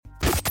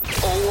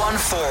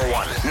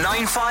0141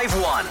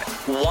 951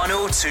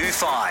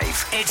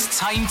 1025. It's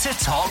time to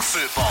talk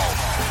football.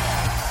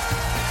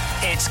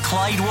 It's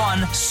Clyde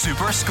One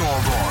Super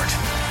Scoreboard.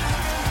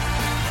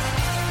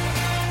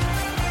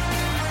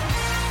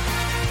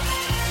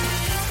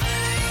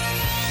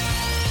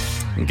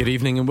 Good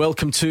evening and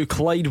welcome to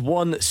Clyde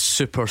One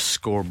Super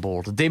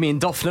Scoreboard. Damien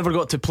Duff never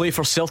got to play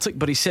for Celtic,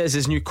 but he says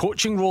his new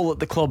coaching role at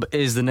the club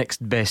is the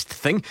next best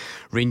thing.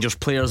 Rangers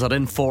players are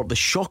in for the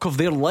shock of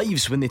their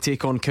lives when they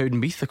take on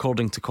Cowdenbeath,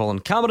 according to Colin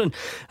Cameron.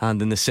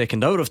 And in the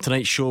second hour of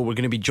tonight's show, we're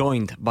going to be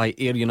joined by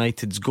Ayr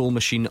United's goal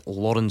machine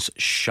Lawrence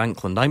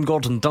Shankland. I'm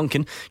Gordon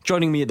Duncan.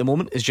 Joining me at the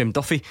moment is Jim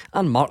Duffy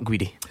and Mark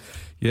Guidi.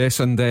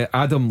 Yes, and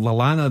Adam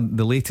Lallana,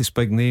 the latest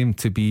big name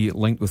to be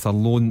linked with a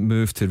loan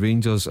move to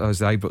Rangers, as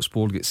the Ibrox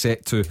board gets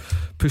set to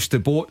push the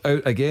boat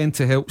out again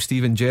to help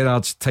Steven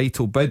Gerrard's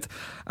title bid.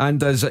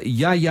 And as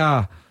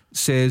Yaya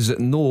says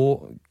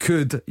no,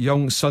 could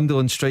young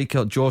Sunderland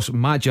striker Josh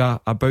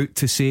Maja about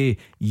to say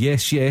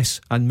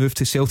yes and move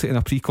to Celtic in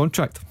a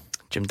pre-contract?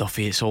 Jim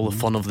Duffy, it's all the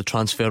fun of the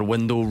transfer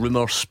window,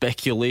 rumour,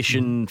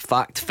 speculation,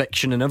 fact,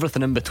 fiction and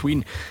everything in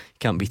between.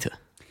 Can't beat it.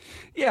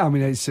 Yeah, I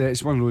mean, it's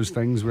one of those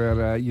things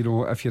where,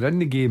 if you're in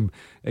the game,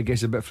 it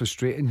gets a bit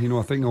frustrating.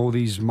 I think all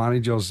these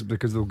managers,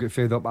 because they'll get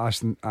fed up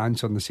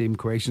answering the same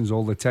questions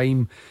all the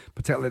time,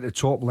 particularly at the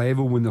top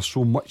level when there's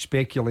so much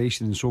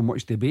speculation and so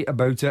much debate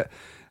about it,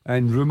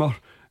 and rumour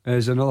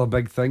is another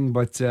big thing.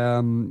 But,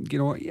 it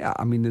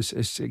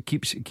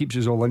keeps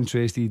us all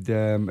interested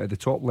at the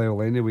top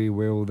level anyway,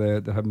 while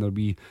they're having their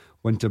wee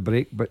winter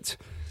break. But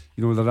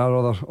there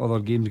are other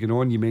games going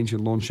on. You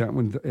mentioned Lawrence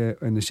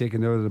Shankland in the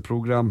second hour of the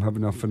programme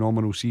having a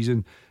phenomenal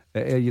season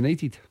at Ayr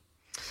United.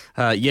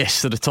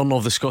 Yes, the return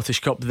of the Scottish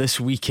Cup this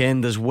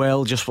weekend as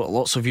well. Just what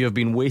lots of you have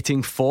been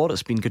waiting for.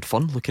 It's been good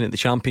fun looking at the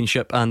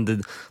Championship and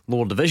the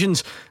lower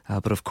divisions,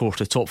 but of course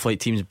the top flight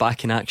teams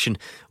back in action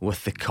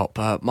with the Cup.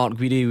 Mark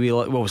Guidi, we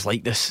always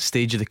like this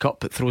stage of the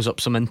Cup. It throws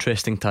up some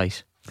interesting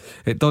ties.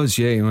 It does,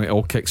 yeah. It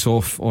all kicks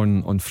off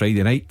on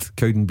Friday night,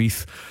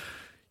 Cowdenbeath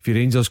v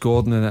Rangers,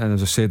 Gordon, and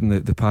as I said in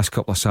the past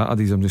couple of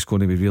Saturdays, I'm just going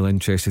to be really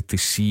interested to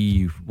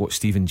see what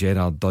Steven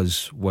Gerrard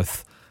does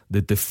with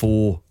the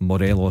Defoe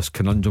Morelos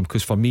conundrum,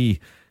 because for me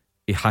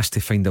he has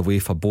to find a way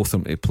for both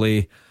of them to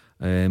play,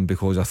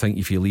 because I think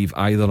if you leave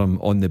either of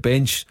them on the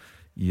bench,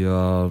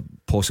 you're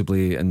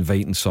possibly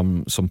inviting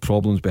some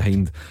problems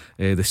behind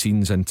the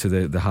scenes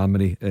into the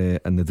harmony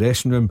in the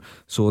dressing room.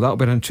 So that'll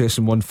be an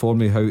interesting one for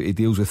me, how he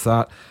deals with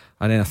that.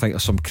 And then I think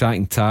there's some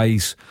cracking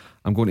ties.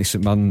 I'm going to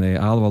St Mirren,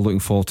 Alloa,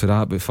 looking forward to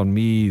that. But for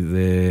me,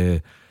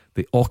 the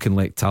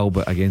Auchinleck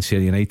Talbot against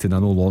Ayr United, I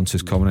know Lawrence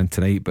is coming in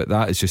tonight, but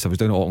that is just, I was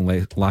down at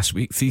Auchinleck last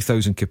week,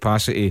 3,000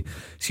 capacity,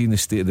 seeing the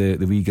state of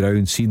the wee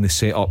ground, seeing the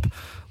setup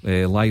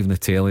live on the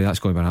telly. That's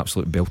going to be an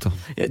absolute belter.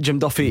 Yeah, Jim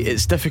Duffy,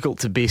 it's difficult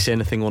to base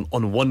anything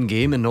on one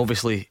game, and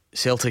obviously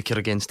Celtic are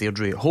against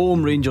Airdrie at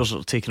home, Rangers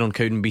are taking on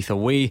Cowdenbeath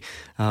away,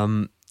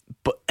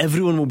 but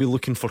everyone will be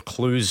looking for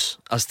clues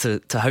as to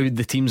how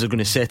the teams are going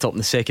to set up in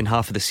the second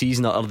half of the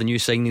season. Are the new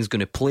signings going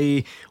to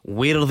play?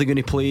 Where are they going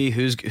to play?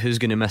 Who's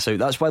going to miss out?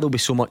 That's why there'll be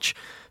so much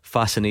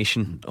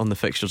fascination on the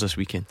fixtures this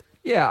weekend.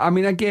 Yeah, I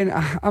mean, again,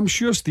 I'm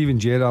sure Steven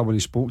Gerrard, when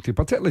he spoke to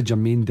particularly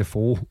Jermaine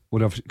Defoe,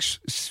 would have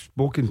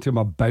spoken to him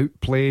about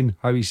playing,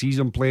 how he sees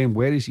him playing,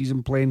 where he sees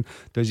him playing.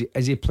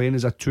 Is he playing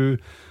as a two?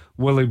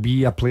 Will he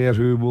be a player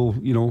who will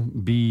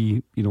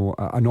be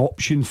an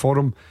option for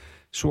him?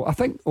 So I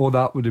think all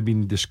that would have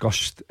been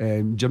discussed.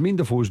 Jermaine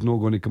Defoe's not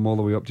going to come all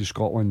the way up to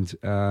Scotland.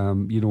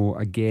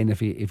 Again, if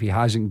he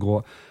hasn't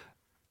got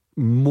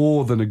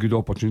more than a good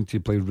opportunity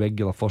to play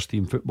regular first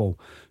team football.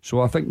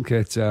 So I think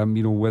that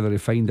whether they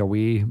find a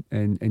way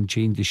and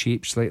change the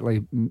shape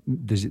slightly,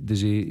 does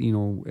he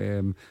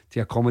to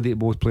accommodate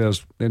both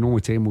players, then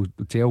only time will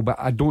tell. But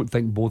I don't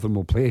think both of them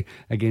will play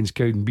against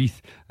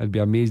Cowdenbeath. I'd be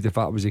amazed if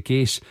that was the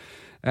case.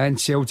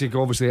 And Celtic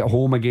obviously at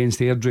home against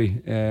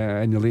Airdrie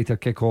in the later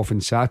kick-off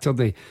on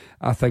Saturday.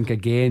 I think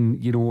again,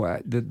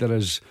 there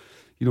is,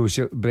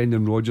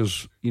 Brendan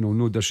Rodgers,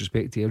 no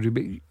disrespect to Airdrie,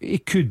 but he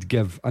could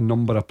give a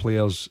number of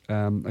players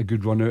a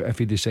good run out if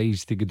he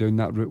decides to go down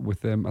that route with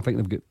them. I think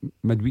they've got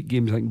midweek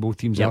games, I think both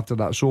teams after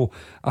that. So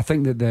I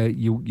think that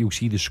you'll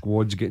see the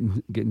squads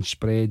getting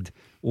spread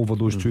over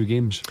those two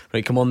games.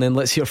 Right, come on then,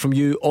 let's hear from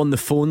you on the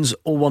phones.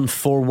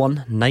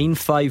 0141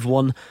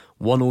 951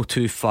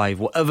 1025.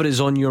 Whatever is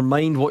on your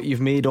mind, what you've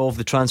made of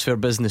the transfer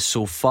business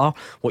so far,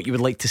 what you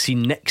would like to see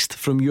next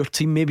from your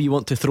team. Maybe you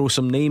want to throw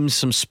some names,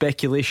 some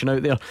speculation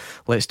out there.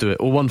 Let's do it.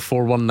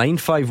 0141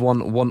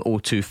 951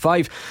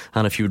 1025.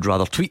 And if you would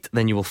rather tweet,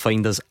 then you will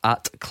find us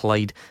at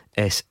Clyde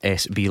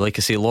SSB. Like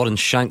I say,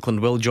 Lawrence Shankland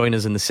will join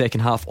us in the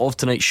second half of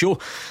tonight's show.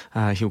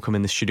 He'll come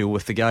in the studio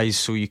with the guys,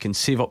 so you can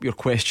save up your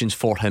questions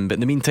for him. But in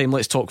the meantime,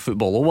 let's talk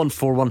football.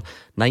 0141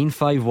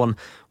 951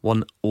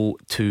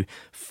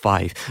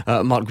 1025.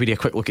 Mark Guidi, a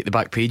quick look at the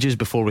back pages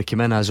before we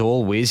come in, as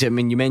always. I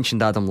mean, you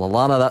mentioned Adam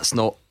Lallana. That's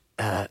not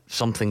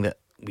something that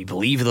we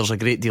believe there's a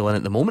great deal in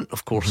at the moment.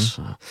 Of course,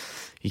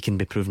 he can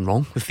be proven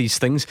wrong with these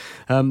things.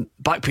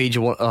 Back page,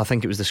 I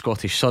think it was the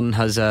Scottish Sun,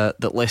 has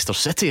that Leicester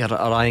City are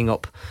eyeing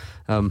up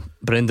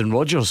Brendan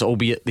Rodgers,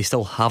 albeit they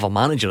still have a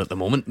manager at the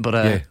moment. But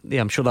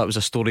I'm sure that was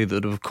a story that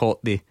would have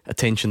caught the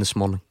attention this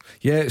morning.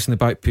 Yeah, it's in the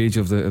back page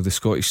of the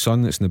Scottish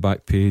Sun. It's in the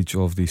back page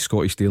of the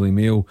Scottish Daily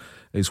Mail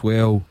as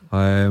well.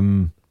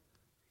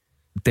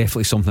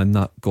 Definitely something in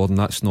that, Gordon.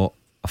 That's not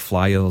a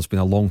flyer. There's been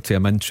a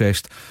long-term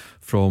interest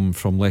from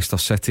Leicester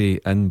City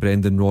in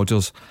Brendan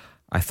Rodgers.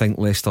 I think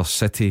Leicester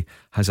City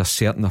has a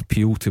certain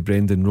appeal to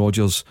Brendan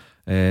Rodgers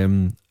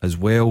as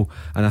well,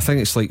 and I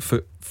think it's like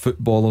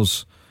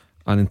footballers,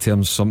 and in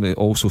terms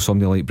of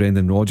somebody like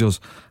Brendan Rodgers,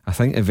 I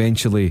think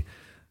eventually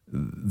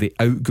they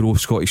outgrow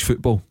Scottish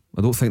football.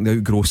 I don't think they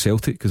outgrow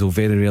Celtic, because they'll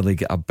very rarely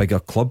get a bigger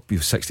club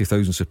with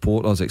 60,000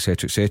 supporters,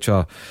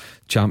 etc.,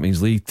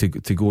 Champions League to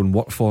go and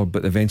work for,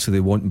 but eventually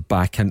they want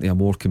back into a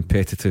more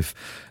competitive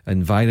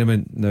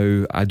environment.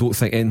 Now, I don't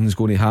think anything's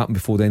going to happen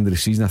before the end of the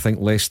season. I think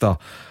Leicester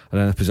are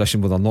in a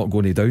position where they're not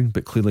going to down,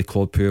 but clearly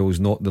Claude Puel is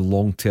not the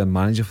long-term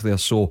manager for there,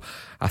 so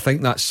I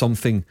think that's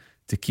something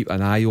to keep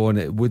an eye on.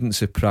 It wouldn't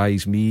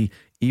surprise me,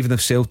 even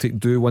if Celtic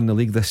do win the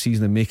league this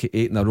season and make it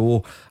 8 in a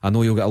row. I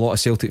know you'll get a lot of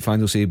Celtic fans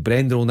who'll say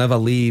Brendan will never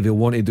leave, he'll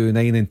want to do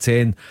 9 and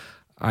 10.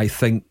 I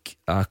think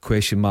a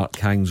question mark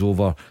hangs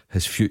over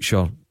his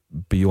future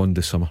beyond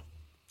the summer.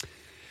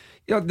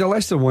 Yeah, the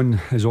Leicester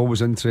one is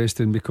always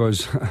interesting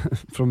because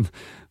from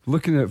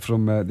looking at it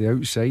from the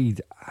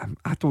outside,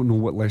 I don't know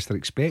what Leicester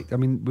expect. I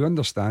mean, we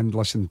understand,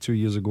 listen, 2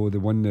 years ago they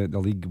won the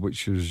league,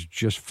 which was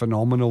just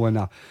phenomenal in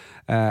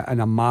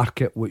a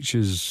market which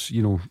is,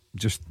 you know,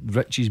 just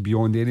riches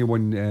beyond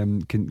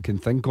anyone can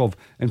think of.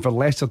 And for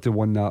Leicester to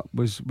win that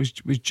was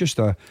just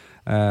a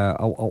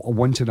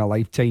once in a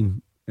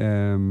lifetime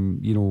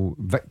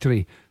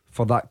victory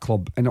for that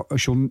club, and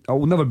it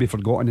will never be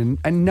forgotten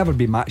and never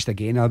be matched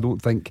again, I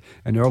don't think,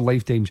 in our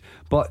lifetimes.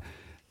 But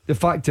the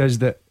fact is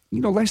that,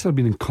 you know, Leicester have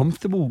been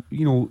uncomfortable,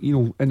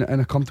 in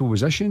a comfortable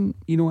position,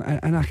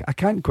 and I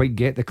can't quite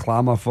get the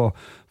clamour for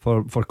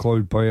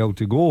Claude Puel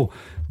to go.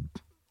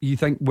 You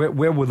think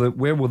where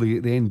will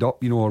they end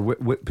up, or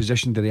what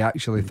position do they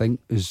actually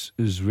think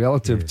is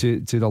relative to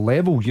the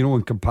level,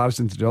 in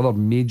comparison to the other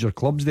major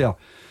clubs there?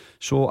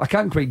 So I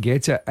can't quite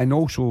get it. And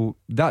also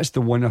that's the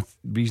one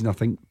reason I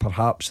think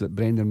perhaps that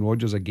Brendan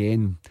Rodgers,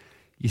 again,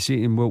 you say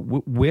to him, well,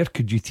 where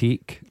could you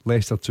take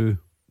Leicester to?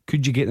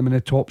 Could you get them in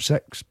the top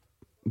 6?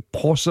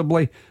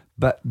 Possibly,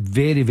 but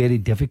very, very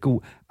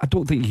difficult. I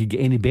don't think you could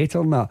get any better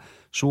than that.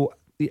 So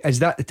is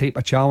that the type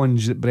of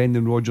challenge that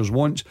Brendan Rodgers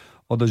wants?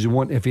 Or does he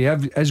want, if he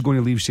is going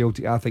to leave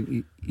Celtic, I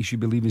think he should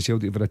be leaving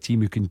Celtic for a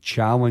team who can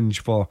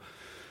challenge for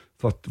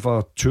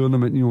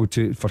tournament,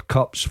 for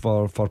cups,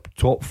 for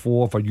top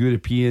 4, for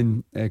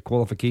European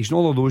qualification,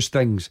 all of those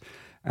things.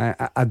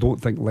 I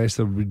don't think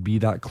Leicester would be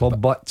that club,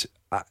 but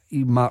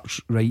Mark's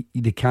right,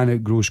 they can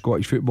outgrow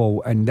Scottish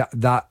football, and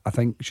that I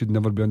think should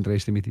never be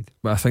underestimated.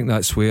 But I think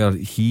that's where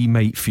he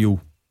might feel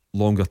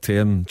longer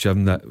term,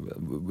 Jim, that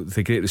with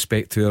a great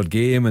respect to our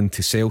game and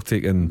to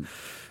Celtic and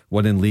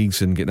winning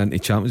leagues and getting into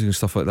Champions League and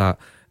stuff like that,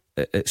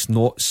 it's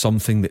not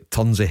something that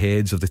turns the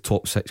heads of the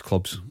top 6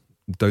 clubs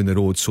down the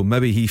road. So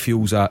maybe he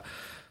feels that,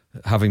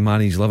 having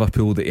managed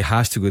Liverpool, that he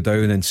has to go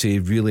down and say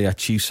really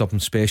achieve something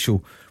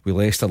special with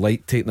Leicester,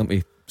 like taking them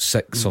to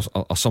 6 or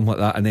something like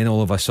that, and then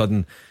all of a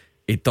sudden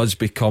it does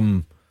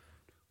become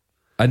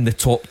in the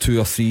top 2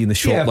 or 3 in the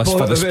shortlist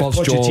for the Spurs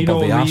job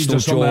or the Arsenal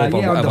job or whatever.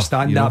 I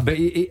understand that, but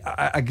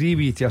I agree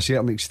with you to a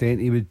certain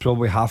extent. He would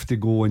probably have to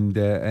go and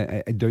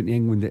down to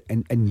England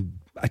and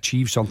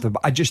achieve something.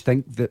 But I just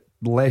think that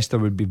Leicester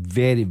would be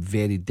very,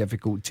 very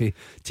difficult to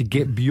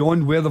get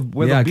beyond where they've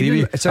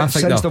been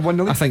since they've won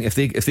the league. I think if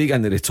they get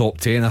into the top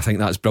 10, I think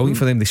that's brilliant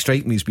for them. They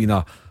strike me as being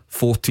a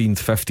 14th,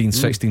 15th,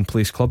 16th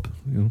place club.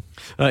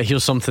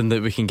 Here's something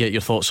that we can get your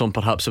thoughts on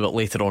perhaps a bit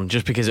later on,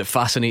 just because it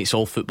fascinates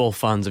all football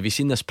fans. Have you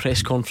seen this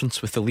press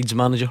conference with the Leeds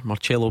manager,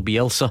 Marcelo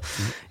Bielsa?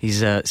 He's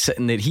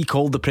sitting there. He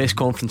called the press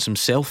conference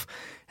himself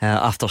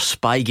after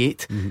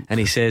Spygate, and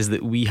he says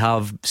that we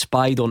have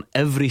spied on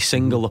every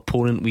single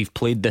opponent we've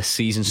played this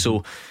season.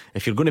 So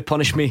if you're going to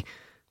punish me,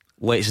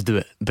 let's do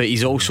it. But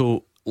he's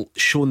also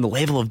shown the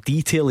level of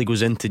detail he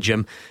goes into,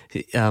 Jim.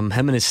 Him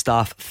and his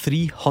staff,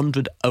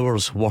 300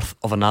 hours worth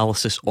of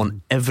analysis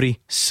on every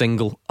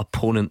single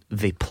opponent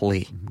they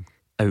play.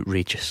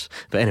 Outrageous.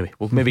 But anyway,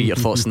 we'll maybe get your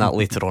thoughts on that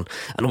later on.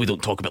 I know we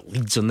don't talk about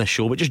Leeds on this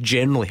show, but just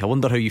generally, I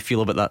wonder how you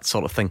feel about that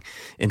sort of thing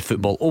in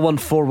football.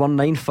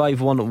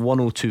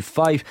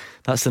 01419511025.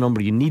 That's the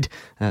number you need.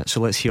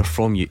 So let's hear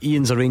from you.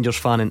 Ian's a Rangers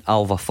fan in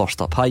Alva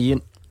first up. Hi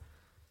Ian.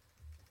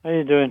 How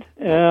you doing?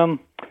 Now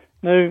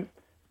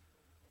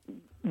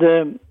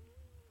the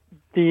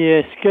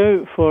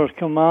scout for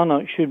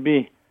Kilmarnock should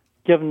be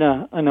given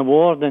an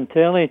award in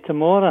telly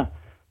tomorrow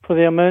for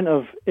the amount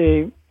of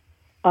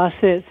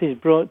assets he's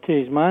brought to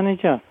his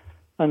manager,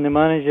 and the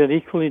manager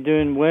equally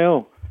doing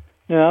well.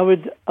 Now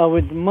I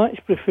would much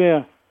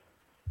prefer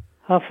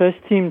half his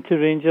team to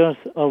Rangers,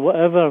 or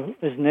whatever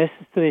is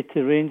necessary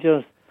to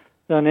Rangers,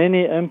 than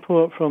any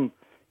import from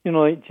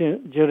like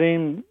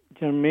Jermaine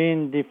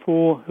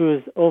Defoe, who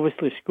is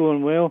obviously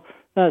scoring well.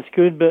 That's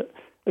good, but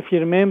if you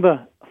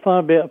remember, a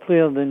far better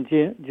player than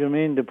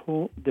Jermaine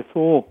Defoe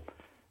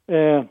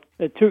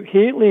It took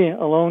Hateley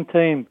a long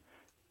time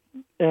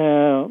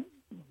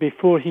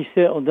before he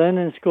settled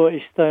in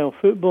Scottish style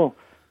football.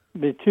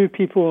 With two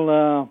people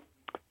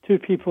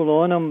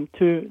on him,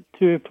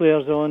 two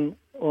players on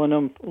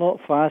him, a lot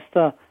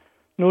faster,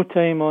 no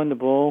time on the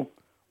ball.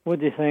 What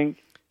do you think?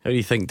 How do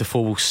you think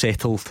Defoe will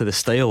settle to the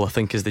style, I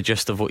think, is the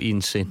gist of what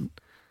Ian's saying?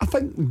 I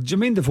think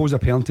Jermaine Defoe's a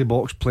penalty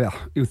box player.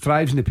 He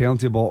thrives in the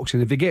penalty box,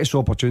 and if he gets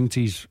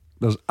opportunities,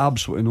 there's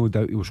absolutely no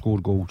doubt he'll score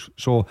goals.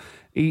 So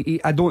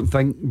I don't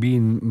think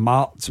being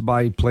marked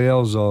by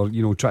players or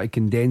try to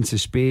condense the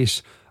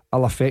space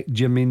will affect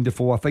Jermaine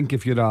Defoe. I think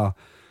if you're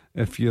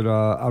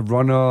a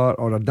runner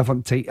or a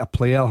different type of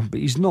player,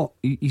 but he's not.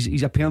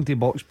 He's a penalty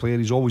box player.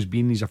 He's always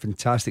been. He's a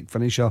fantastic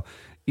finisher.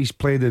 He's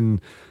played in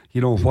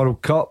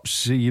World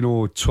Cups,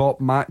 top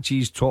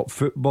matches, top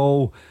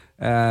football.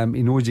 He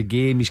knows the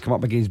game. He's come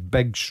up against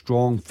big,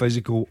 strong,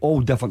 physical, all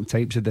different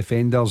types of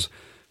defenders.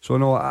 So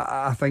no,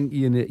 I think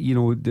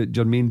that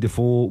Jermaine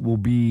Defoe will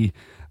be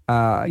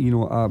a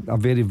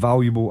very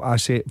valuable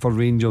asset for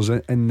Rangers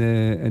in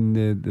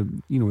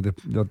the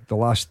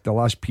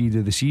last period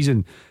of the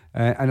season,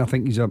 and I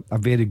think he's a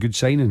very good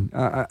signing.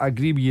 I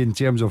agree with you in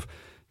terms of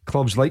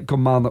clubs like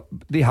Kilmarnock.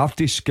 They have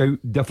to scout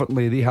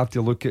differently. They have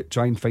to look at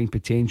try and find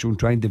potential and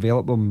try and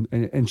develop them.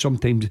 And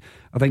sometimes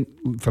I think,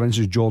 for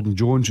instance, Jordan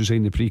Jones, who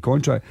signed the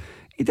pre-contract,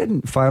 he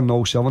didn't fire on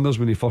all cylinders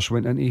when he first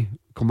went into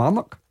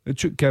Kilmarnock. It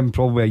took him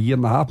probably a year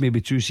and a half, maybe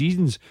 2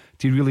 seasons,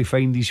 to really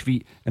find his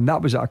feet, and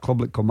that was at a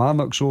club like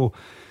Kilmarnock. So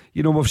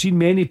we've seen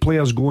many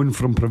players going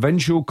from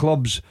provincial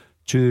clubs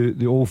to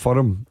the Old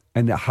Firm,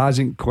 and it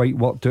hasn't quite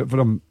worked out for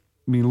him.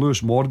 I mean,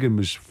 Lewis Morgan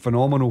was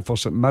phenomenal for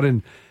St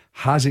Mirren,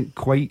 hasn't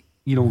quite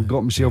got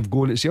himself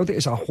going at Celtic.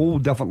 It's a whole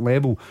different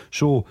level.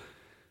 So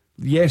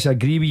yes, I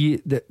agree with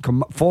you that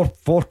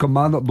for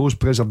Kilmarnock, those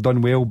players have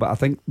done well, but I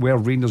think where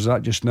Rangers are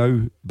at just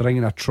now,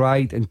 bringing a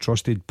tried and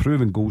trusted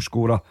proven goal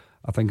scorer,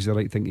 I think is the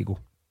right thing to go.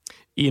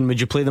 Ian,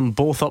 would you play them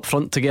both up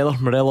front together,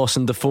 Morelos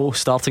and Defoe,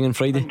 starting on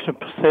Friday?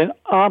 100%,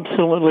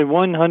 absolutely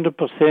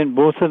 100%,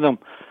 both of them.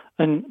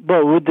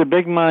 But would the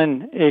big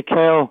man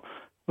Kyle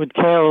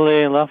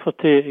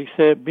Lafferty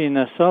accept being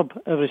a sub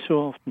every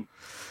so often?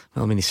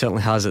 Well, I mean, he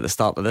certainly has at the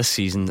start of this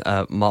season.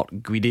 Mark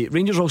Guidi.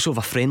 Rangers also have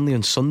a friendly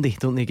on Sunday,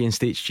 don't they,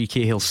 against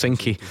HGK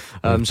Helsinki?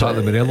 So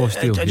the Morelos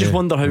deal. I just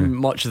wonder how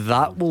much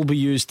that will be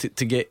used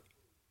to get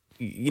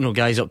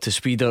guys up to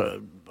speed, or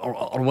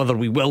whether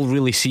we will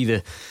really see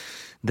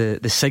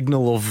the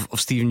signal of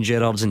Steven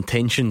Gerrard's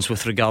intentions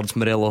with regards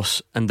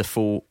Morelos and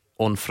Defoe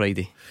on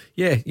Friday.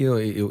 Yeah,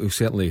 he'll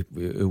certainly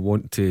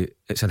want to.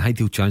 It's an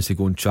ideal chance to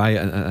go and try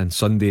it, and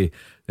Sunday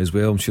as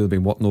well. I'm sure they've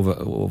been working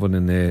over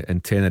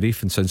in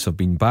Tenerife, and since I've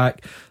been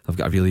back, I've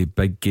got a really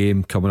big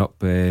game coming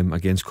up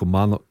against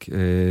Kilmarnock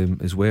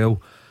as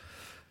well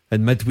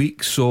in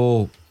midweek.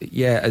 So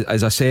yeah,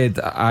 as I said,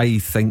 I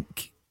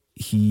think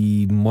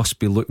he must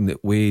be looking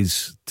at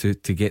ways to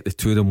get the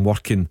two of them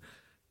working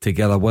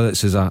together. Whether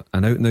it's as an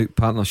out and out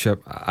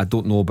partnership, I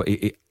don't know, but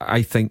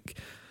I think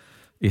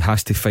he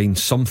has to find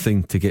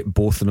something to get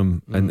both of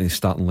them in the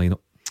starting lineup.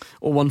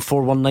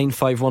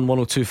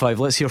 01419511025.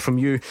 Let's hear from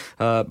you.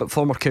 But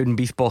former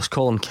Cowdenbeath boss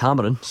Colin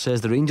Cameron says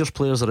the Rangers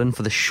players are in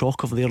for the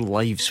shock of their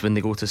lives when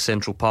they go to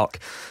Central Park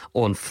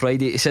on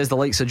Friday. He says the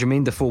likes of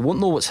Jermaine Defoe won't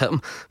know what's hit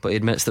him, but he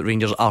admits that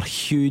Rangers are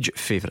huge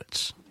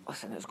favourites.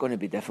 Listen, it's going to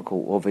be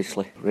difficult,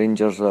 obviously.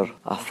 Rangers are,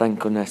 I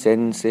think, on the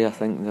ascendancy. I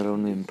think they're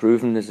only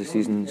improving as the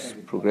seasons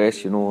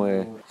progress.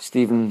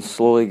 Stephen's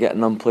slowly getting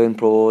them playing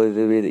probably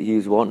the way that he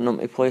was wanting them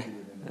to play.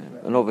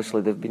 And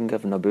obviously they've been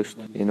given a boost,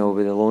 with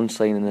the loan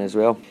signing as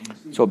well.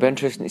 So it'll be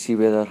interesting to see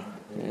whether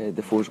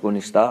Defoe's going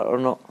to start or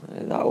not.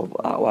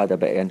 That'll add a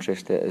bit of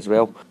interest to it as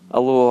well.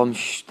 Although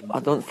I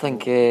don't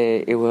think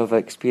he will have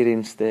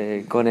experienced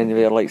going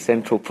anywhere like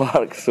Central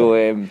Park, so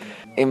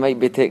he might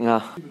be taking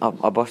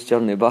a bus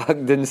journey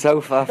back down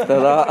south after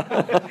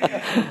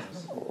that.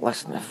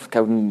 Listen, if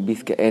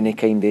Cowdenbeath get any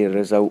kind of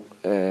result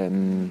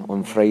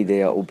on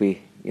Friday, it'll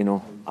be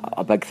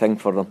a big thing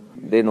for them.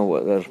 They know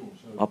what they're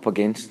up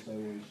against.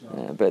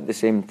 But at the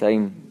same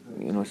time,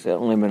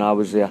 certainly when I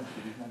was there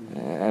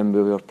and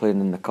we were playing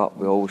in the Cup,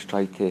 we always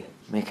tried to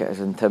make it as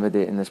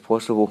intimidating as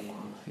possible,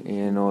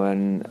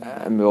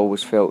 and we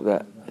always felt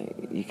that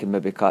you can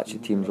maybe catch the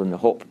teams on the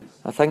hop.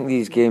 I think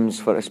these games,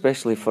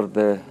 especially for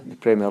the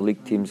Premier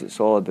League teams, it's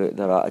all about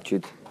their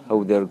attitude,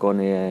 how they're going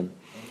to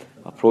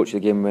approach the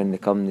game when they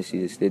come. They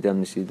see the stadium,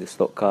 they see the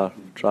stock car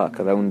track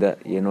around it,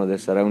 the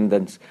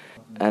surroundings,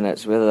 and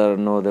it's whether or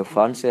not they'll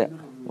fancy it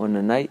on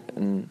the night.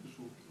 And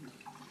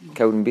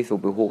Cowdenbeath will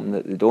be hoping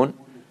that they don't,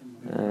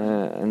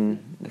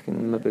 and they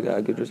can maybe get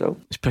a good result.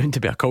 It's bound to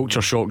be a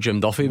culture shock, Jim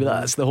Duffy, but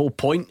that's the whole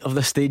point of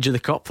this stage of the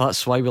Cup.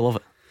 That's why we love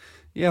it.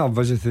 Yeah, I've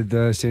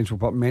visited Central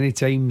Park many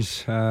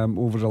times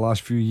over the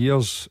last few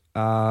years.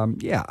 I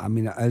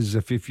mean, it is,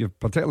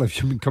 particularly if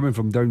you've been coming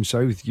from down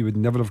south, you would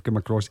never have come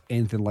across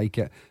anything like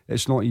it.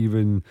 It's not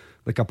even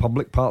like a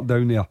public park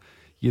down there.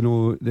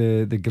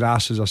 The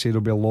grass, as I said,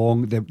 will be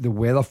long. The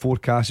weather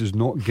forecast is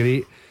not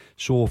great.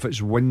 So if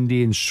it's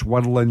windy and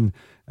swirling,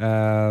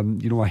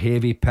 A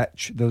heavy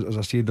pitch. As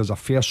I said, there's a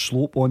fair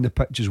slope on the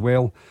pitch as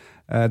well.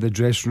 The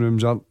dressing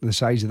rooms aren't the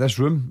size of this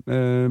room,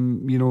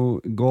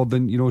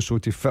 Gordon, so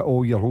to fit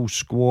all your whole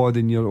squad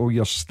and all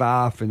your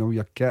staff and all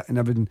your kit and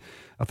everything,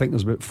 I think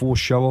there's about 4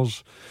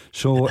 showers.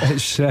 So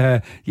it's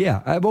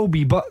it will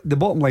be. But the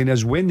bottom line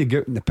is, when they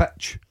get out on the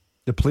pitch,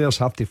 the players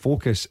have to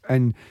focus.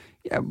 And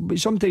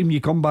sometimes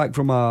you come back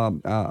from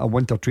a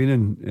winter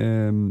training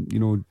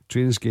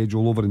training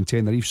schedule over in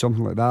Tenerife,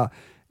 something like that.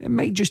 It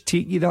might just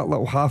take you that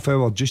little half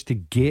hour just to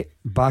get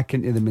back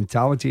into the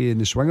mentality and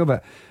the swing of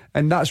it.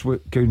 And that's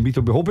what Cowdenbeath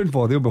will be hoping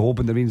for. They'll be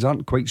hoping the Rangers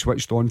aren't quite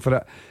switched on for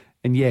it.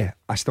 And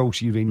I still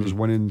see Rangers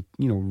winning,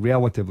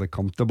 relatively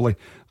comfortably.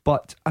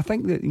 But I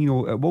think that,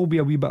 it will be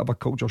a wee bit of a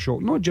culture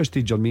shock, not just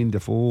to Jermaine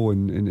Defoe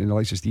and the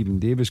likes of Stephen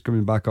Davis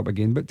coming back up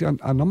again, but to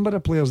a number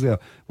of players there,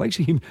 like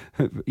him,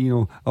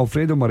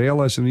 Alfredo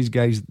Morelos and these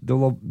guys.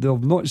 They'll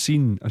have not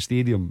seen a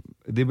stadium.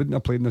 They wouldn't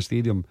have played in a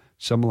stadium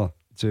similar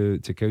to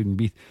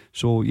Cowdenbeath.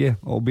 So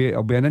it'll be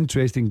an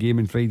interesting game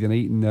on Friday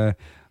night, and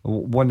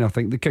one I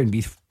think the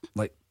Cowdenbeath,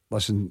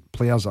 listen,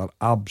 players are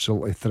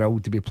absolutely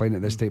thrilled to be playing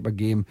at this type of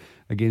game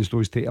against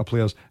those type of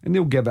players, and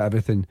they'll give it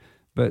everything.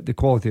 But the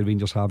quality the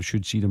Rangers have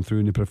should see them through,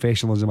 and the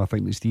professionalism I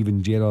think that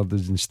Steven Gerrard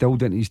has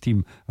instilled into his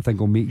team, I think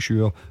will make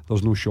sure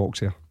there's no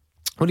shocks here.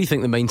 What do you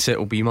think the mindset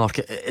will be, Mark?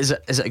 Is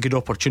it a good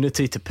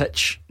opportunity to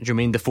pitch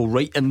Jermaine Defoe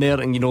right in there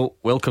and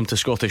welcome to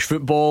Scottish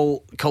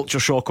football, culture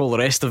shock, all the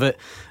rest of it,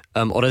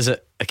 or is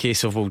it a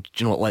case of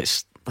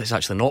let's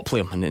actually not play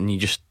him and you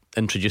just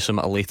introduce him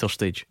at a later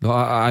stage? No,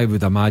 I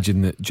would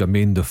imagine that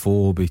Jermaine Defoe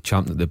will be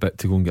champing at the bit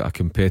to go and get a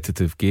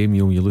competitive game.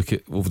 You look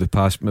at over the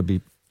past,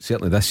 maybe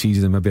certainly this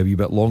season and maybe a wee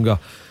bit longer,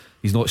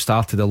 he's not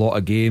started a lot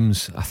of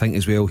games. I think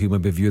as well he'll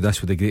maybe view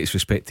this with the greatest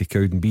respect to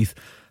Cowdenbeath.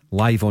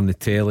 Live on the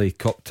telly,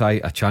 cup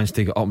tie, a chance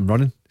to get up and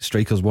running.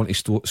 Strikers want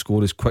to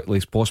score as quickly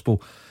as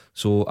possible.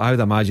 So I would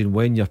imagine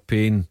when you're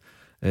paying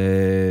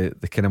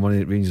the kind of money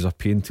that Rangers are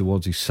paying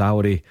towards his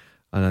salary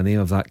and a name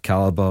of that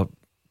calibre,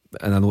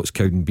 and I know it's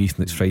Cowdenbeath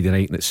and it's Friday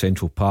night and it's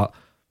Central Park,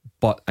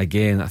 but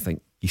again I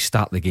think you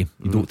start the game,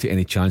 you don't take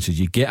any chances,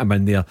 you get him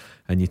in there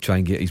and you try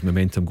and get his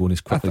momentum going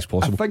as quickly as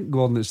possible. I think,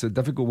 Gordon, it's a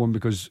difficult one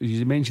because as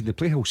you mentioned, they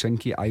play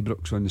Helsinki at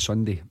Ibrox on the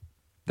Sunday.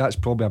 That's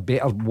probably a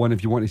better one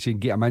if you want to say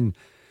get him in.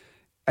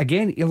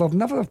 Again, he'll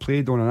never have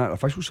played on an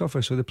artificial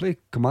surface, so they play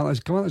Kamala's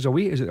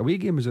away. Is it away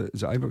game? Is it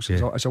Ibrox?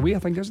 Yeah. It's away, I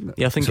think, isn't it?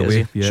 Yeah, I think it's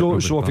away. Yeah,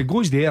 so if he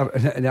goes there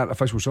in the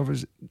artificial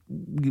surface,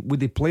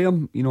 would they play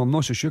him? I'm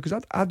not so sure,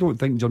 because I don't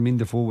think Jermaine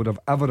Defoe would have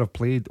ever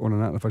played on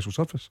an artificial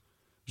surface.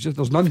 It's just,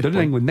 there's none done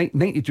in England.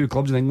 92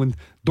 clubs in England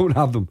don't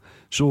have them.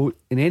 So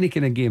in any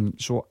kind of game,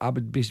 so I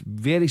would be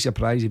very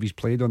surprised if he's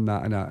played on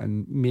that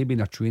in maybe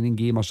in a training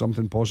game or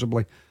something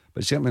possibly,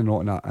 but certainly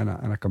not in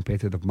a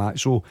competitive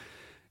match. So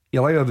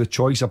he'll either have the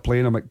choice of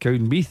playing him at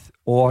Cowdenbeath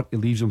or he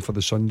leaves him for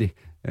the Sunday.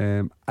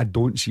 I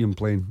don't see him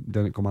playing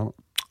down at Kilmarnock.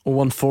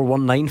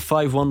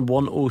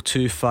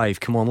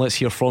 01419511025. Come on, let's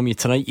hear from you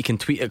tonight. You can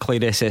tweet at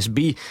Clyde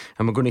SSB,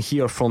 and we're going to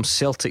hear from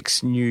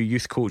Celtic's new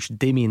youth coach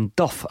Damien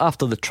Duff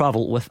after the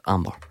travel with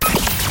Amber.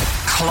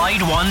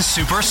 Clyde One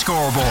Super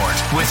Scoreboard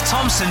with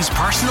Thompson's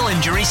personal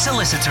injury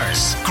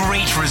solicitors.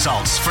 Great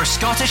results for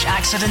Scottish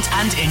accident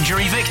and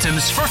injury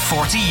victims for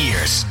 40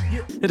 years.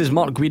 It is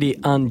Mark Guidi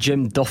and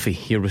Jim Duffy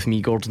here with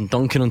me, Gordon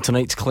Duncan, on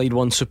tonight's Clyde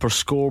One Super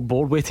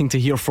Scoreboard, waiting to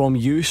hear from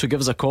you. So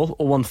give us a call,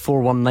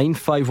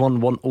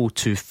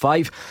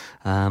 01419511025.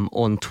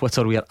 On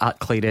Twitter we are at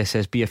Clyde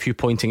SSB. A few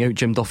pointing out,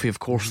 Jim Duffy, of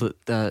course,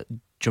 that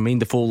Jermaine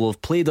Defoe will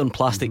have played on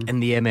plastic in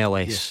the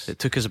MLS. Yes. It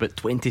took us about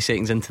 20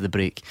 seconds into the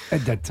break.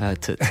 It did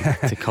to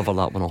cover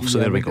that one off. So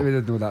there we go. We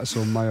did know that,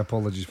 so my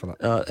apologies for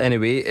that.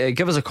 Anyway,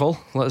 give us a call.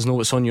 Let us know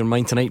what's on your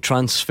mind tonight,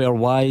 transfer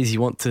wise.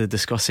 You want to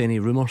discuss any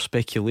rumour,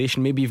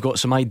 speculation? Maybe you've got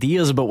some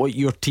ideas about what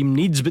your team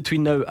needs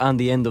between now and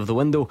the end of the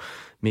window.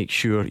 Make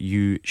sure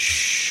you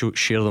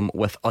share them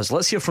with us.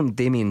 Let's hear from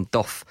Damien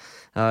Duff.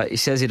 He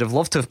says he'd have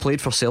loved to have played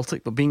for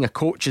Celtic, but being a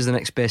coach is the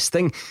next best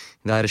thing.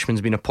 The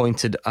Irishman's been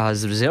appointed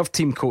as the reserve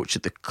team coach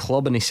at the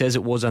club, and he says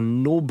it was a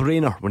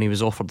no-brainer when he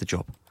was offered the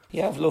job.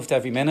 Yeah, I've loved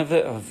every minute of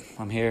it.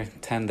 I'm here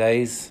 10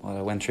 days. Well,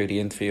 I went through the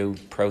interview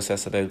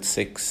process about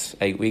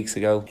 6-8 weeks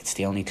ago. It's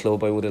the only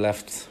club I would have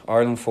left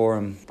Ireland for,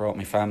 and brought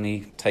my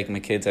family, taken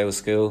my kids out of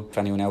school. If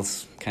anyone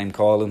else came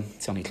calling,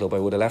 it's the only club I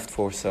would have left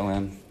for,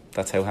 so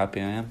that's how happy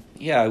I am.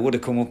 Yeah, I would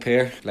have come up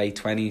here late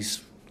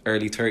 20s,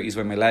 early 30s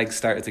when my legs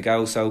started to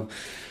go, so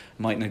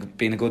mightn't have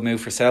been a good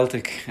move for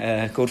Celtic.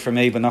 Good for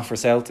me, but not for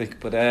Celtic.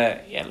 But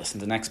yeah, listen,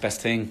 the next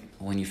best thing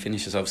when you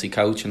finish is obviously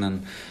coaching,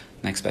 and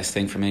next best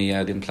thing for me,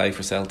 I didn't play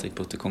for Celtic,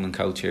 but to come and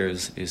coach here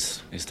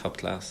is top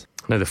class.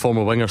 Now the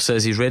former winger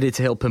says he's ready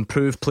to help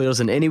improve players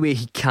in any way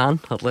he can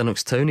at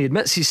Lennox Town. He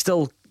admits he's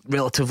still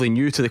relatively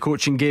new to the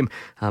coaching game,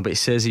 but he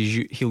says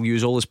he'll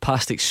use all his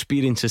past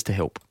experiences to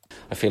help.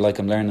 I feel like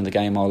I'm learning the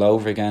game all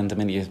over again. The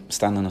minute you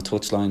stand on a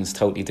touchline, it's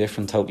totally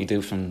different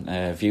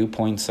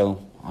viewpoint.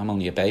 So I'm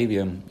only a baby.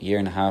 I'm a year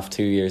and a half,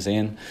 2 years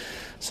in.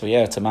 So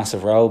yeah, it's a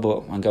massive role,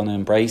 but I'm going to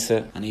embrace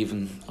it. And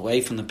even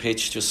away from the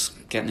pitch,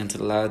 just getting into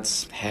the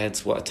lads'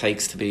 heads what it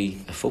takes to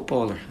be a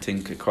footballer. I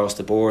think across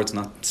the board,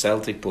 not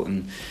Celtic, but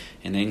in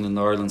England,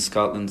 Ireland,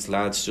 Scotland,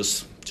 lads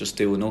just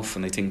do enough,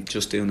 and they think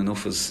just doing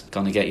enough is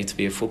going to get you to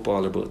be a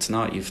footballer, but it's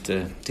not. You have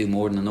to do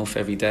more than enough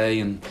every day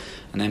and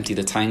empty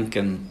the tank.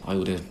 And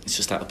it's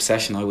just that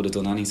obsession. I would have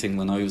done anything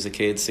when I was a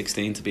kid,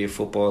 16, to be a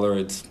footballer.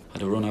 I'd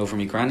have run over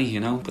me granny, you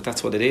know. But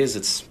that's what it is.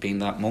 It's being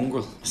that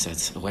mongrel. I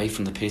said away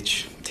from the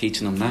pitch,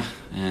 teaching them that.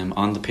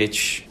 On the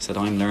pitch, I said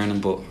I'm learning,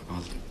 but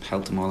I'll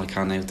help them all I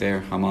can out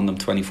there. I'm on them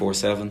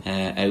 24/7.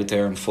 Out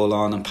there, I'm full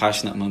on, I'm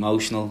passionate, I'm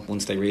emotional.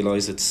 Once they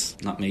realise it's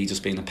not me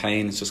just being a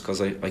pain, it's just because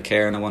I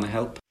care and I want to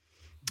help.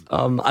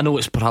 I know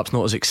it's perhaps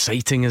not as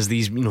exciting as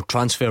these,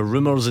 transfer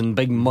rumours and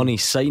big money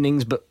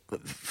signings, but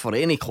for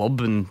any club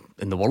in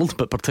the world,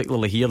 but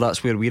particularly here,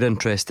 that's where we're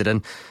interested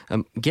in.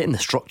 Getting the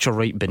structure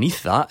right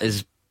beneath that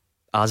is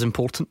as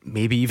important,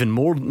 maybe even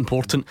more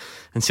important.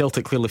 And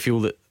Celtic clearly feel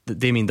that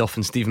Damien Duff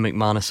and Stephen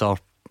McManus are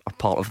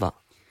part of that.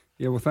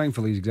 Yeah, well,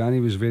 thankfully his granny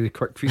was very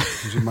quick feet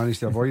because he managed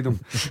to avoid him.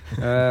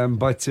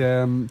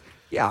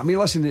 Yeah, I mean,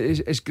 listen,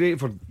 it's great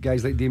for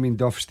guys like Damien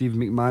Duff, Stephen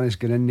McManus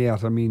getting in there.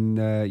 I mean,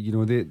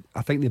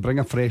 I think they bring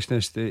a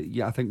freshness.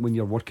 I think when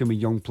you're working with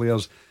young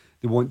players,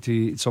 they want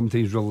to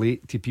sometimes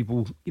relate to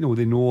people.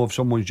 They know if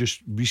someone's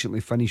just recently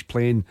finished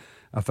playing.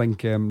 I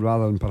think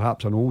rather than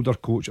perhaps an older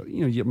coach.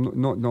 You're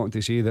not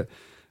to say that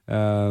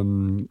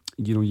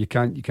you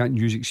can't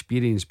use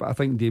experience, but I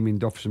think Damien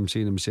Duff's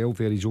saying himself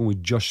there, he's only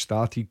just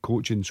started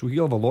coaching, so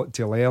he'll have a lot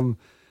to learn.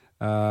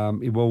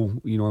 He will,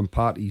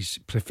 impart his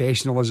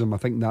professionalism. I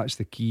think that's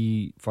the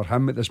key for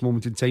him at this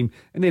moment in time,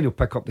 and then he'll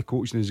pick up the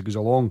coaching as he goes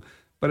along.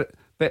 But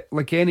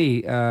like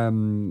any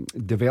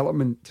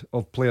development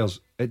of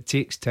players, it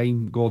takes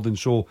time, Gordon.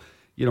 So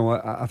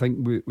I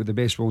think with the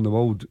best will in the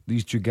world,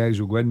 these two guys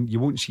will go in. You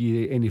won't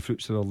see any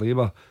fruits of their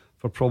labour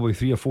for probably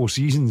 3 or 4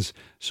 seasons.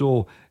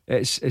 So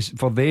it's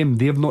for them,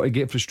 they've not to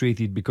get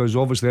frustrated, because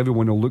obviously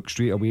everyone will look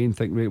straight away and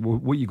think, right, well,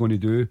 what are you going to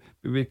do?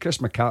 But with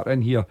Chris McCarthy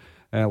in here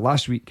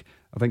last week,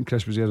 I think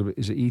Chris was there,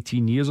 is it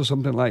 18 years or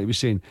something like he was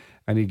saying,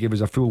 and he gave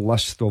us a full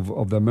list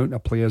of the amount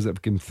of players that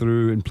have come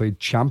through and played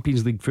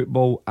Champions League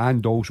football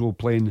and also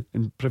playing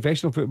in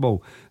professional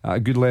football at a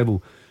good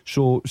level.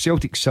 So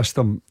Celtic's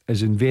system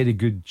is in very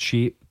good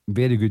shape,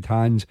 very good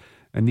hands,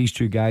 and these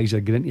two guys are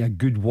getting into a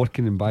good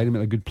working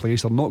environment, a good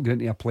place. They're not getting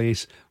into a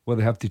place where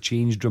they have to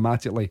change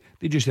dramatically.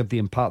 They just have to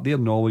impart their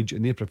knowledge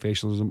and their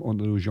professionalism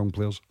onto those young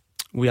players.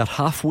 We are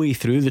halfway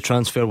through the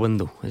transfer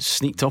window. It's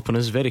sneaked up on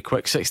us very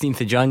quick.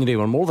 16th of January,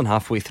 we're more than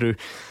halfway through.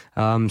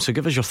 So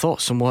give us your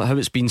thoughts on how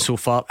it's been so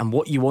far and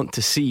what you want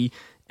to see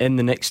in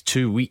the next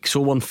 2 weeks.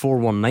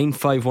 0141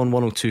 951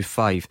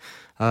 1025.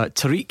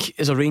 Tariq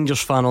is a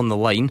Rangers fan on the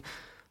line.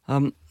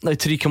 Now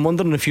Tariq, I'm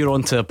wondering if you're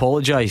on to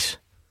apologise.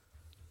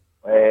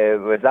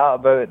 Was that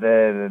about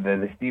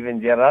the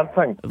Steven Gerrard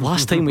thing?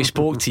 Last time we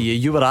spoke to you,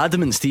 you were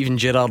adamant Steven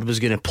Gerrard was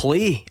going to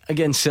play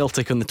against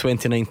Celtic on the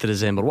 29th of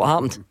December. What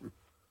happened?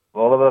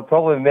 Well, there was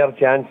probably more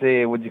chance of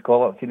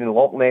seeing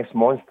Loch Ness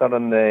Monster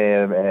in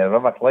the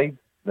River Clyde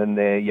than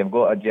you've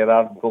got a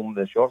Gerrard pulling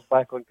the shorts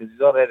back on, because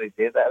he's already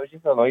said that. It was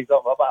just a noise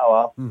up, a bit of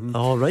laugh. Mm-hmm.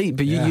 Oh, right,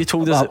 but you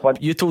told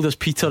us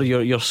Peter,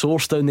 your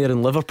source down there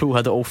in Liverpool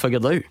had it all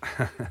figured out.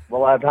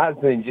 Well, I'd had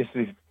to just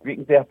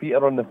speaking to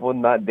Peter on the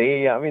phone that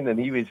day, and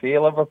he was for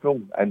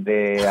Liverpool, and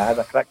I had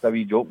a cracked a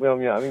wee joke with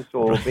him,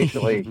 so right.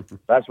 Basically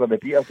that's what the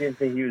Peter came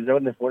to. He was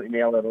on the phone to me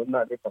earlier on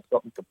that day for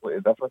something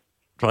completely different.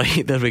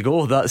 Right, there we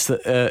go, that's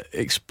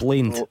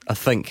explained, so, I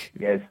think.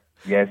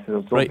 Yes,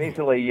 so right.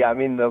 Basically,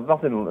 there's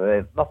nothing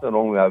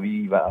wrong with a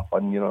wee bit of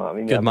fun,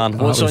 Good man.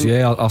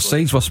 Our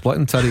sides were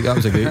splitting, Terry. That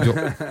was a great joke.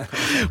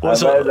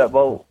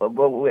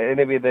 Well,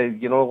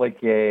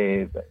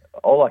 anyway,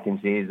 all I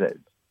can say is that,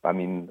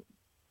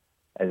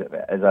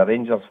 as a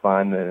Rangers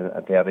fan,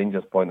 to a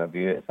Rangers point of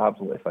view, it's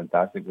absolutely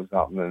fantastic what's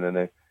happening,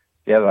 and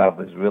Gerrard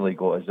has really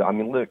got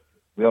us.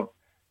 Look,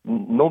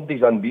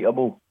 nobody's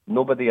unbeatable,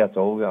 nobody at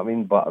all.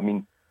 But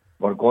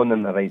we're going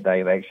in the right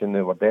direction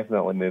now. We're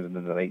definitely moving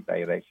in the right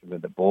direction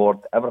with the board.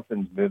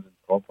 Everything's moving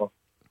proper,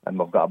 and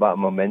we've got a bit of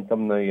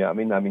momentum now.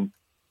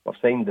 We've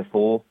signed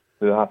Defoe,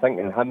 who I think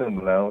him and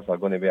Morelos are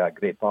going to be a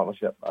great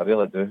partnership. I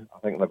really do. I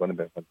think they're going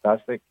to be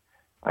fantastic.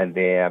 And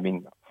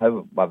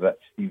how about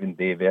Stephen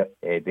Davis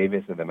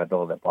in the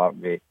middle of the park?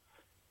 He's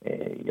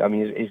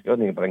going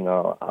to bring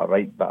a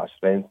right bit of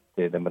strength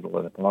to the middle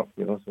of the park.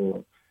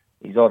 So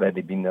he's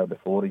already been there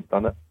before. He's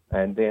done it,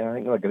 and I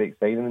think they're great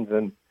signings.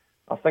 And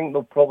I think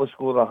they'll probably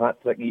score a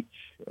hat-trick each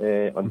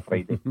on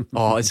Friday.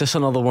 Oh, is this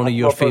another one of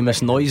your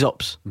famous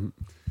noise-ups?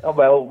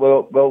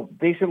 Well,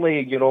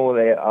 basically,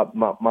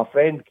 my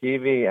friend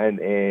Cavey and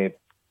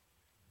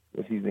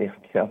what's his name?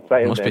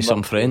 Must be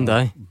some friend,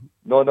 aye?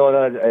 No,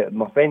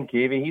 my friend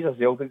Cavey, he's a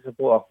Celtic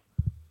supporter,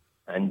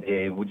 and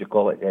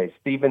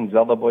Stephen's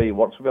the other boy who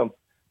works with him.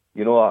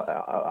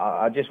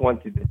 I just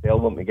wanted to tell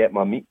them to get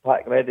my meat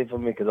pack ready for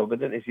me, because I'll be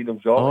down to see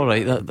them shortly. All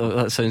right,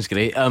 that sounds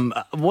great.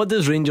 What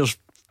does Rangers'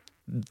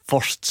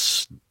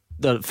 first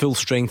the full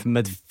strength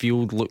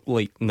midfield look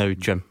like now,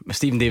 Jim?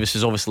 Stephen Davis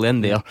is obviously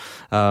in there.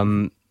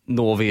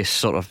 No obvious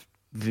sort of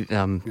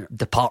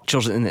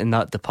departures in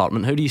that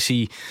department. How do you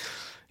see,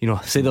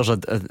 say there's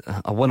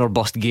a win or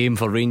bust game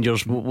for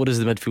Rangers, what does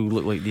the midfield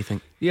look like, do you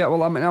think? Yeah,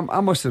 well, I mean, I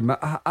must admit,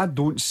 I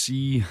don't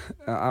see.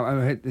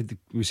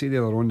 We say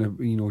the other on,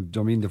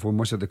 Jermaine Defoe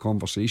must have the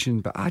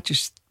conversation, but I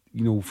just,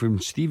 from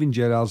Steven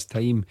Gerrard's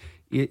time,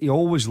 he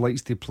always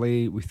likes to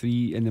play with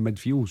three in the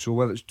midfield. So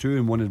whether it's two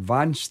and one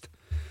advanced,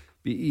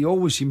 he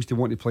always seems to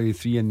want to play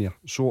three in there.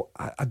 So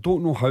I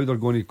don't know how they're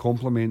going to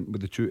complement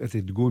with the two if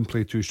they go and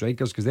play two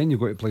strikers, because then you've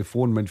got to play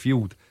four in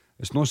midfield.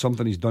 It's not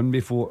something he's done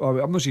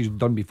before. I'm not saying he's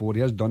done before. He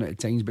has done it at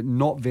times, but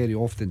not very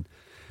often.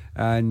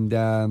 And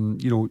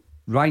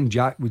Ryan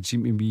Jack would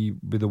seem to be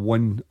the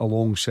one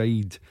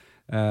alongside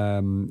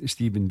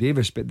Stephen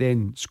Davis, but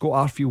then Scott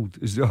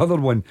Arfield is the other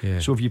one. Yeah.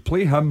 So if you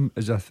play him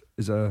as a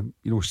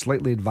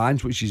slightly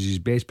advanced, which is his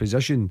best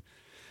position,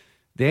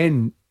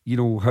 then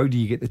how do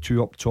you get the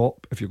two up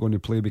top if you're going to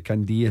play with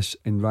Candias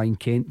and Ryan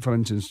Kent, for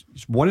instance?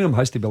 One of them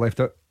has to be left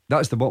out.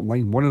 That's the bottom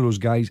line. One of those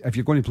guys, if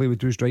you're going to play with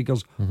two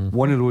strikers,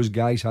 one of those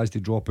guys has to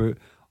drop out,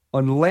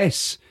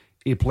 unless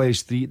he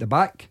plays three at the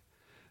back.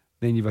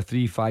 Then you have a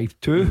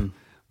 3-5-2.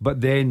 But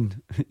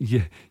then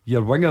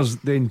your wingers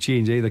then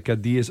change. Either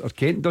Candias or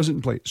Kent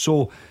doesn't play.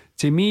 So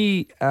to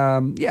me,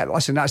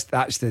 listen,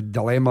 that's the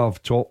dilemma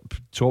of top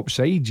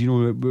sides.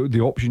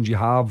 The options you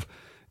have.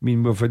 I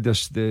mean, we've had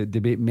the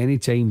debate many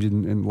times,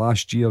 and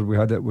last year we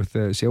had it with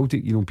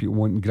Celtic. People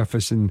wanting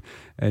Griffiths and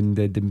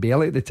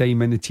Dembele at the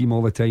time in the team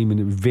all the time, and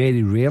it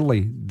very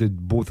rarely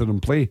did both of them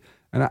play.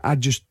 And I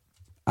just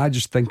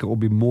think it will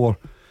be more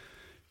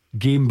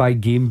game by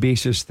game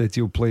basis that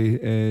he'll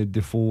play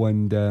Defoe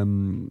and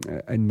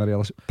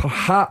Morelos.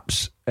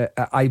 Perhaps at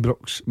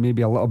Ibrox,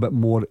 maybe a little bit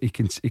more. He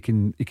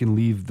can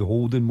leave the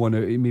holding one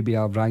out. He maybe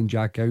have Ryan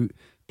Jack out,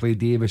 play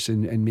Davis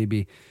and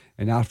maybe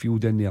an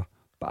Arfield in there.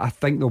 But I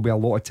think there'll be a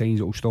lot of times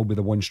it'll still be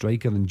the one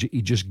striker, and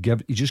he just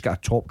got a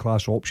top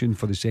class option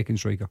for the second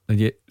striker. And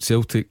yet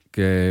Celtic,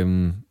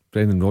 Brendan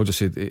Rodgers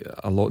said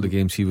a lot of the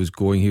games he was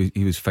going,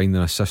 he was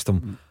finding a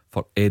system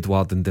for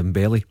Edouard and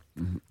Dembele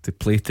to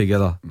play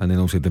together, and then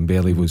also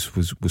Dembele was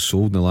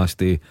sold in the last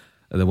day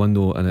of the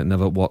window, and it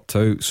never worked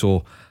out.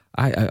 So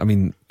I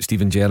mean,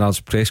 Steven Gerrard's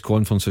press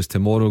conference is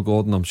tomorrow,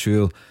 Gordon. I'm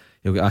sure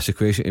he'll get asked a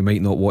question. He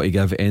might not want to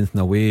give anything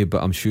away,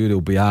 but I'm sure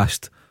he'll be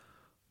asked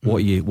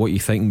what you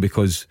thinking,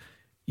 because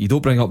you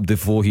don't bring up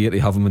Defoe here to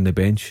have him on the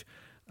bench,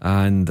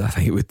 and I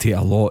think it would take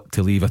a lot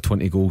to leave a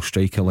 20-goal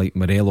striker like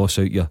Morelos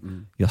out your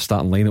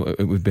starting lineup.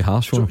 It would be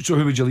harsh for him. So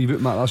who would you leave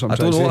out, Matt? That's what I'm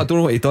trying to say. I don't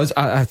know what he does.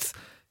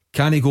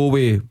 Can he go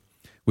with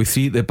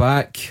three at the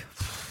back?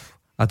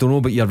 I don't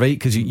know, but you're right,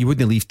 because you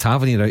wouldn't leave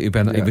Tavernier out. He'd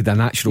be a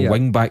natural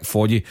wing back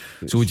for you.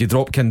 So would you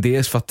drop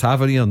Candias for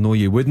Tavernier? No,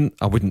 you wouldn't.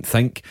 I wouldn't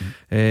think.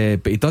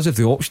 But he does have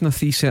the option of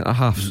three centre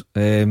halves.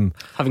 Having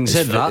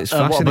said that,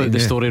 what about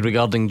the story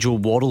regarding Joe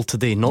Worrall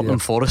today? Nottingham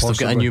Forest have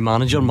got a new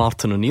manager,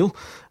 Martin O'Neill.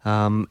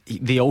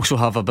 They also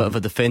have a bit of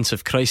a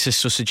defensive crisis,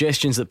 so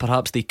suggestions that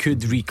perhaps they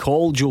could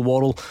recall Joe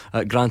Worrall,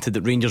 granted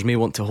that Rangers may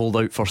want to hold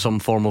out for some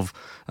form of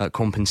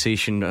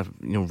compensation,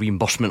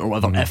 reimbursement or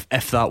whatever,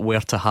 if that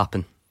were to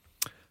happen.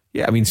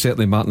 Yeah, I mean,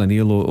 certainly Martin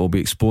O'Neill will be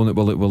exploring it.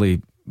 Will he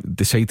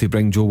decide to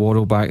bring Joe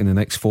Worrall back in the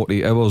next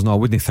 48 hours? No, I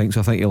wouldn't think so.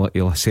 I think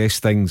he'll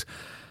assess things,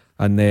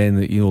 and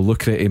then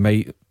look at it. He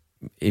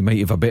might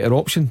have a better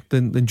option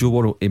than Joe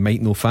Worrall. He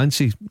might not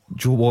fancy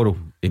Joe Worrall.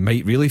 He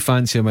might really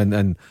fancy him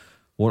and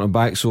want him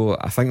back. So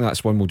I think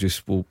that's one we'll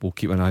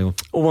keep an eye on.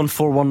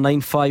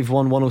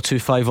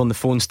 01419511025 on the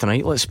phones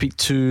tonight. Let's speak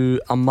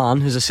to a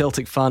man who's a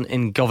Celtic fan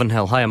in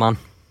Govanhill. Hi, man.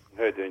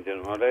 How you doing,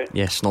 gentlemen? All right?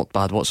 Yes, not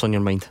bad. What's on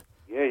your mind?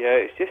 Yeah,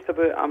 it's just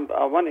about, I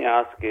want to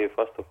ask,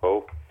 first of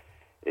all,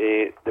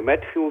 the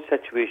midfield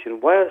situation.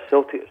 Why are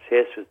Celtic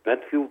obsessed with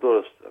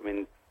midfielders? I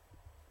mean,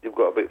 they've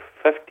got about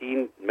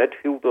 15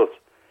 midfielders.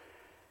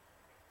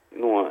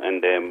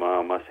 And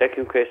my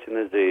second question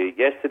is,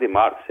 yesterday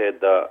Mark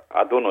said that,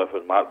 I don't know if it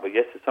was Mark, but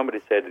yesterday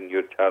somebody said in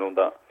your channel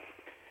that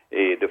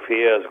De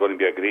Gea is going to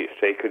be a great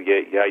striker,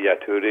 yet Yaya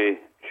Toure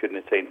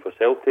shouldn't have signed for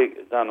Celtic.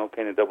 Is that no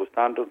kind of double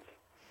standards?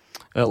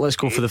 Let's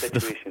go for the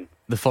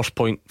first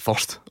point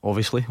first.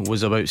 Obviously,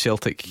 was about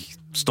Celtic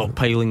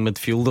stockpiling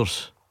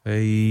midfielders.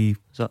 I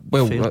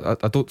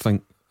don't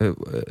think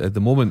at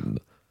the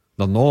moment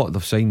they're not.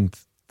 They've signed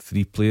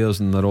 3 players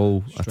and they're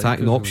all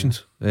attacking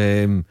options.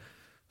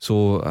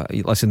 So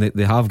listen,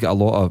 they have got a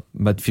lot of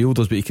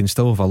midfielders, but you can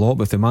still have a lot.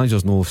 But if the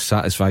manager's not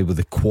satisfied with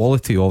the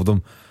quality of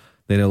them,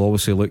 then he'll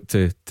obviously look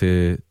to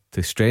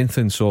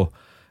strengthen. So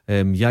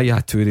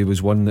Yaya Toure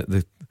was one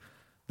that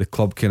the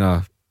club kind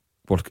of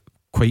were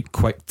quite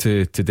quick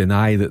to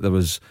deny that there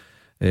was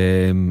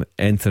anything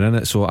in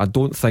it. So I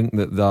don't think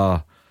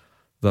that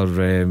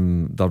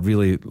they're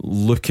really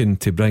looking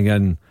to bring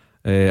in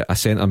a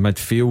centre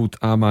midfield.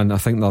 I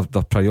think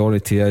their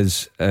priority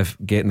is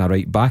getting a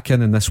right back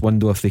in this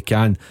window if they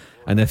can,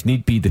 and if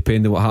need be,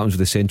 depending on what happens with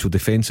the central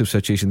defensive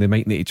situation, they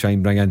might need to try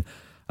and bring in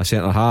a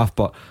centre half.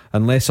 But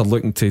unless they're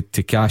looking to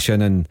cash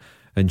in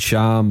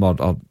Sham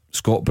or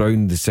Scott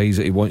Brown decides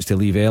that he wants to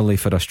leave early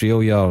for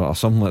Australia or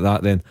something like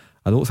that, then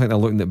I don't think they're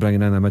looking at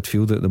bringing in a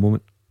midfielder at the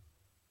moment.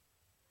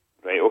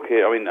 Right,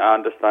 okay, I mean, I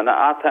understand that.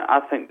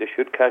 I think they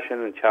should cash in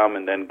and Cham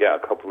and then get a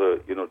couple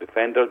of,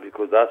 defenders,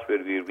 because that's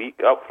where we're weak.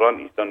 Up front,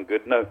 he's done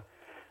good now.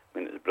 I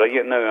mean, it's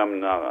brilliant now. I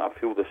mean, I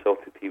feel the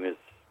Celtic team is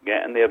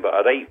getting there, but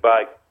a right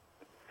back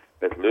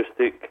with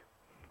Lustig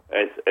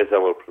is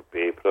our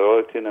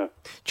priority now.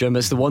 Jim,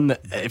 it's the one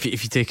that if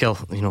you take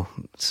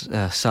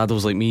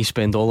saddles like me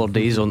spend all our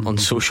days on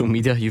social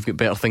media, you've got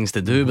better things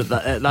to do.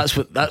 But that's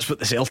what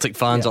the Celtic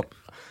fans are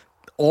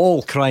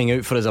all crying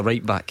out for, as a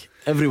right back.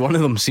 Every one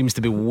of them seems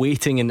to be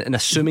waiting and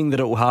assuming that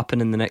it will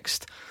happen in the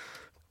next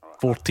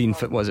 15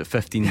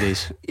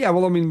 days. Yeah,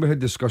 well, I mean, we had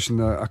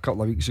discussion a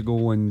couple of weeks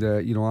ago, and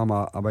I'm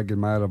a big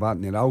admirer of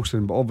Anthony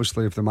Ralston, but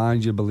obviously if the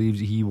manager believes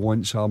that he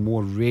wants a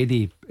more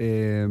ready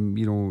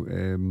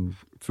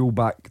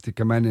full-back to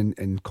come in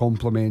and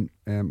complement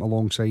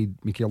alongside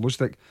Mikael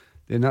Lustig,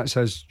 then that's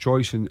his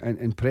choice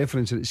and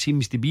preference, and it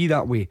seems to be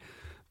that way.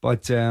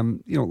 But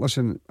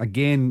listen,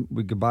 again,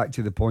 we go back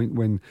to the point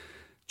when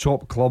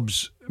top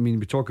clubs, I mean,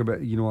 we talk about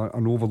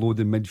an overload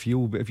in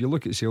midfield, but if you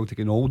look at Celtic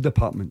in all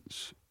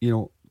departments,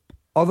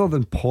 other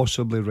than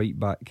possibly right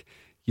back,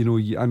 I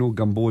know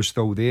Gamboa's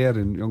still there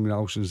and young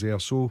Ralston's there,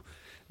 so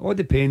it all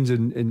depends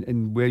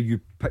in where you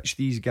pitch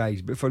these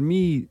guys. But for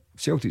me,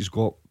 Celtic's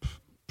got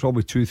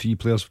probably 2-3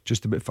 players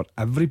just about for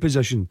every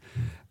position,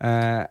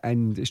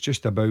 and it's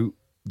just about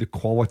the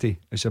quality.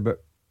 It's about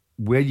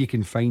where you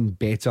can find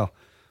better.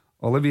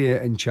 Olivier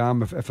and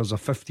Cham, if there's a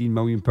 £15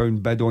 million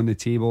bid on the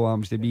table,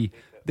 happens to be,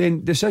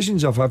 then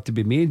decisions have to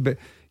be made. But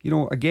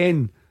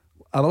again,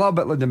 I'm a little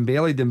bit like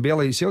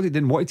Dembele. Celtic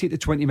didn't want to take the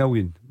 20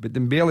 million, but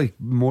Dembele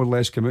more or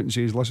less came out and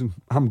says, listen,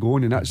 I'm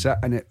going, and that's it.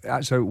 And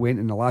that's how it went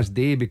in the last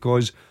day,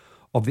 because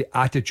of the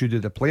attitude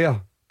of the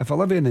player. If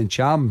Olivier and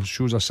Cham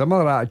shows a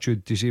similar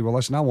attitude to say, well,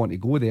 listen, I want to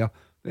go there,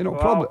 then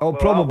it'll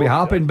probably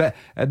happen. But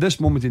at this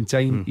moment in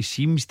time, he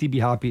seems to be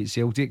happy at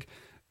Celtic,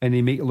 and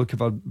he might look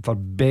for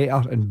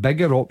better and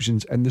bigger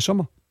options in the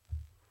summer.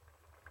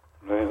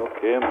 Right,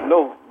 okay.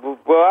 No,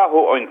 well, I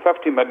hope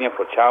 50 million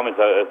for Cham is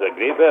a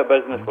great bit of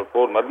business for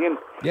 4 million.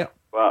 Yeah.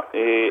 But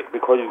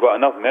because you've got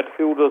enough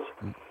midfielders.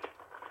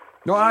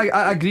 No,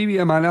 I agree with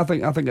you, man. I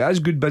think it is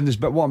good business.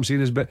 But what I'm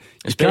saying is,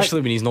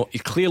 especially when he's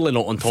clearly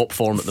not on top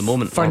form at the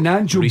moment.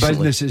 Financial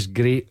business is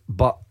great,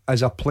 but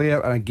as a player,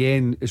 and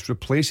again, it's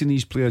replacing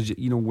these players.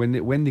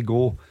 When they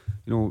go,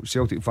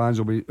 Celtic fans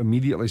will be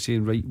immediately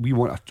saying, right, we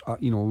want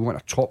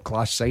a top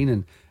class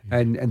signing,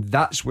 and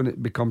that's when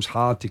it becomes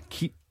hard to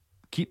keep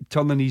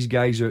turning these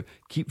guys out,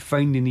 keep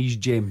finding these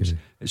gems.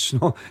 It's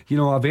not,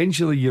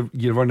 eventually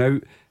you run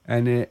out.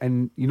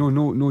 And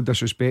no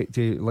disrespect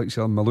to like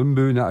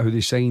Malumbu and that, who they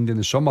signed in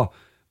the summer,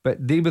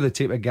 but they were the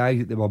type of guys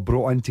that they were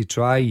brought in to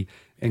try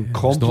and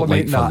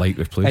complement that,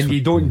 and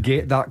you don't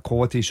get that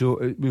quality.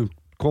 So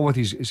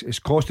quality is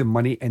costing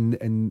money,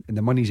 and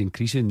the money's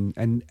increasing,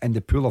 and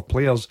the pool of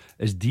players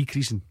is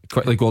decreasing.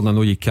 Quickly, Gordon, I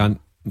know you can't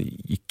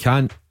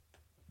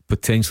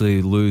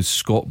potentially lose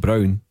Scott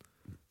Brown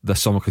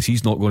this summer, because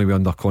he's not going to be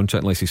under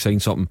contract unless he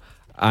signs something,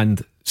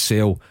 and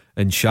sell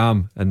and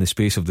Cham in the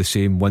space of the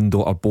same window,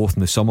 or both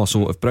in the summer.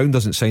 So if Brown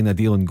doesn't sign a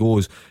deal and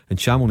goes, and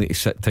Cham will need to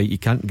sit tight, you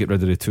can't get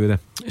rid of the two of them.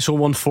 So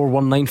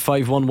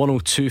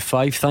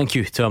 01419511025. Thank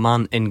you to a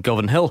man in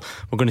Govan Hill.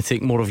 We're going to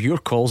take more of your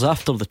calls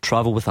after the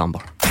Travel with Amber.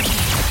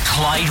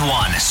 Clyde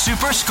One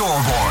Super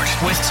Scoreboard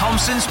with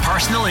Thompson's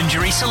personal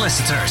injury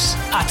solicitors,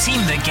 a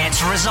team that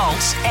gets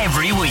results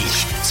every week.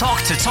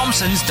 Talk to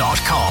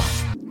Thompsons.com.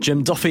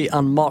 Jim Duffy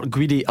and Mark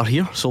Guidi are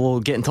here, so we'll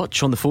get in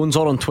touch on the phones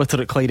or on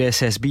Twitter at Clyde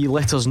SSB.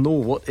 Let us know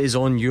what is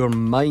on your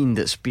mind.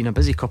 It's been a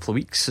busy couple of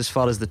weeks as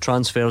far as the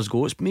transfers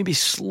go. It's maybe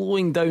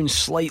slowing down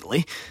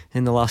slightly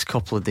in the last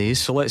couple of days,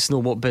 so let's know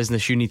what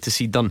business you need to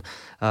see done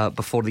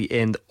before the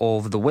end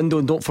of the window.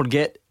 And don't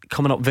forget,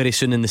 coming up very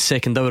soon in the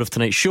second hour of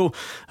tonight's show,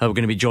 we're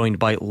going to be joined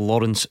by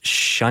Lawrence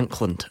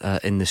Shankland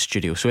in the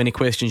studio. So any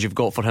questions you've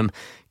got for him,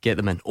 get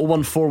them in.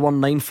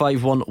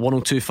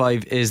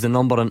 01419511025 is the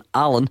number, and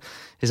Alan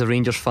is a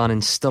Rangers fan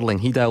in Stirling.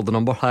 He dialed the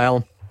number. Hi,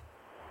 Alan.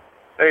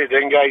 How you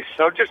doing, guys?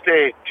 So just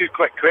two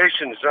quick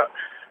questions.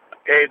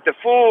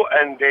 Defoe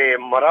and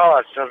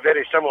Morales are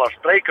very similar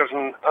strikers,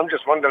 and I'm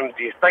just wondering,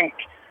 do you think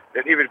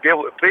that they would be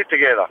able to play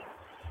together?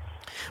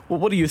 Well,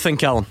 what do you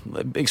think, Alan?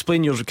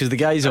 Explain yours, because the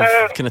guys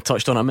have kind of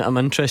touched on it. I'm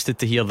interested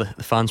to hear the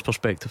fans'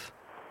 perspective.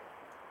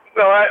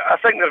 Well, I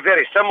think they're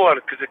very similar,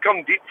 because they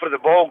come deep for the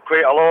ball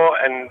quite a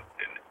lot, and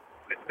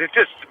they're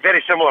just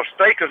very similar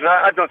strikers, and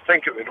I don't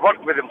think it would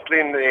work with them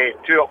playing the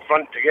two up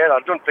front together. I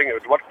don't think it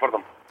would work for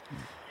them.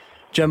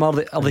 Jim, are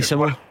they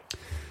similar?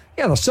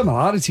 Yeah, there's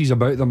similarities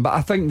about them, but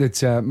I think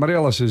that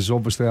Morelos is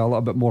obviously a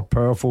little bit more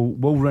powerful,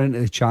 will run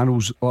into the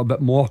channels a little bit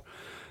more.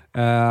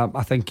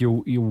 I think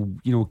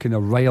he'll kind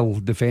of rile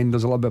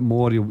defenders a little bit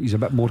more. He's a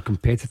bit more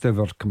competitive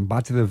or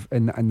combative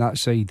in that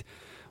side,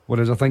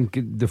 whereas I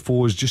think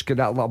Defoe's just got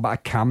that little bit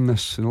of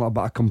calmness and a little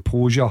bit of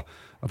composure.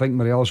 I think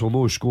Morelos,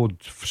 although he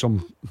scored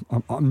some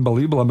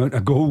unbelievable amount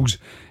of goals,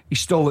 he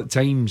still at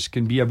times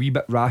can be a wee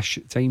bit rash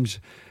at times.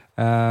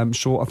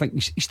 So I think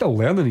he's still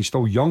learning, he's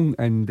still young,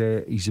 and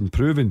he's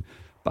improving.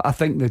 But I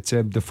think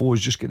that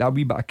Defoe's just got that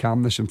wee bit of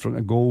calmness in front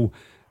of goal.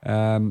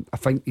 I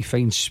think he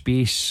finds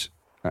space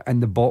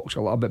in the box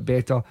a little bit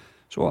better.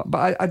 So,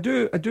 but I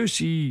do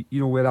see,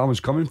 where Alan's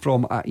coming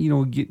from.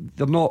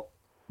 They're not,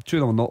 two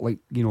of them are not like,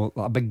 like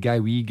a big guy,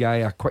 wee guy,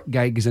 a quick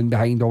guy goes in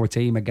behind all the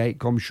time, a guy that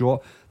comes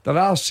short. There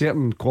are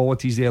certain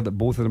qualities there that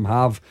both of them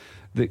have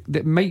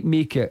that might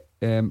make it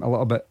a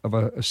little bit of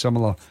a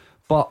similar.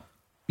 But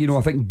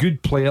I think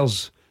good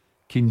players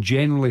can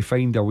generally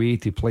find a way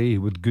to play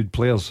with good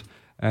players,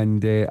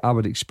 and I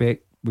would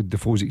expect with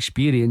Defoe's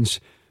experience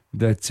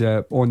that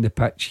on the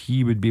pitch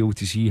he would be able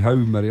to see how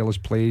Morelos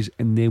plays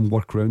and then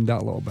work around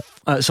that a little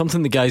bit.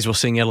 Something the guys were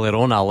saying earlier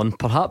on, Alan,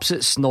 perhaps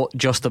it's not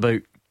just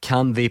about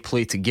can they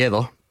play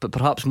together, but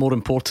perhaps more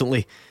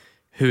importantly,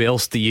 who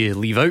else do you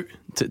leave out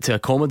to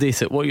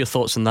accommodate it? What are your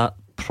thoughts on that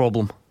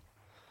problem?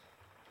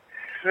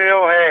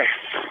 Well,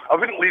 I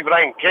wouldn't leave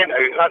Ryan Kent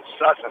out,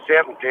 that's a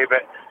certainty,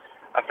 but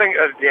I think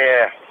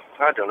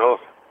I don't know,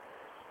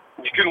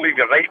 you couldn't leave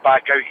your right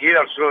back out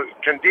here, so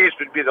Candace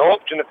would be the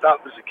option if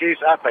that was the case,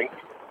 I think.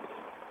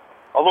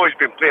 Although he's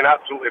been playing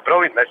absolutely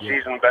brilliant this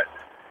season, but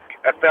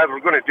if they were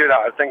going to do that,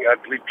 I think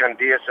I'd leave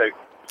Candace out.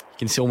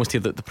 You can almost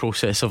hear the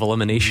process of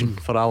elimination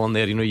for Alan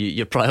there.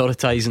 You're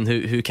prioritising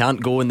who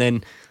can't go, and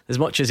then as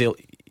much as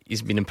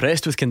he's been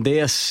impressed with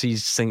Candace,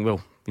 he's thinking,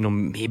 well,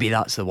 maybe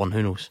that's the one.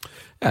 Who knows?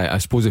 I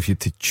suppose if you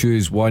had to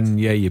choose one,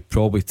 you'd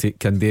probably take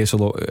Candace a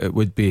lot. It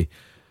would be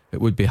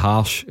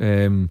harsh.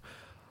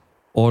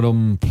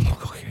 Oram,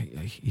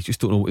 you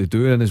just don't know what to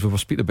do. And as we were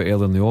speaking about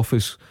earlier in the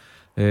office,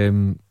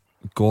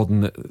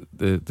 Gordon,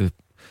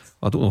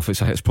 I don't know if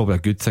it's probably a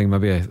good thing,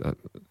 maybe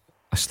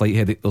a slight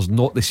headache. There's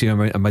not the same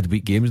amount of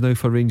midweek games now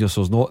for Rangers,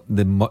 so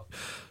there's not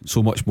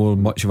so much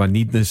of a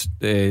need this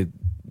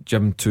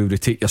Jim to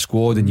rotate your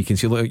squad, and you can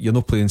see, look, you're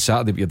not playing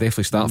Saturday, but you're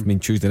definitely starting from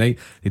Tuesday night.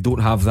 They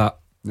don't have that,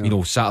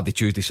 Saturday,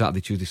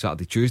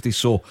 Tuesday.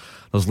 So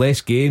there's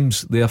less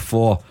games,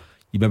 therefore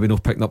you maybe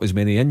not picking up as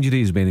many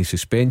injuries, as many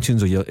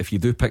suspensions, or if you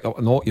do pick up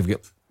or not, you've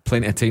got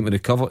plenty of time to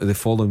recover to the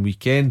following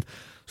weekend.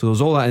 So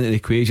there's all that into the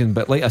equation.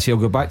 But like I say, I'll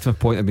go back to my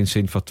point I've been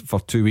saying for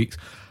 2 weeks.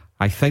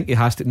 I think he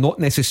has to, not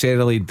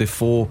necessarily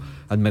Defoe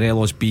and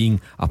Morelos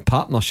being a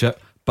partnership,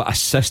 but a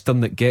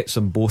system that gets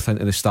them both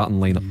into the starting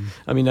lineup.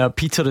 I mean,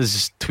 Peter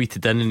has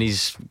tweeted in and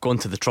he's gone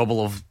to the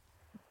trouble of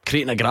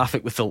creating a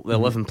graphic with the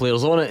 11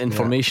 players on it,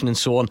 information and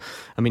so on.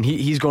 I mean,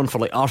 he's gone for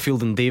like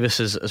Arfield and Davis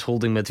as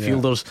holding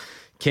midfielders,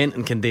 Kent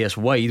and Candace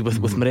wide,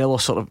 with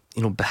Morelos sort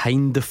of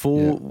behind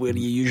Defoe, where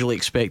you usually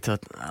expect a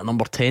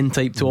number 10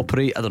 type to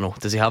operate. I don't know,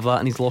 does he have that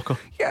in his locker?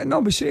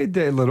 We said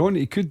earlier on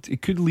he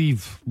could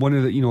leave one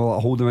of the a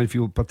holding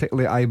midfield,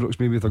 particularly Ibrox,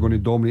 maybe if they're going to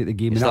dominate the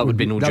game. And that would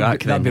be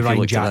Jack. That'd be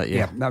Ryan Jack.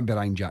 That'd be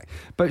Ryan Jack.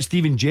 But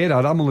Steven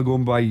Gerrard, I'm only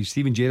going by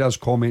Steven Gerrard's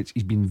comments.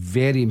 He's been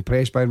very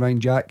impressed by Ryan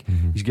Jack.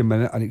 He's given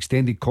him an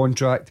extended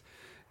contract.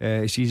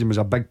 He sees him as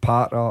a big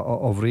part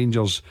of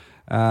Rangers.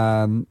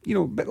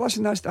 But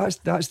listen,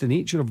 that's the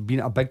nature of being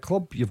at a big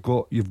club. You've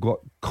got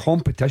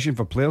competition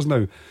for players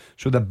now.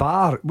 So the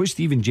bar, what's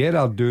Steven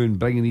Gerrard doing,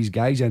 bringing these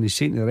guys in, is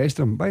saying to the rest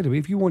of them, by the way,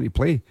 if you want to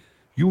play,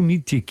 you'll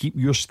need to keep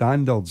your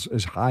standards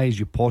as high as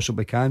you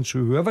possibly can. So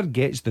whoever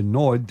gets the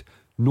nod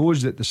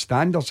knows that the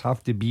standards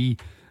have to be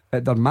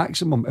at their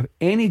maximum. If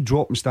any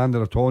drop in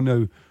standard at all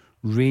now,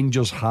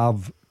 Rangers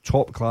have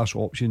top class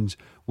options,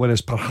 whereas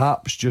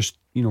perhaps just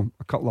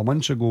a couple of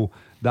months ago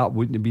that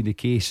wouldn't be the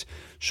case.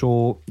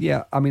 So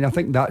I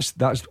think that's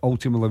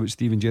ultimately what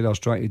Steven Gerrard's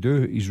trying to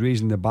do. He's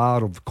raising the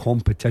bar of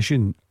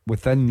competition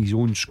within his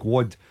own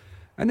squad,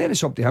 and then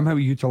it's up to him how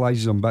he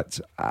utilises them. But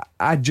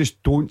I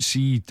just don't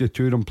see the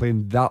two of them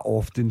playing that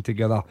often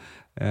together,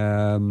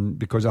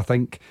 because I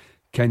think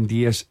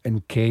Candace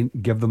and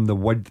Kent give them the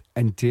width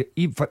into,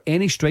 even for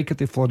any striker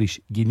to flourish,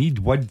 you need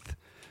width.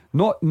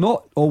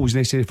 Not always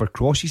necessary for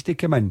crosses to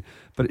come in,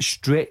 but it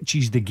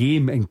stretches the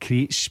game and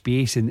creates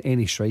space, and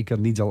any striker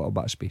needs a little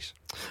bit of space.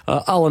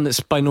 Alan, it's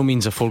by no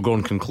means a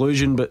foregone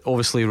conclusion, but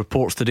obviously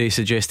reports today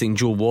suggesting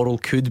Joe Worrell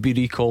could be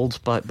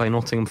recalled by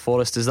Nottingham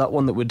Forest. Is that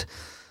one that would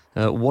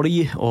worry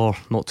you, or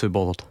not too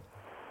bothered?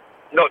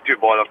 Not too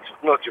bothered,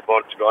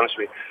 to be honest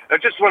with you.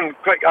 Just one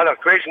quick other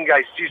question,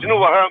 guys. Do you know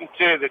what happened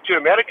to the two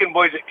American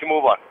boys that came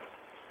over?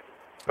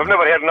 I've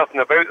never heard nothing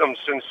about them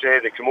since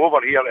they came over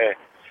here to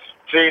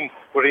train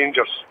for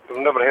Rangers. I've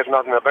never heard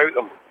nothing about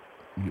them.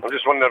 I'm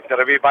just wondering if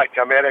they're away back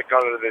to America,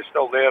 or are they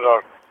still there,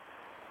 or...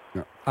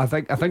 I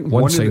think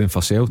one signing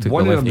for Celtic.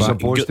 One of them was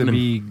supposed to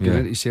be going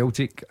into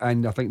Celtic,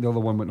 and I think the other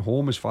one went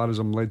home, as far as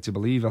I'm led to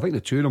believe. I think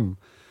the two of them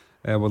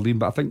were leaving,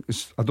 but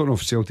I don't know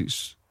if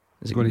Celtic's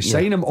going to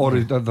sign him, or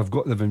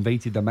they've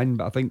invited them in.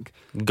 But I think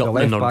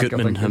Gutman or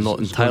Gutman, I'm not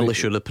entirely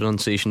sure the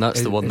pronunciation.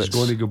 That's the one that's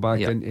going to go back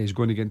in. He's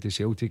going to get into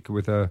Celtic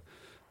with a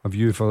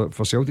view for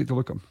Celtic to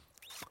look at him.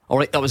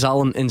 Alright, that was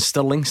Alan in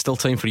Stirling. Still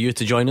time for you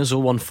to join us.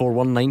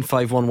 0141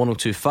 951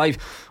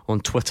 1025.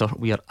 On Twitter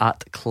we are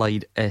at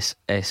Clyde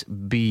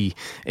SSB.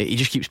 He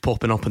just keeps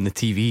popping up on the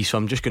TV, so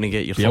I'm just going to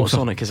get your thoughts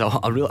on it, because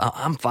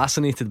I'm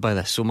fascinated by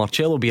this. So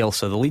Marcelo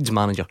Bielsa, the Leeds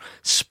manager,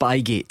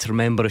 Spygate.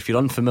 Remember, if you're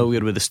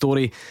unfamiliar with the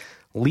story,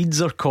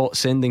 Leeds are caught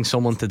sending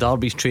someone to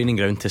Derby's training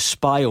ground to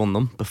spy on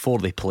them before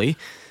they play.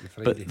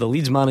 But the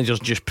Leeds manager's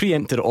just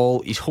preempted it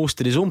all. He's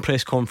hosted his own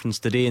press conference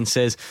today and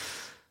says,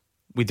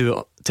 we do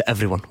it to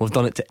everyone. We've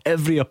done it to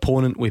every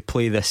opponent we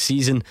play this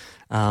season.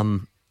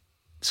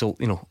 So,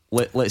 you know,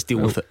 let's deal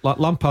with it.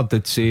 Lampard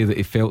did say that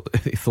he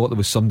thought there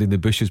was somebody in the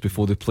bushes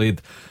before they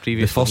played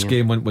the first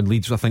game when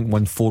Leeds, I think,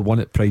 won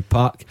 4-1 at Pride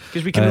Park.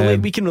 Because we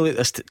can relate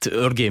this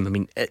to our game. I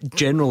mean,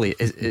 generally,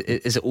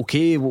 is it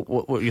okay?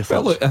 What are your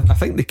thoughts? Well, look, I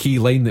think the key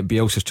line that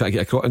Bielsa's trying to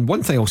get across, and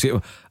one thing I'll say to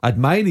him, I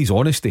admire his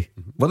honesty.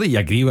 Whether you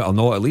agree with it or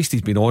not, at least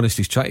he's been honest.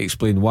 He's trying to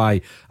explain why.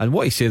 And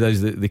what he said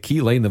is that the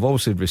key line, they've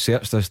obviously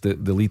researched this, the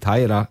Leeds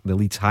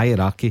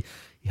hierarchy.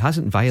 He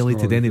hasn't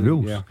violated any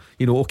rules. Yeah.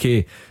 You know,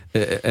 okay,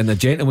 in a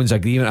gentleman's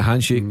agreement, a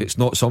handshake, it's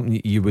not something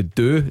you would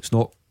do. It's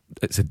not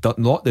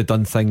the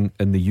done thing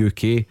in the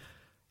UK.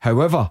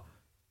 However,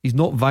 he's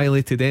not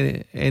violated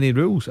any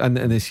rules. And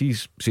as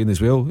he's saying as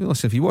well,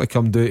 listen, if you want to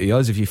come do it to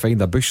us, if you find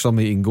a bush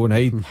somewhere you can go and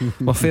hide,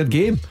 well, fair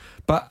game.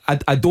 But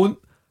I don't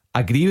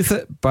agree with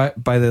it.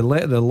 But by the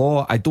letter of the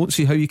law, I don't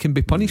see how you can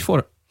be punished for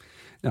it.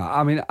 No,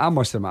 I mean, I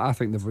must admit, I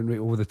think they've went right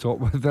over the top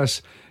with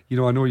this. You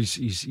know, I know he's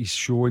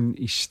shown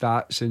his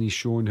stats and he's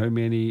shown how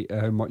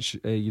much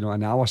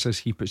analysis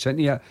he puts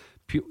into it.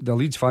 The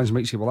Leeds fans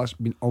might say, well, that's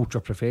been ultra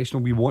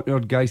professional. We want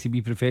our guys to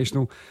be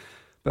professional.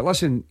 But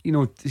listen, you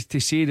know, to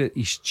say that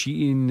he's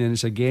cheating and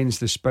it's against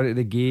the spirit of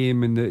the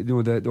game and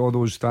all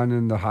those standing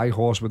on the high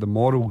horse with the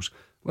morals.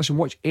 Listen,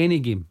 watch any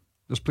game.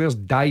 There's players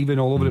diving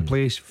all over the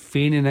place,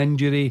 feigning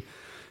injury,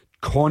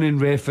 conning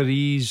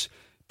referees,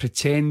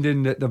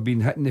 pretending that they've been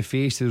hit in the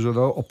face as the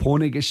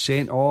opponent gets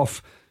sent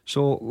off.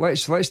 So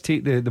let's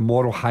take the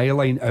moral high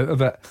line out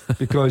of it,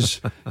 because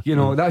you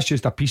know, that's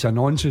just a piece of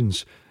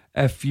nonsense.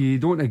 If you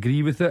don't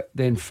agree with it,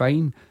 then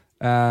fine.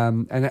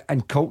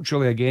 And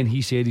culturally, again,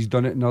 he said he's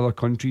done it in other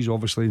countries,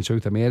 obviously in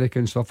South America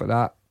and stuff like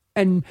that.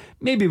 And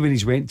maybe when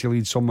he's went to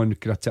Leeds, someone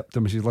could have tipped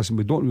him and said, listen,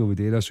 we don't really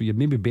do this, so you're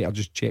maybe better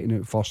just checking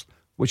out first.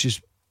 But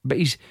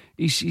he's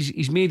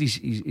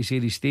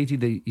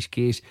stated his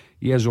case.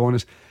 He is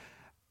honest.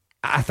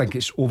 I think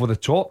it's over the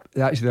top.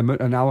 That's the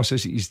amount of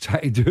analysis that he's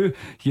trying to do,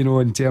 you know,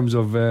 in terms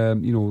of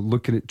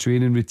looking at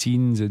training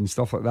routines and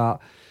stuff like that.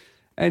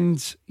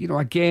 And you know,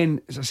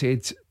 again, as I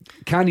said,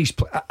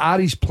 are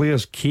his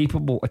players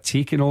capable of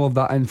taking all of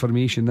that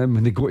information in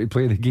when they go to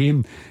play the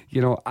game?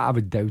 You know, I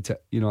would doubt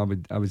it. You know,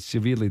 I would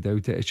severely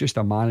doubt it. It's just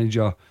a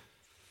manager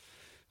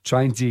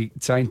trying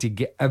to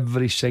get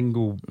every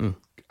single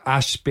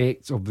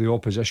aspect of the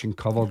opposition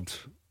covered.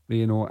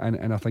 You know,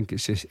 and I think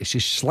it's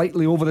just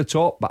slightly over the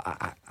top, but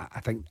I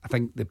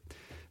think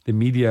the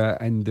media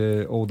and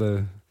all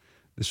the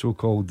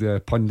so-called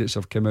pundits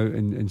have come out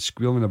and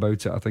squealing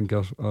about it. I think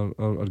are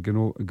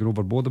going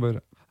overboard about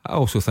it. I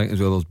also think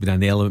as well there's been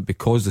an element,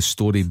 because the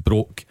story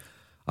broke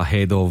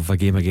ahead of a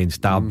game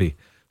against Derby.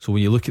 So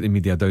when you look at the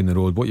media down the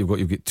road, you've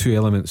got two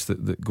elements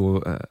that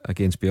go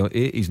against Bielsa.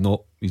 A, he's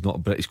not a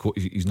British coach,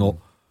 he's not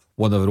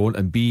one of our own,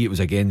 and B, it was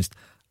against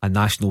a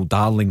national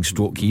darling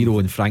stroke hero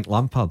in Frank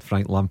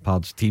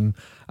Lampard's team,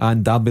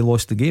 and Derby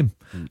lost the game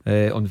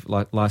on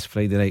last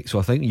Friday night. So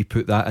I think you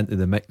put that into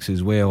the mix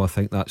as well. I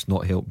think that's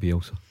not helped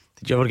Bielsa.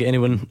 Did you ever get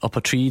anyone up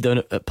a tree down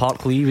at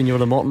Parkleigh when you were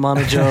the Morton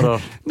manager,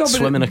 or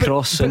swimming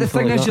across? But the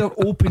thing is, they're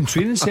open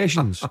training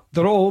sessions.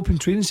 They're all open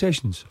training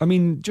sessions. I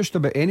mean, just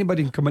about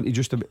anybody can come into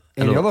just about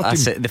any other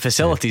team. The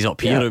facilities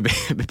up here would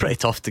be pretty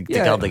tough to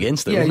guard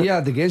against it. Yeah,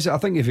 against it. I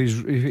think if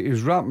he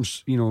was wrapping,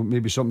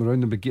 maybe something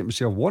around him, but get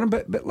himself warm.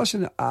 But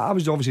listen, I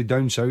was obviously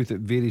down south at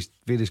various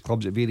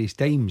clubs at various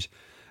times.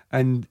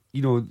 And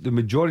the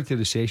majority of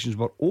the sessions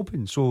were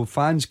open, so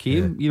fans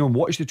came,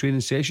 watched the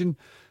training session.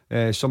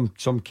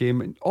 Some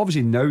came, and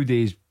obviously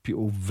nowadays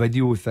people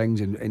video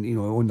things and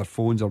on their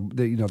phones, or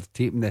they're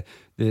taping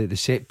the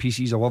set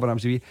pieces or whatever it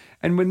happens to be.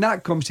 And when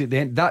that comes to the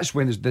end, that's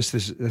when this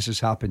has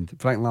happened.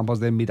 Frank Lampard's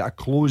then made it a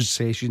closed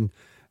session,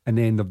 and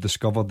then they've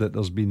discovered that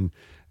there's been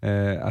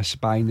a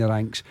spy in the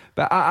ranks.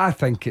 But I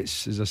think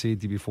it's, as I said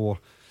to you before,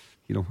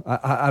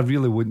 I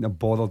really wouldn't have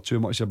bothered too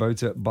much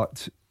about it.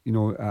 But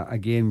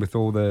again, with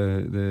all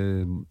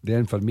the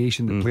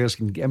information that players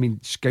can get,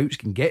 scouts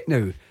can get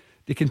now,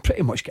 they can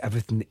pretty much get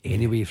everything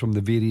anyway from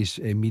the various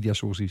media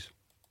sources.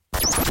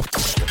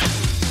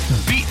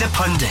 Beat the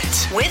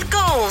Pundit with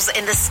goals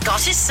in the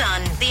Scottish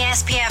Sun, the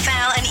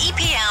SPFL and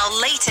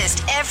EPL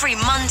latest every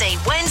Monday,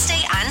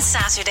 Wednesday and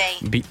Saturday.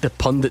 Beat the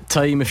Pundit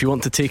time. If you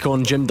want to take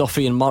on Jim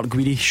Duffy and Mark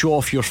Guidi, show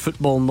off your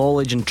football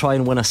knowledge and try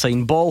and win a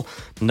signed ball,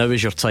 now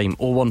is your time.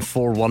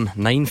 0141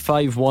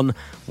 951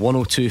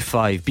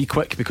 1025. Be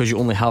quick, because you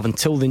only have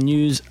until the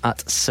news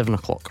at 7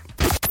 o'clock.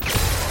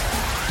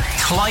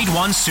 Clyde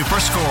One Super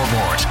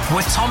Scoreboard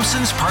with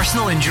Thompson's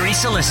personal injury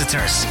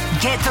solicitors.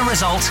 Get the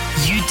result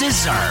you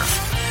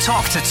deserve.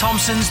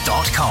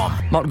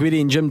 talktothompsons.com. Mark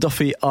Guidi and Jim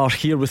Duffy are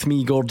here with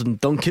me, Gordon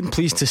Duncan.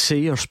 Pleased to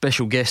say our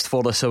special guest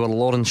for this hour,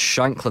 Lawrence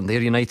Shankland, the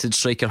Ayr United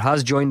striker,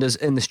 has joined us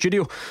in the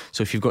studio.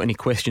 So if you've got any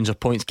questions or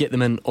points, get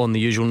them in on the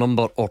usual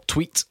number or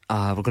tweet.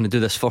 We're going to do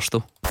this first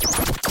though.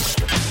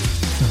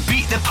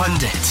 Beat the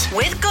Pundit.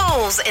 With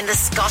goals in the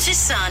Scottish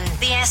Sun,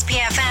 the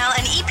SPFL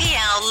and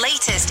EPL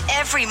latest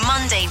every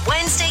Monday,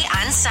 Wednesday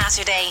and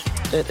Saturday.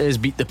 It is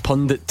Beat the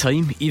Pundit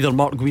time. Either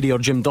Mark Guidi or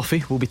Jim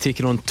Duffy will be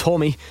taking on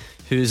Tommy,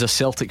 who is a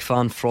Celtic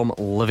fan from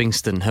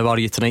Livingston. How are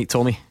you tonight,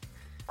 Tommy?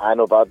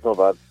 No bad.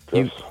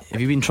 Have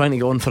you been trying to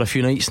get on for a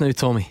few nights now,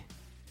 Tommy?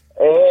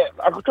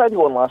 I tried to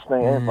go on last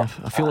night.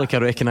 I feel like I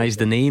recognise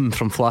the name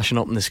from flashing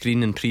up on the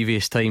screen in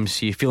previous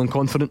times. Are you feeling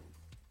confident?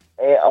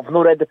 I've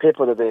not read the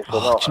paper today, so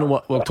no. Do you know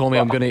what? Well, Tommy,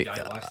 I'm going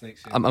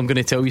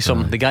to tell you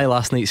something. The guy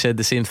last night said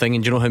the same thing,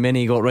 and do you know how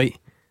many he got right?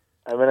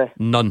 How many?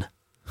 None.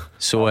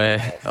 So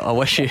I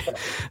wish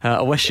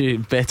you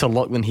better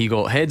luck than he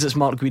got. Heads, it's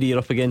Mark Guidi. You're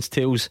up against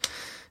tails.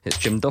 It's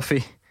Jim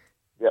Duffy.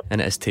 Yep. And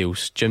it is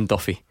tails. Jim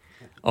Duffy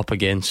up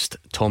against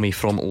Tommy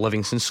from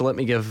Livingston. So let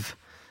me give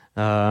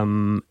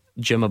Jim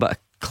a bit of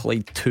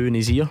Clyde 2 in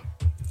his ear.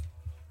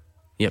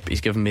 Yep,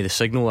 he's given me the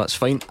signal. That's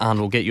fine. And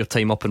we'll get your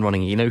time up and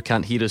running. You now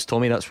can't hear us,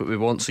 Tommy. That's what we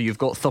want. So you've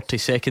got 30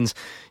 seconds.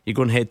 You're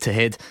going head to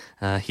head.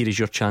 Here is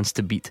your chance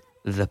to beat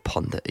the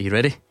pundit. Are you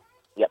ready?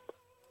 Yep.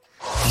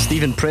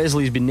 Stephen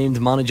Presley has been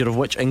named manager of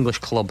which English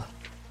club?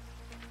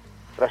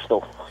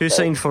 Bristol. Who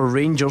signed for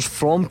Rangers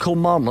from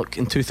Kilmarnock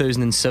in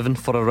 2007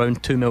 for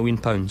around £2 million?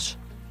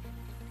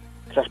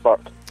 Chris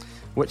Burt.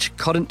 Which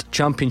current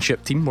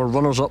championship team were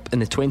runners-up in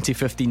the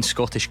 2015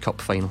 Scottish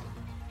Cup final?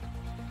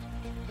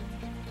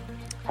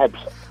 Hibs.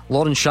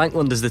 Lawrence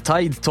Shankland is the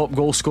tied top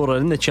goal scorer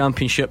in the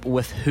championship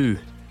with who?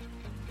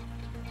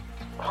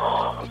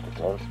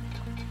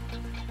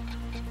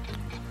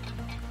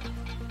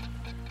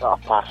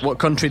 Pass. What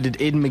country did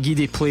Aidan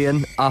McGeady play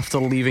in after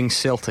leaving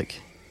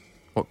Celtic?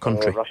 What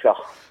country? Russia.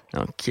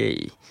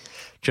 Okay.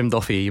 Jim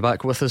Duffy, are you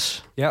back with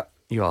us? Yeah.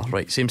 You are,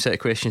 right. Same set of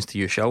questions to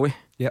you, shall we?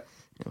 Yep.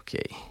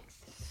 Okay.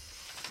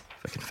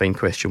 If I can find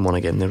question 1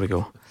 again, there we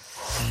go.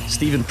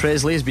 Stephen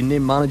Presley has been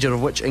named manager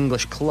of which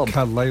English club?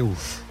 Carlisle.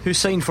 Who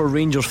signed for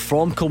Rangers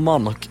from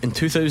Kilmarnock in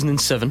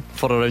 2007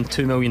 for around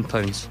 £2 million?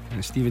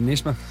 Stephen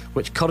Naismith.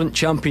 Which current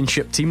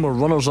championship team were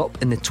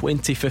runners-up in the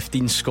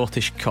 2015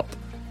 Scottish Cup?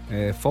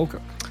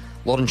 Falkirk.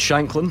 Lawrence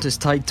Shankland is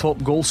tied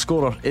top goal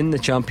scorer in the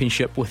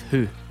championship with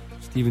who?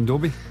 Stephen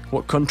Dobie.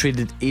 What country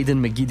did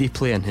Aidan McGeady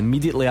play in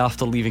immediately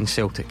after leaving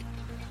Celtic?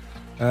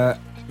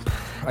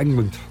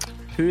 England.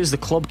 Who is the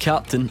club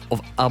captain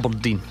of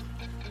Aberdeen?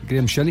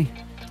 Graham Shinnie.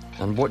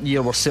 And what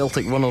year were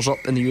Celtic runners-up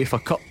in the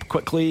UEFA Cup?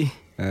 Quickly.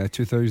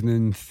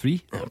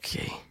 2003.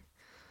 Okay.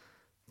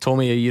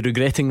 Tommy, are you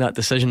regretting that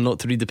decision not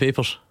to read the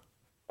papers?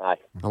 Aye.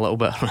 A little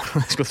bit.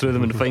 Let's go through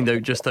them and find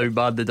out just how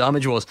bad the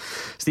damage was.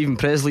 Stephen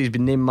Presley has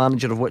been named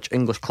manager of which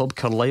English club?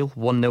 Carlisle.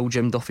 1-0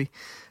 Jim Duffy.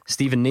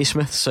 Stephen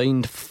Naismith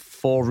signed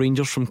for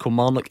Rangers from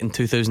Kilmarnock in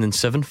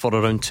 2007 for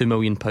around £2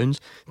 million.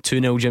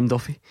 2-0 Jim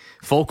Duffy.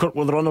 Falkirk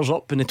were the runners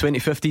up in the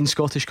 2015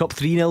 Scottish Cup.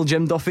 3-0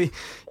 Jim Duffy.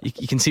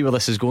 You can see where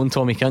this is going,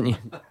 Tommy, can't you?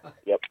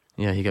 Yep.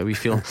 Yeah, you get a wee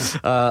feeling.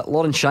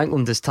 Lawrence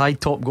Shankland is tied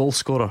top goal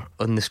scorer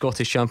in the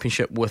Scottish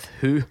Championship with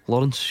who?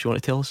 Lawrence, you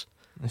want to tell us?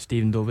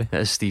 Stephen Dobie. It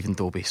is Stephen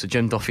Dobie. So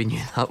Jim Duffy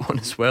knew that one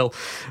as well.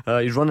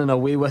 He's running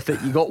away with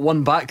it. You got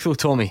one back though,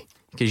 Tommy,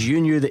 because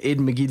you knew that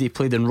Aidan McGeady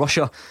played in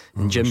Russia,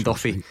 and Jim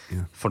Duffy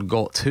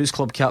forgot. Who's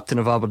club captain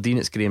of Aberdeen?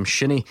 It's Graham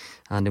Shinnie.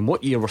 And in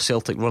what year were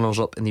Celtic runners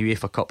up in the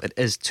UEFA Cup? It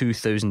is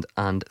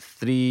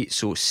 2003.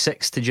 So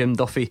 6 to Jim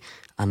Duffy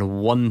and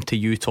 1 to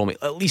you, Tommy.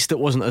 At least it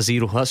wasn't a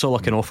 0. That's all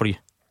I can offer you.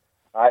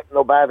 Aye,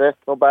 not bad,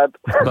 not bad.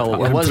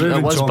 Well, it was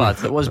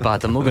bad. It was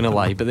bad. I'm not going to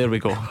lie, but there we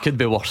go. Could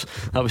be worse.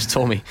 That was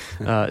Tommy,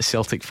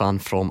 Celtic fan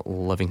from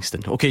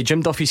Livingston. Okay,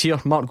 Jim Duffy's here,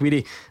 Mark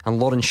Guidi and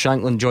Lawrence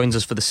Shankland joins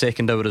us for the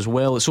second hour as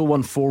well. It's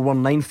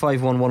 0141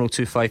 951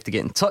 1025 to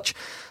get in touch,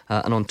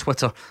 and on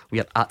Twitter we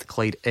are at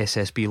Clyde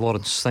SSB.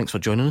 Lawrence, thanks for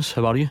joining us.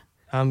 How are you?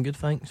 I'm good,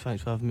 thanks for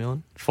having me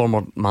on.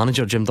 Former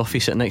manager Jim Duffy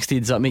sitting next to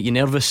you. Does that make you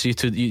nervous?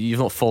 You've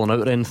not fallen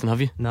out or anything,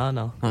 have you?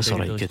 No. That's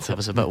alright, good. I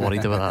was a bit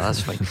worried about that.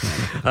 That's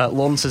fine.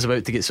 Lawrence is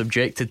about to get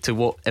subjected to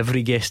what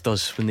every guest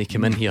does when they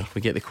come in here. We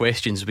get the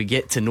questions, we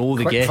get to know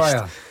the guest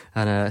fire.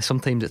 And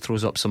sometimes it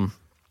throws up some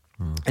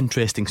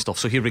interesting stuff.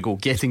 So here we go.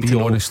 Getting just to be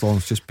know honest,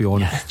 Lawrence, just be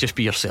honest. Yeah, just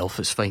be yourself,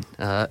 it's fine.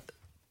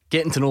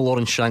 Getting to know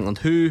Lawrence Shankland.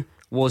 Who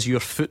was your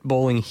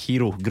footballing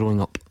hero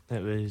growing up?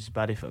 It was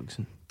Barry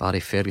Ferguson. Barry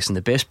Ferguson.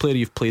 The best player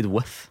you've played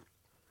with?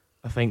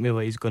 I think with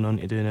what he's going on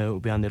to do now, it'll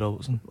be Andy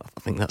Robertson. I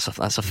think that's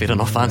a fair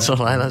enough answer.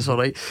 Aye, that's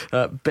alright.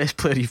 Best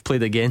player you've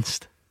played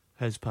against?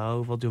 His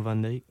pal, Virgil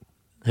van Dijk.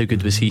 How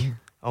good was he?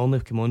 I only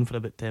came on for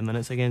about 10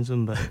 minutes against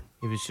him, but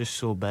he was just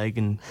so big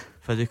and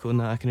physical and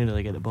that I couldn't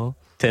really get the ball.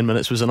 10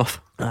 minutes was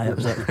enough. Aye, it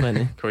was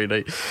plenty. Quite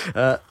right.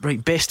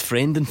 Right, best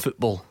friend in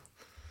football?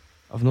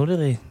 I've not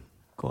really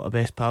got a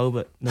best pal,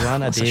 but the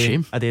one I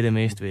did the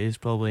most with is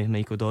probably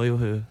Michael Doyle,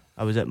 who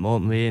I was at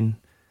Morton Way and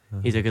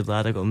He's a good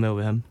lad. I got on well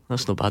with him.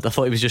 That's not bad. I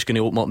thought he was just going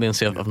to open up there and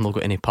say I've not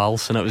got any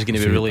pals, and it was going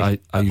to be really I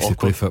used to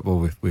play awkward. football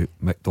with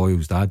Mick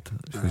Doyle's dad.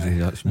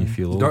 That's when you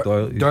feel old.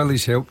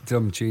 Doyley's helped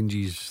him change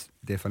his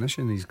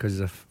definition. He's because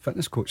he's a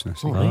fitness coach now.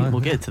 Oh, right,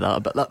 we'll get to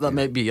that. But that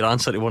might be your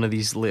answer to one of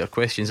these later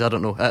questions. I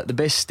don't know. The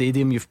best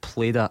stadium you've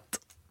played at?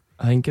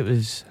 I think it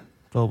was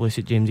probably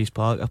St James's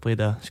Park. I played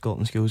a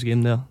Scotland Schools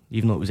game there.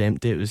 Even though it was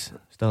empty, it was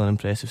still an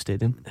impressive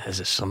stadium. It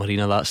is some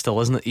arena, that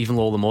still, isn't it? Even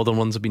though all the modern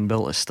ones have been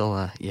built, it's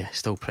still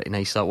still pretty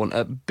nice, that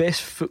one.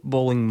 Best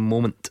footballing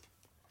moment?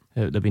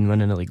 It would have been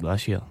winning the league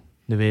last year.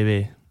 The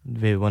way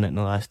we won it in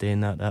the last day,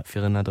 and that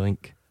feeling, I don't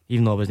think,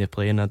 even though I wasn't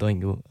playing, I don't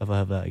think we'll ever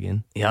have that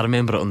again. Yeah, I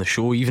remember it on the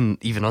show. Even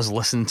us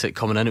listening to it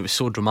coming in, it was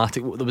so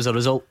dramatic. There was a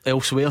result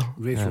elsewhere.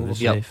 Rafe.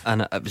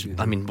 And it was.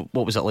 I mean,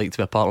 what was it like to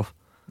be a part of?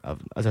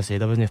 As I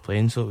said, I wasn't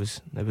playing, so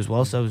it was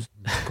worse. I was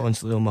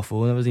constantly on my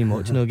phone. I wasn't even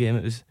watching the game.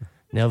 It was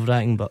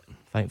nerve-wracking, but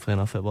thankfully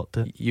enough it worked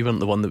out. You weren't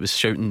the one that was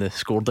shouting the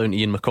score down to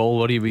Ian McCall,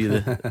 were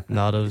you?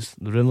 No, there was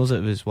the rumours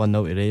it was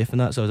 1-0 to Rafe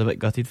and that, so I was a bit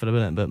gutted for a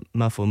minute, but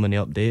my phone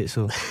wouldn't update,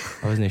 so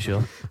I wasn't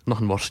sure.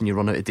 Nothing worse than you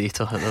run out of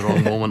data at the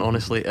wrong moment,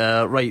 honestly.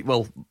 Right,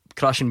 well,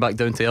 crashing back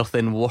down to earth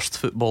then,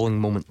 worst footballing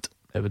moment?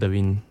 It would have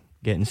been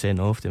getting sent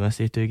off to miss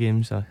these 2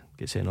 games. I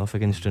get sent off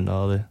against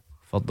Stranraer, the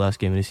third last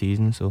game of the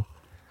season, so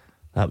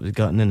that was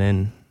gutting. And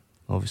then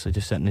obviously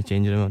just sitting in the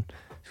changing room,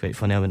 it's quite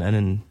funny. I went in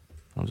and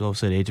I was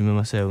obviously raging with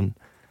myself, and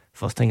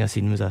first thing I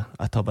seen was a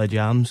tub of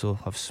jam, so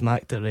I've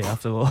smacked it right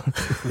after all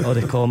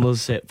the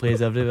corners, set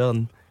plays everywhere,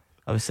 and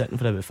I was sitting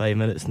for about 5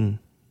 minutes and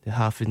the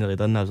half was nearly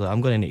done. I was like,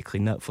 I'm going to need to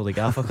clean that before the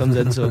gaffer comes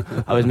in, so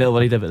I was more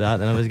worried about that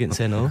than I was getting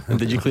sent off. And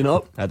did you clean it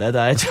up? I did.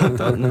 I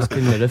jumped up and I was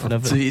cleaning the roof and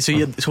everything.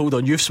 So hold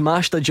on, you've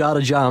smashed a jar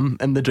of jam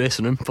in the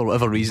dressing room for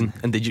whatever reason,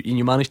 and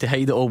you managed to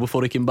hide it all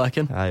before he came back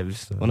in? I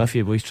was on a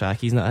few boys'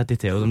 trackies and I had to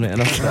tell them right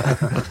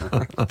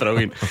enough.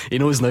 Brilliant. He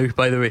knows now,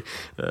 by the way.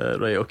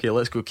 Right, okay,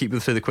 let's go keep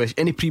through the question.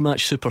 Any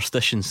pre-match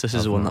superstitions? This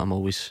is the one that I'm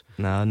always...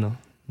 No.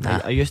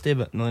 I used to,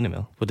 but not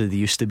anymore. What did they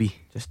used to be?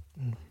 Just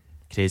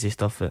crazy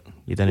stuff that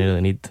you didn't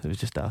really need. It was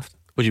just daft.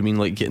 What do you mean,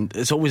 like getting?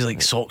 It's always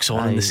like socks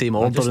on in the same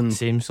order, just and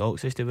same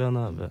socks I used to wear and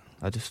that, but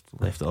I just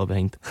left it all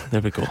behind.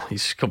 There we go.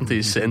 He's come to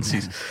his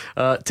senses.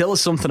 Tell us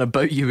something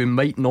about you we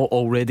might not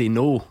already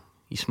know.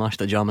 You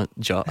smashed a jar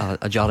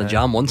of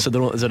jam once. Is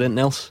there anything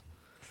else?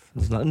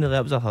 There's nothing really.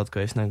 That was a hard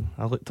question.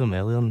 I looked at him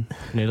earlier and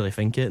didn't really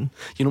think it.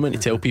 You're not meant to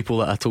tell people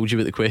that I told you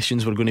what the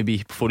questions were going to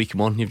be before you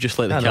come on. You've just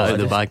let the cat out of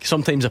the bag.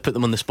 Sometimes I put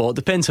them on the spot.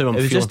 Depends how I'm feeling.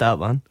 It was just that,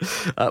 man.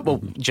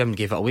 Well, Jim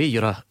gave it away.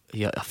 You're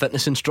a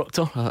fitness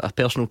instructor, a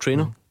personal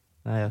trainer.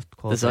 I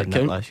Does that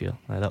count? Last year.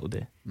 That will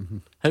do.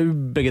 How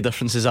big a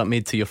difference has that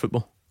made to your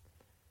football?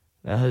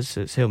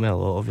 It's helped me a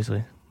lot,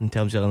 obviously, in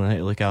terms of learning how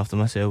to look after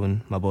myself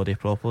and my body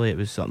properly. It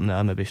was something that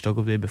I maybe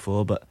struggled with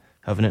before, but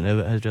having it now,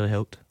 it has really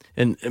helped.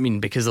 And I mean,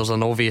 because there's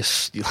an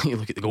obvious, you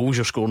look at the goals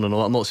you're scoring and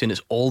all that. I'm not saying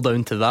it's all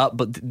down to that,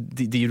 but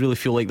do you really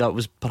feel like that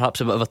was perhaps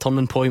a bit of a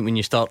turning point when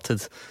you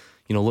started,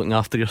 looking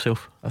after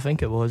yourself? I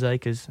think it was,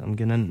 because I'm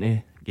getting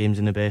into games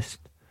in the best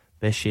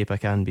shape I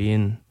can be,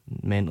 and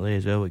mentally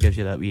as well. It gives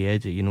you that wee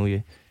edge that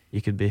you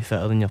could be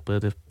fitter than your player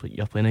that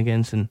you're playing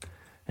against, and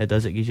it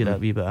gives you that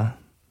wee bit of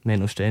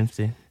mental strength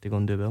to go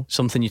and do well.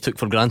 Something you took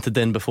for granted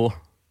then before?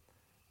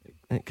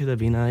 It could have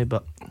been,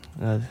 but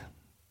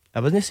I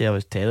wouldn't say I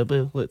was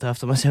terribly looked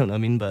after myself,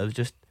 but it was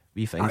just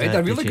wee things. I had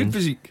a really good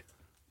physique.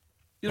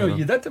 You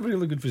did have a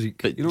really good physique.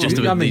 But you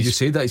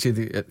said that. He said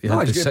he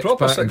had the six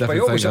pack and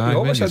different things. He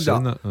always had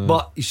that.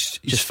 But he's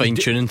just fine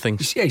tuning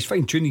things. Yeah, he's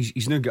fine tuning.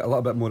 He's now got a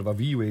little bit more of a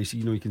V way. So,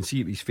 you can see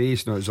it with his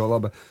face. It's all a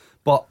bit.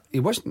 But he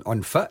wasn't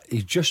unfit.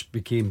 He just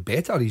became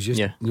better. He's just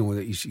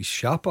he's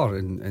sharper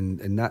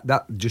and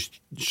that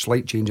just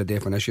slight change of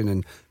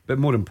definition but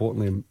more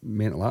importantly,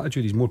 mental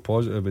attitude. He's more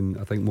positive and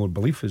I think more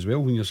belief as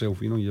well in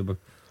yourself. He's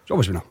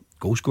always been a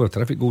goal scorer,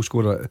 terrific goal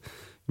scorer,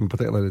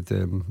 particularly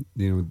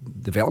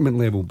at development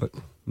level. But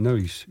now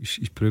he's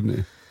proven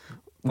it.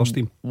 First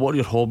team. What are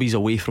your hobbies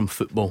away from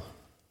football?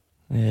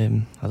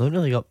 I don't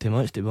really go up too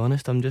much, to be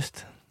honest.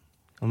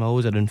 I'm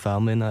always around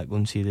family and that, go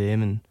and see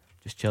them and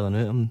just chilling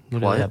out. I'm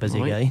not really a busy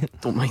guy.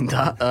 Don't mind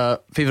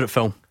that. Favourite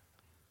film?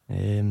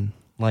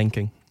 Lion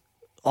King.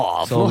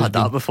 Oh, I've not had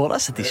that before.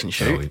 That's a decent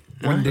shout.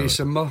 One day,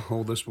 Simba,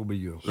 all this will be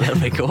yours. There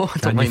we go.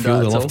 Don't mind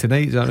that. Love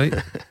tonight, is that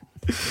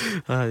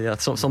right? Yeah,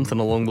 something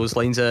along those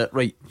lines.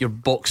 Right, your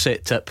box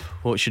set tip.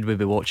 What should we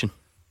be watching?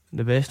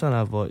 The best one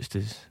I've watched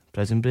is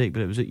Prison Break,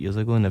 but it was 8 years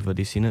ago and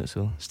everybody's seen it,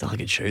 so still a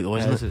good shout though,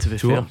 isn't it? To be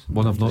fair,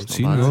 one I've not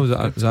seen. No, is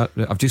that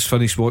I've just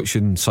finished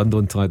watching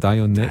Sunderland Till I Die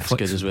on Netflix. That's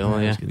good as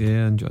well.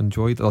 Yeah,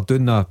 enjoyed it. They're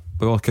doing by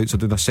all accounts, they're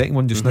doing a second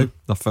one just now.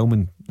 They're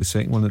filming the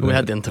second one. We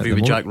had the interview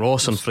with Jack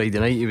Ross on Friday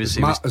night.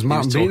 Is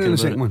Martin Bain in the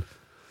second one?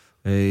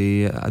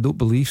 I don't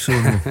believe so.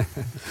 No.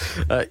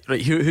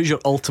 Right, who's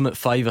your ultimate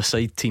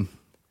 5-a-side team?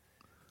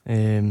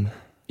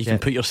 You can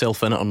put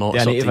yourself in it or not.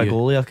 I need to have a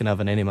goalie. I can have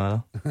in any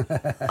manner.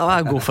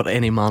 I'll go for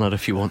any manner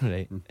if you want.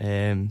 Right.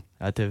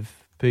 I'd have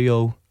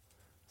Puyol,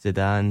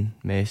 Zidane,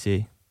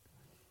 Messi,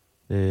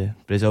 the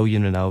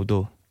Brazilian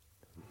Ronaldo,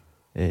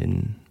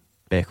 and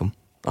Beckham.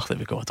 Oh, there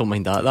we go. I don't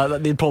mind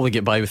that. They'd probably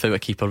get by without a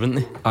keeper, wouldn't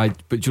they?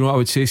 But do you know what I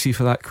would say, see,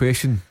 for that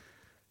question,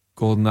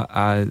 Gordon?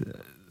 I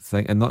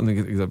think, and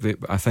nothing,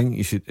 but I think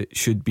it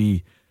should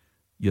be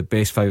your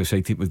best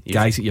five-a-side team with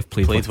guys that you've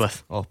played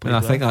with. And I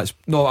think that's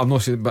I'm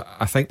not saying, but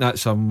I think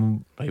that's a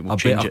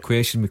better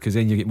question, because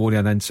then you get more of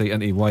an insight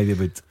into why they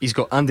would. He's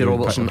got Andy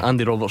Robertson,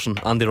 Andy Robertson,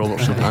 Andy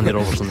Robertson, Andy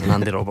Robertson, and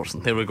Andy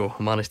Robertson. There we go.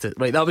 I managed it.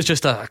 Right, that was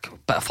just a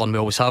bit of fun we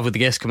always have with the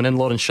guests coming in.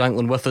 Lawrence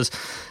Shanklin with us.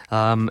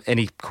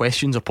 Any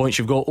questions or points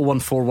you've got?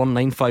 01419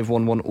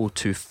 951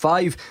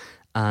 1025,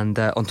 and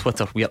on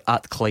Twitter we are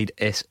at Clyde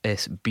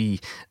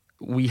SSB.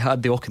 We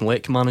had the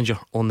Auchinleck manager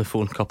on the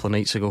phone a couple of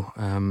nights ago,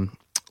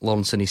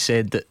 Lawrence, and he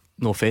said that,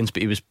 no offence,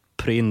 but he was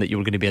praying that you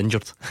were going to be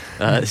injured.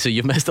 So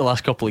you've missed the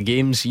last couple of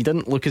games. You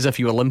didn't look as if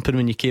you were limping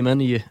when you came in.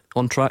 Are you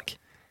on track?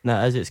 Nah,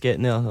 as it's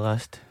getting there the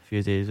last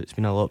few days, it's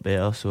been a lot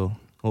better. So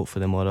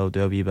hopefully tomorrow I'll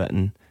do a wee bit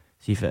and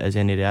see if it has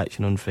any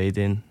reaction on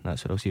Friday, and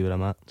that's where I'll see where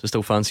I'm at. So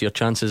still fancy your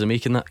chances of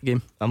making that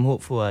game? I'm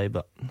hopeful, aye,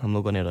 but I'm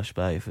not going to rush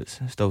back. If it's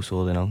still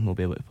sore, then I'll not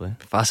be able to play.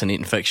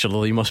 Fascinating fixture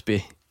though. You must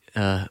be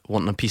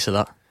wanting a piece of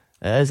that.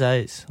 It is, aye.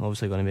 It's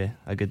obviously going to be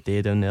a good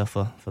day down there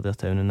for their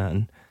town and that,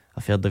 and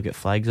I've heard they've got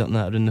flags up and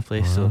that around the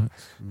place, so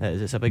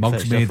it's a big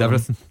Mugs fixture. made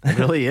everything.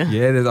 Really, yeah.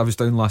 Yeah, I was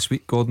down last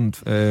week, Gordon.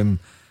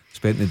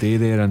 Spent the day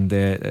there, and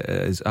it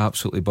is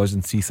absolutely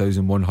buzzing.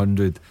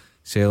 3,100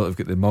 sale. I've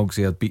got the mugs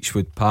there.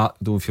 Beechwood Park.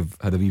 I don't know if you've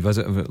had a wee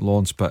visit of it,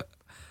 Lawrence, but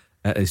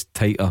it is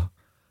tighter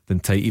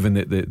than tight. Even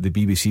the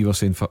BBC were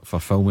saying for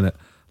filming it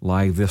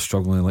live, they're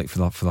struggling like for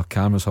their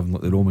cameras, having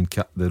like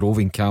the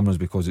roving cameras,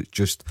 because it's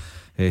just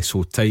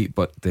so tight.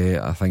 But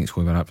I think it's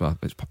going to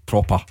be it's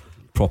proper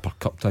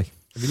cup tie.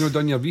 Have you not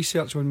done your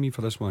research on me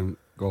for this one,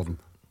 Gordon?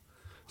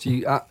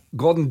 See,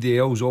 Gordon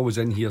Dale's always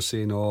in here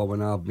saying,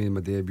 when I made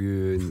my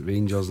debut in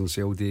Rangers and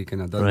Celtic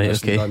and I done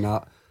this and done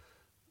that.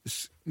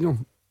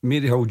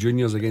 Maryhill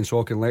Juniors against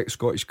Auchinleck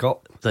Scottish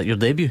Cup. Is that your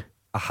debut?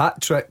 A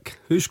hat-trick.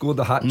 Who scored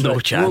the hat-trick? No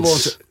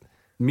chance.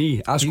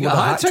 Me. I scored a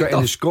hat-trick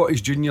in the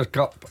Scottish Junior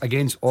Cup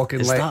against Auchinleck.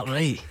 Is that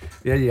right?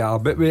 Yeah.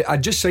 But I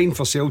just signed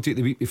for Celtic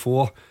the week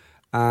before,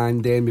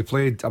 and then we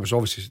played. I was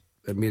obviously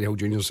at Maryhill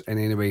Juniors, and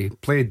anyway,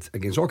 played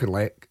against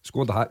Auchinleck,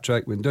 scored the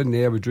hat-trick, went down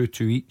there, we drew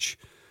 2 each.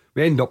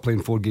 We ended up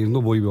playing 4 games,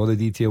 no boy with all the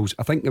details.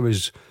 I think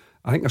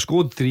I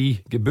scored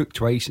 3, got booked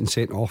twice and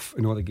sent off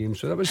in all the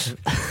games. So that was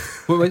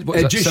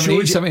it just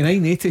shows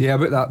 79, 80. Yeah,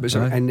 about that. But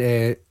and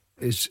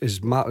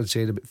as Matt had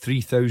said, about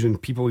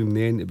 3,000 people in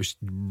the end. It was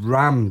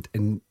rammed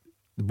in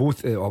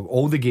both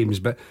all the games,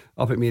 but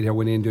up at Maryhill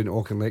when ended down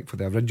at Auchinleck for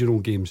the original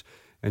games.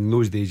 In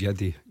those days you had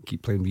to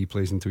keep playing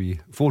replays until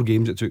 4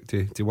 games it took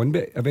to win,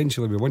 but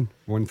eventually we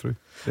won through.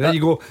 There you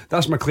go.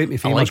 That's my claim to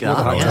fame. I like that.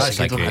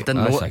 I didn't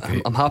know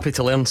it. I'm happy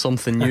to learn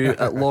something new.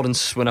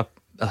 Lawrence, when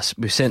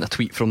we sent a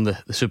tweet from the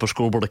Super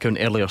Scoreboard account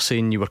earlier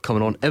saying you were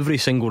coming on, every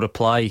single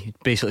reply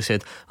basically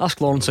said, ask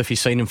Lawrence if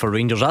he's signing for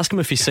Rangers, ask him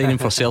if he's signing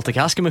for Celtic,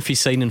 ask him if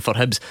he's signing for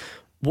Hibs.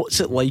 What's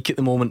it like at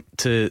the moment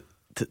to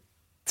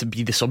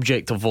be the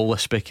subject of all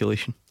this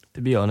speculation? To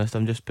be honest,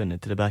 I'm just putting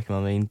it to the back of my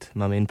mind.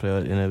 My main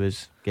priority now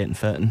is getting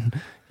fit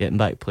and getting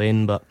back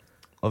playing. But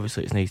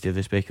obviously it's nice to have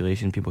the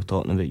speculation, people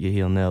talking about you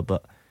here and there,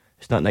 but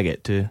it's nothing I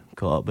get too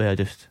caught up with. I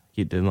just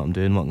keep doing what I'm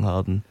doing, working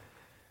hard, and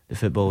the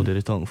football will do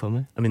the talking for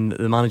me. I mean,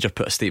 the manager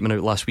put a statement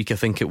out last week, I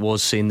think it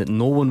was, saying that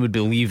no one would be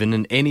leaving,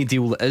 and any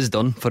deal that is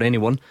done for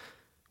anyone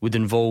would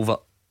involve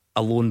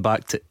a loan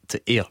back to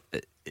Ayr.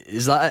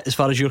 Is that it, as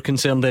far as you're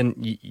concerned? Then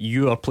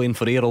you are playing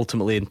for Ayr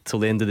ultimately until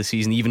the end of the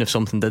season, even if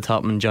something did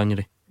happen in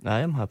January.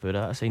 I am happy with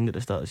that. I signed at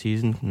the start of the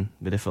season and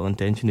with the full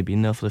intention of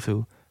being there for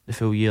the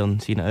full year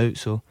and seeing it out.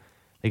 So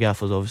the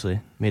gaffer's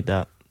obviously made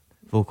that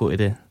vocal to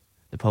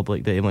the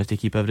public that he wants to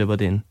keep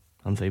everybody, and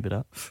I'm fine with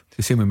that. It's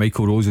the same with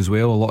Michael Rose as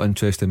well. A lot of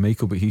interest in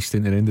Michael, but he's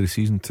staying at the end of the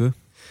season too.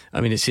 I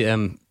mean, it's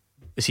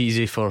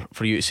easy for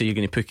you to say you're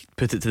going to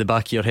put it to the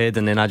back of your head,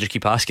 and then I just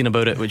keep asking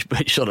about it, which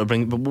sort of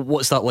brings. But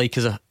what's that like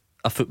as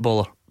a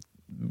footballer?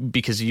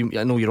 Because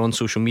I know you're on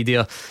social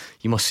media,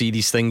 you must see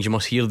these things, you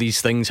must hear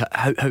these things.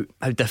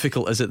 How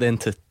difficult is it then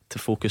to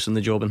focus on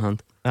the job in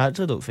hand? I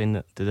actually don't find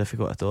it too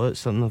difficult at all. It's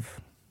something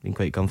I've been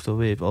quite comfortable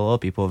with. A lot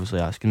of people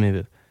obviously asking me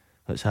about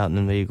what's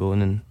happening, where you're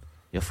going, and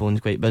your phone's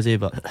quite busy,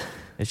 but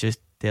it's just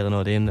telling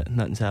all them that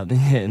nothing's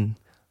happening yet,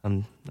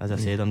 and as I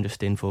said, I'm just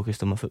staying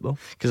focused on my football.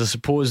 Because I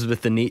suppose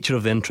with the nature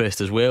of the interest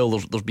as well,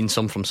 there's been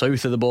some from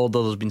south of the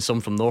border, there's been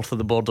some from north of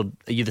the border.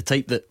 Are you the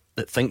type that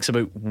thinks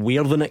about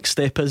where the next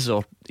step is,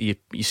 or you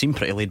seem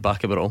pretty laid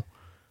back about it all?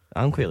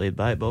 I'm quite laid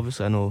back, but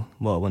obviously I know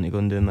what I want to go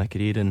and do in my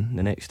career, and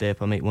the next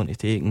step I might want to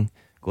take and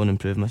go and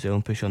improve myself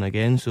and push on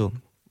again. So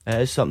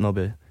it is something I'll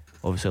be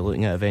obviously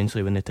looking at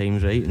eventually when the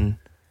time's right, and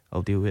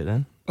I'll deal with it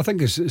then. I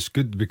think it's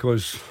good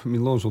because, I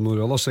mean, Lawrence will know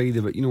the other side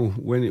of it. You know,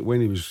 when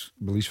he was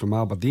released from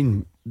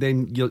Aberdeen,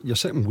 then you're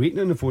sitting waiting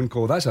on the phone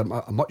call. That's a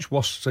much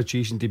worse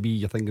situation to be.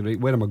 You're thinking, right,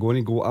 where am I going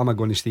to go? Am I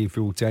going to stay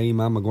full time?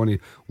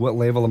 What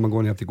level am I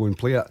going to have to go and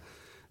play at?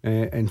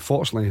 And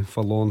fortunately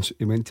for Lawrence,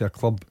 he went to a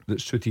club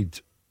that suited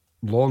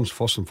Lawrence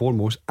first and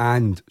foremost,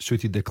 and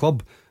suited the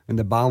club, and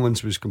the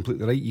balance was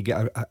completely right. You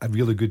get a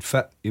really good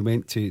fit. He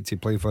went to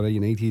play for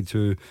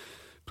United,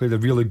 played a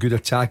really good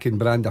attacking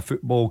brand of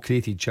football,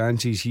 created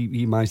chances.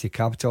 He managed to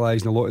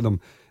capitalise on a lot of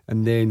them,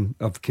 and then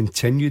have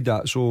continued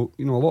that. So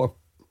a lot of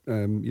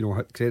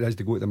credit has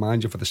to go to the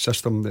manager for the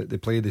system that they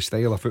play, the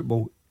style of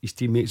football. His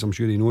teammates, I'm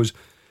sure he knows,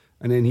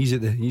 and then he's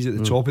at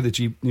the top of the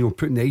tree,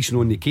 putting the icing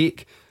on the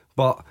cake.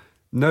 But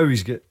now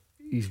he's got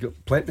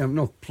plenty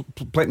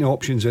of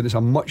options, and it's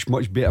a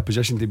much better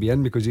position to be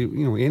in, because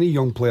any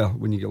young player,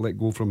 when you get let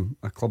go from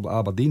a club like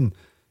Aberdeen,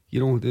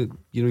 you're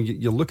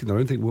looking around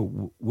and think,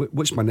 well,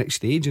 what's my next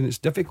stage? And it's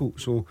difficult.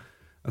 So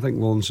I think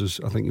Lawrence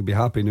he'll be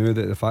happy now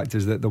that the fact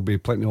is that there'll be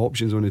plenty of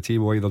options on the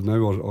table either now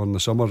or in the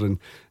summer, and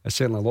it's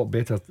certainly a lot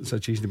better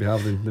situation to be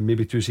having than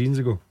maybe 2 seasons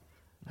ago.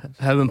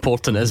 How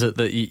important is it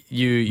that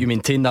you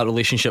maintain that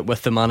relationship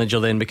with the manager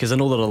then? Because I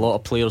know there are a lot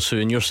of players who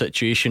in your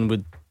situation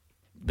would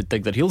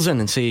dig their heels in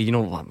and say,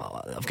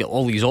 I've got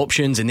all these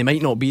options and they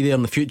might not be there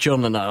in the future,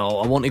 and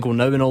I want to go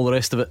now and all the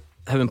rest of it.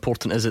 How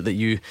important is it that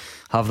you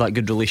have that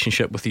good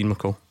relationship with Ian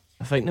McCall?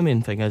 I think the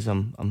main thing is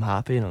I'm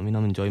happy, I'm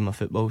enjoying my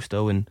football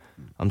still, and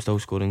I'm still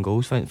scoring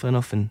goals, thankfully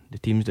enough, and the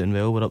team's doing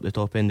well. We're up the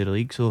top end of the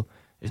league, so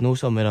it's not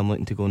somewhere I'm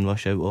looking to go and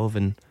rush out of,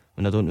 and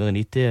when I don't really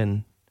need to.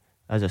 And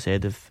as I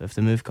said, if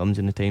the move comes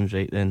and the time's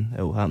right, then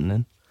it'll happen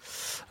then.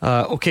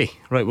 Okay,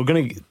 right, we're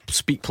going to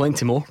speak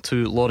plenty more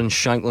to Lawrence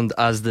Shankland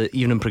as the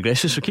evening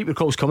progresses, so keep your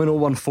calls coming.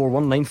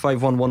 0141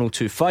 951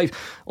 1025.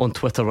 On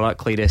Twitter we're at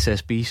Clyde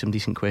SSB. Some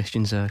decent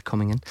questions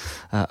coming in,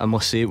 I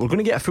must say. We're going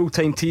to get a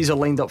full-time teaser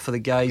lined up for the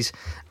guys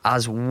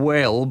as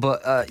well,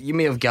 but you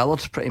may have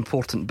gathered pretty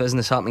important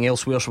business happening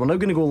elsewhere, so we're now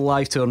going to go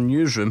live to our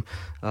newsroom,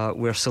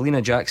 where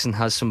Selena Jackson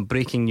has some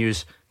breaking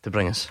news to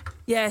bring us.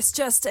 Yes,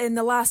 just in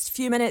the last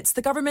few minutes,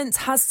 the government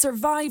has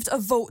survived a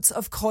vote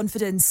of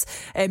confidence.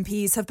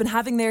 MPs have been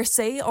having their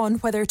say on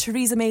whether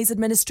Theresa May's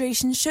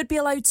administration should be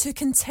allowed to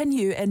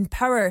continue in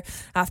power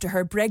after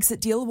her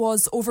Brexit deal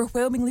was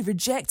overwhelmingly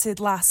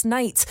rejected last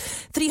night.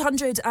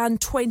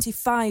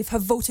 325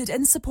 have voted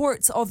in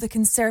support of the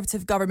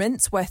Conservative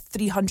government, with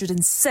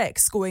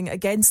 306 going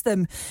against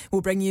them.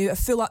 We'll bring you a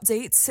full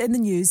update in the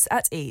news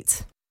at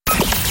 8.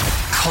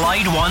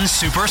 Clyde One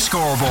Super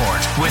Scoreboard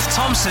with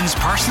Thompson's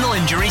personal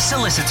injury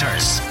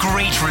solicitors.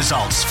 Great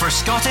results for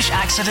Scottish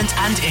accident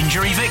and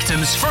injury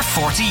victims for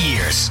 40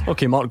 years.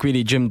 Okay, Mark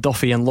Guidi, Jim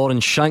Duffy and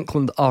Lawrence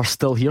Shankland are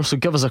still here, so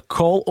give us a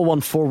call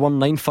 0141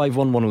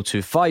 951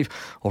 1025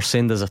 or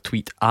send us a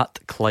tweet at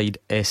Clyde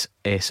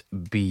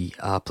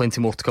SSB. Plenty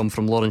more to come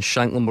from Lawrence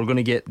Shankland. We're going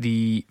to get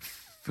the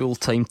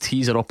full-time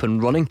teaser up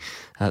and running.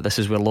 This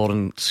is where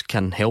Lawrence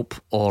can help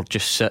or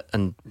just sit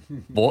and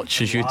watch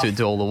as you two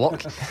do all the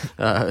work.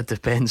 It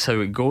depends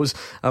how it goes.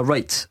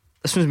 Right,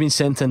 this one's been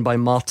sent in by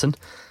Martin,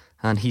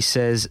 and he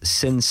says,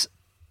 since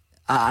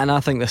and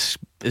I think this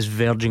is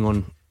verging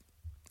on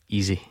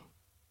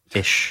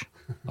easy-ish.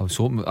 I was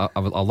hoping I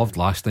loved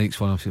last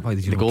night's one. I was like, why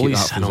did you the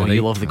goalies? I know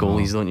you love the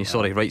goalies, don't you?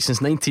 Sorry. Right, since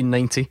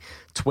 1990,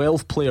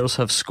 12 players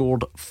have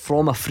scored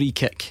from a free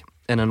kick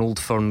in an Old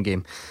Firm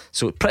game.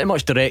 So pretty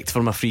much direct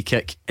from a free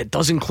kick. It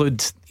does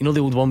include, the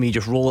old one where you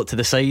just roll it to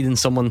the side and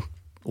someone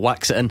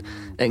whacks it in.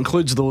 It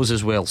includes those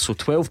as well. So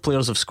 12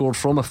 players have scored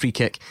from a free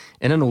kick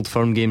in an Old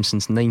Firm game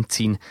since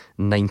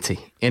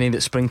 1990. Any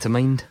that spring to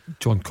mind?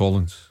 John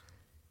Collins.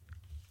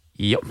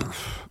 Yep.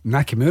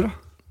 Nakamura.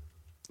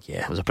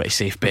 Yeah, it was a pretty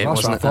safe bet,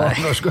 wasn't it? No,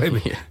 it's got to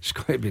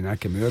be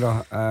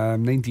Nakamura.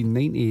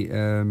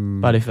 1990.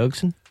 Barry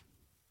Ferguson.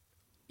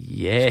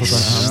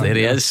 Yes, there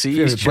he is.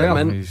 See, he's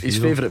German. His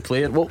favourite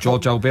player.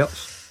 George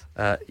Alberts.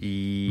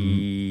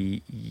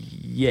 Yes.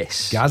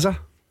 Gaza.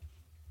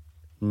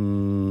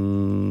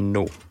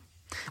 No.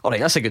 Alright,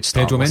 that's a good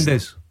start. Pedro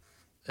Mendes.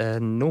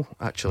 No,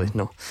 actually,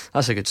 no.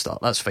 That's a good start.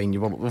 That's fine.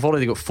 We've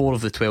already got 4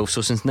 of the 12.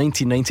 So since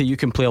 1990, you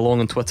can play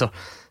along on Twitter.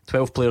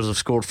 12 players have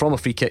scored from a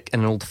free kick in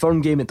an Old Firm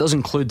game. It does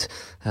include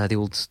the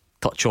old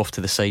touch off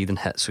to the side and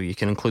hit, so you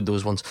can include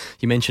those ones.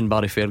 You mentioned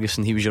Barry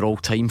Ferguson. He was your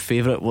all-time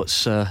favourite.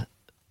 What's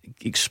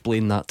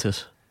explain that to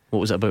us? What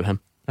was it about him?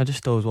 I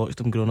just always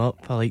watched him growing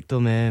up. I liked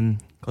him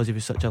because he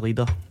was such a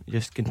leader. He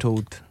just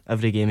controlled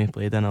every game he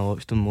played in. I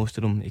watched him, most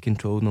of them he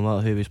controlled, no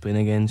matter who he was playing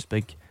against,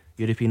 big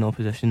European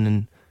opposition,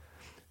 and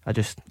I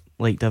just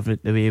liked the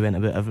way he went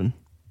about everything.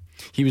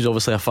 He was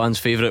obviously a fan's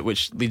favourite,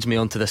 which leads me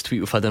on to this tweet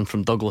we've had in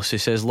from Douglas. He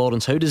says,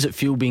 Lawrence, how does it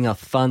feel being a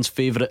fan's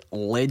favourite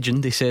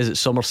legend? He says at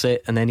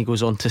Somerset, and then he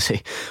goes on to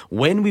say,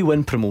 when we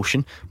win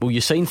promotion, will you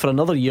sign for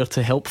another year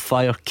to help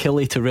fire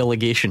Killie to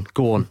relegation?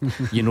 Go on,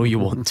 you know you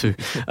want to.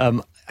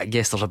 I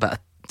guess there's a bit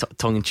of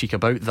tongue-in-cheek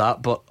about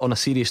that, but on a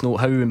serious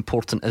note, how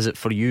important is it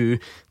for you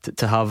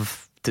to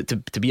have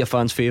to be a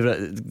fan's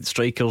favourite?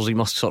 Strikers, you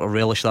must sort of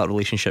relish that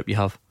relationship you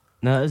have.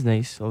 No, it is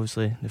nice.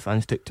 Obviously the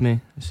fans took to me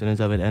as soon as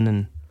I went in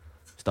and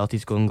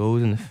started scoring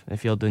goals, and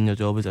if you're doing your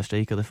job as a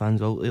striker, the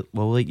fans will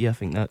like you. I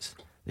think that's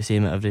the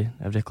same at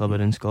every club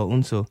in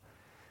Scotland, so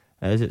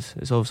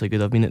it's obviously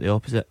good. I've been at the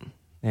opposite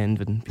end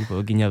when people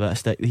are giving you a bit of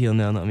stick here and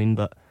there, you know what I mean,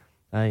 but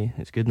aye,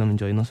 it's good and I'm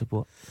enjoying the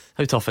support.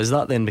 How tough is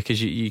that then?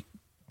 Because you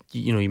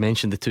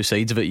mentioned the two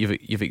sides of it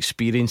you've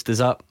experienced. Does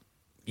that,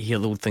 you hear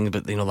the old thing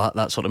about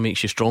that sort of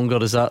makes you stronger?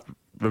 Does that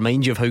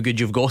remind you of how good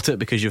you've got it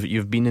because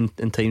you've been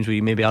in times where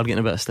you maybe are getting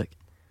a bit of stick?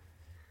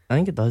 I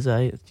think it does.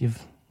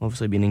 You've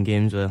obviously been in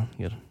games where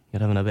you're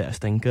having a bit of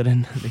stinker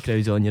and the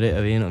crowd's on you right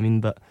away, you know what I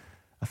mean? But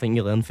I think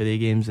you learn for the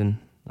games, and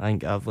I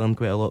think I've learned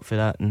quite a lot for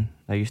that, and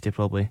I used to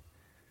probably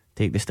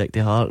take the stick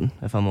to heart,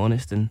 if I'm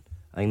honest, and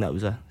I think that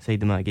was a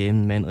side of my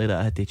game mentally that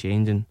I had to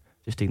change and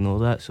just ignore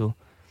that. So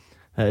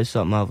it is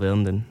something I've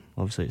learned, and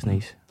obviously it's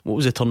nice. What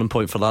was the turning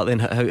point for that then?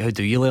 How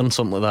do you learn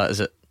something like that?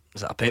 Is it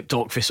a pep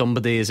talk for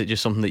somebody? Is it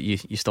just something that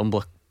you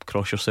stumble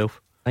across yourself?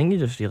 I think you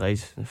just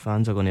realise the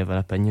fans are going to have an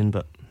opinion,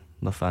 but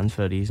they're fans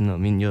for a reason. I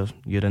mean, you're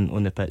in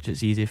on the pitch,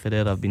 it's easy for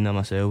there. I've been there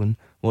myself and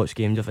watched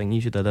games. I think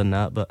you should have done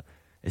that, but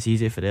it's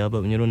easy for there.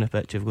 But when you're on the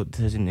pitch, you've got a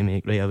decision to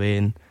make right away,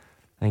 and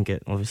I think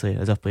it, obviously,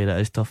 as a player,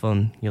 it is tougher,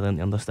 and you learn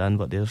to understand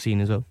what they're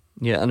seeing as well.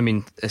 Yeah, and I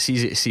mean, it's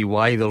easy to see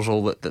why there's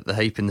all the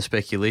hype and the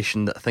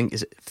speculation that I think,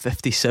 is it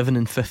 57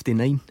 and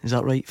 59? Is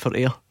that right for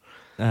Ayr?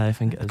 I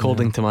think it is,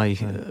 according to my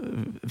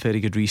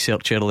very good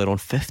research earlier on,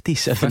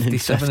 57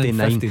 and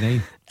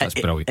 59. That's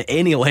brilliant. At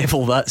any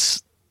level,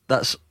 that's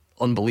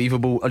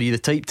unbelievable. Are you the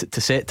type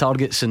to set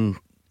targets and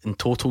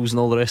totals and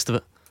all the rest of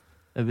it?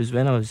 It was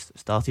when I was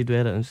started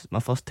with it. It was my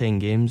first 10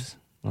 games.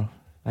 I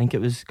think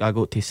it was, I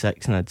got to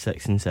 6 and I had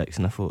 6 and 6,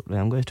 and I thought, right,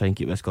 I'm going to try and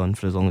keep this going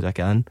for as long as I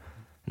can.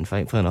 And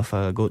thankfully enough,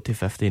 I got to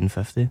 50 and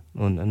 50,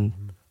 and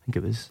I think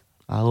it was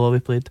Alloa we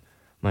played,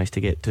 managed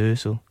to get 2,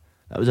 so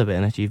that was a bit of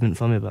an achievement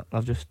for me, but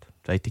I've just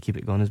tried to keep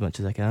it going as much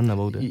as I can. I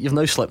will do. You've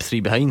now slipped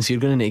 3 behind, so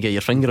you're going to need to get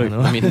your finger out.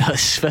 I mean,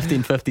 that's 50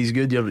 and 50 is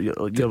good.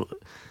 You're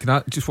Can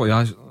I just want to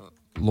ask,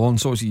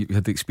 Lawrence, obviously you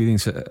had the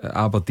experience at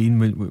Aberdeen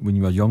when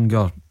you were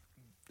younger,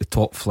 the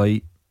top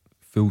flight,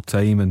 full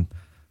time, and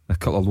a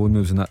couple of loan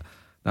moves and that.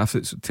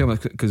 After, so tell me,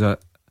 because I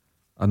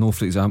know,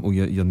 for example,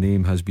 your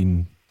name has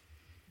been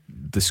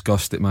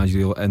discussed at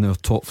managerial in our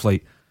top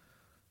flight.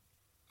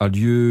 Do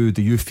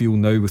you feel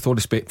now, with all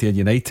respect to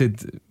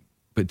United,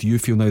 but do you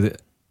feel now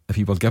that if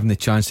you were given the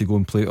chance to go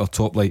and play at our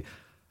top, like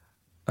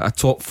at a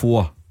top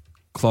 4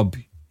 club,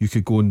 you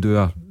could go and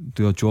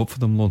do a job for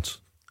them, Lawrence?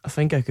 I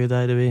think I could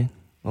either way.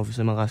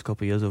 Obviously my last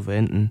couple of years I've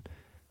went, and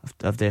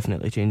I've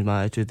definitely changed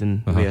my attitude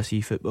and the way I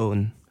see football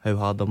and how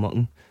hard I'm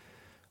working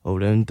all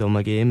round on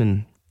my game.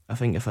 And I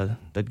think if I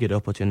did get the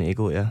opportunity to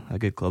go to a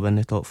good club in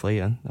the top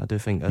flight, I do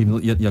think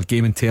your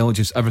game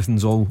intelligence,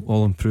 everything's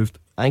all improved.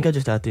 I think I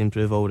just had to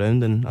improve all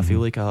round, and I feel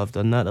like I have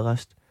done that the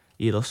last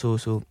year or so.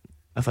 So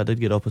if I did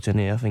get the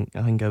opportunity, I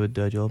think I would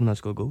do a job and I'd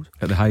score goals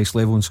at the highest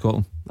level in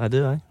Scotland. I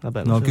do, I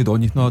bet. No, myself. Good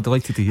on you. No,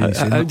 delighted to hear you.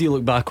 How do you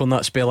look back on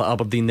that spell at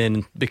Aberdeen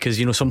then? Because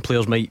some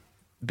players might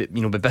be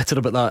bitter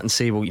about that and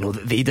say, well,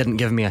 they didn't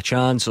give me a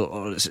chance,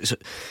 or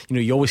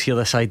you always hear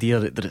this idea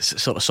that it's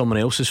sort of someone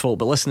else's fault.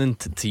 But listening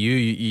to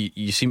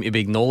you seem to be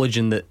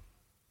acknowledging that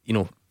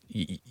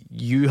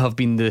you have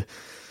been the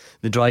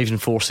driving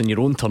force in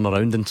your own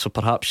turnaround, and so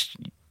perhaps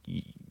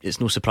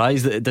it's no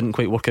surprise that it didn't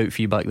quite work out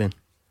for you back then.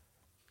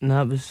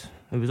 No, it was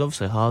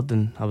obviously hard,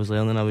 and I was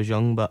learning. I was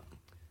young, but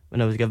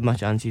when I was given my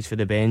chances for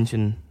the bench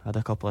and had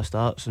a couple of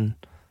starts, and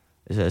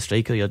as a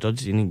striker you're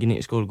judged, you need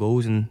to score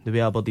goals, and the way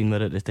Aberdeen were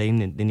at the time,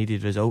 they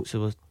needed results. It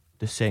was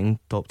the second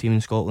top team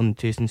in Scotland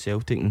chasing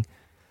Celtic, and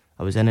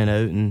I was in and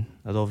out, and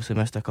I'd obviously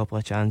missed a couple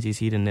of chances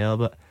here and there,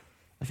 but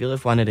I feel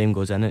if one of them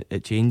goes in,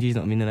 it changes, you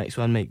know what I mean? The next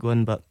one might go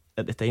in, but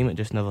at the time it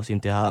just never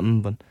seemed to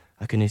happen. But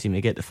I couldn't seem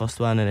to get the first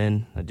one, and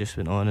then it just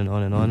went on and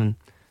on and on, and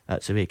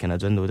that's the way it kind of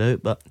dwindled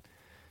out. But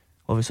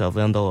obviously I've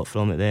learned a lot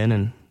from it then,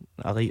 and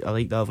I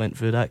like that I went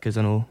through that, because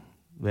I know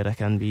where I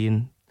can be,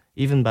 and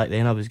even back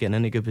then I was getting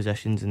into good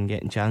positions and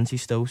getting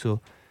chances still,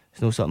 so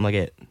it's not something I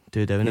get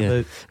too down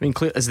about. I mean,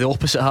 is the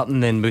opposite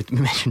happening then? We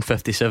mentioned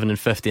 57 and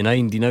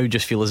 59. Do you now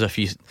just feel as if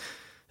it's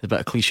a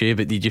bit of cliche,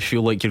 but do you just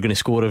feel like you're going to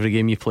score every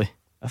game you play?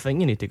 I think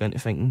you need to go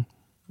into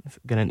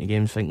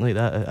games thinking like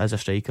that as a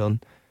striker,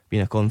 and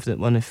being a confident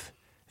one. If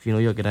you know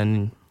you're getting in,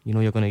 and you know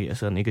you're going to get a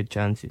certainly good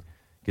chance,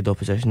 good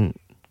position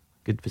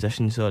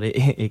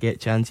to get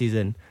chances,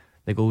 and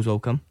the goals will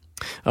come.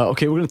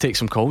 Okay, we're going to take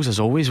some calls as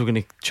always. We're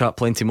going to chat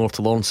plenty more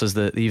to Lawrence as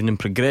the evening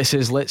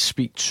progresses. Let's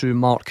speak to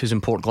Mark, who's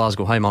in Port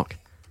Glasgow. Hi, Mark.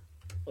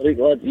 Alright,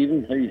 glad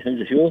evening. How's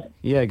the show?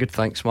 Yeah, good,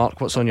 thanks, Mark.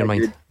 What's on your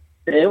mind?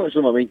 What's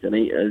on my mind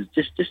tonight is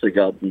just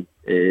regarding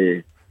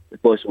the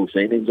possible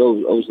signings.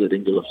 Obviously the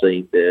Rangers have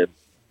signed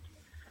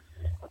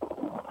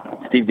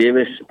Steve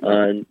Davis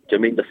and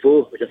Jermaine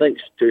Defoe, which I think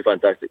is two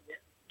fantastic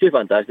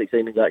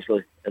signings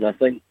actually. And I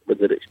think with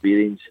their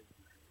experience,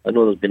 I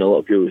know there's been a lot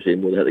of people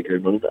saying they'll hit the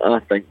ground running. I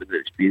think with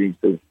their experience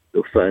they'll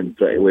fit in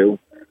pretty well.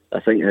 I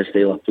think his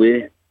style of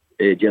play,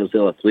 Gerald's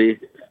style of play,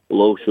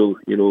 will also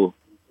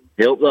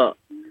help that.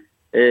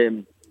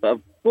 But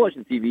I've watched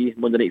on TV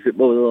Monday Night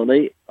Football the other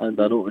night, and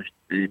I noticed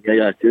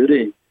Yaya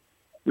Toure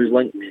was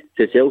linked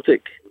to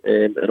Celtic,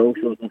 and also, I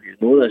don't know if you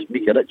know this,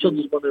 Micah Richards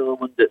is one of the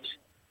ones that's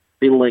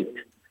been linked.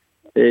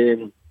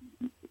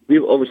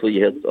 We've obviously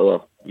heard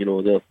the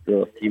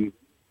team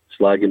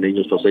slagging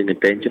Rangers for signing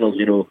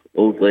pensioners,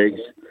 old legs,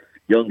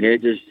 young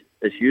hedges,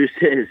 as Hugh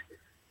says.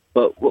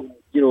 But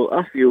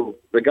I feel,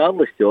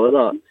 regardless to all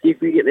that, see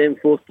if we get them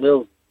 4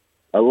 players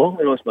along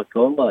with Ross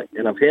McCormack,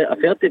 and I've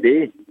heard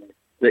today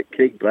that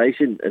Craig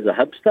Bryson is a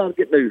Hibs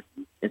target now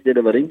instead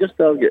of a Rangers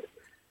target.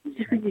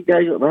 You think you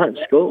guys like that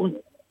in Scotland?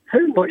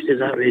 How much does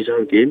that raise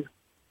our game?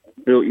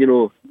 You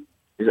know,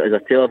 as a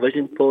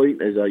television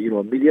point, as a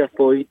a media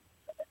point.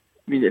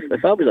 I mean,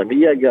 if I was a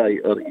media guy,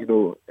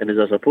 or and as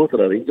a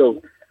supporter of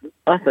Rangers,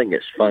 I think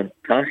it's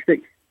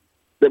fantastic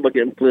that we're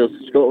getting players.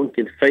 Scotland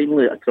can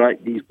finally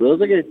attract these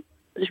players again.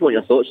 I just want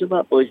your thoughts on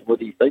that, boys. What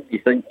do you think? Do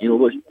you think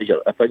what's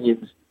your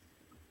opinions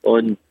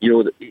on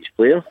each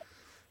player?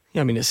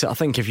 Yeah, I mean, I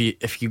think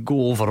if you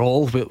go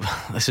overall,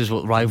 this is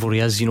what rivalry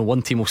is.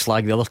 One team will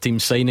slag the other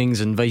team's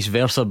signings and vice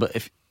versa. But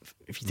if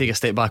you take a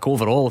step back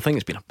overall, I think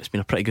it's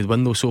been a pretty good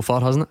window so far,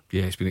 hasn't it?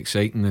 Yeah, it's been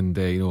exciting, and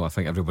I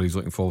think everybody's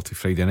looking forward to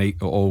Friday night.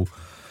 It all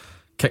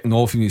kicking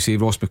off, and you say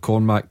Ross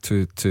McCormack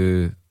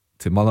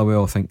to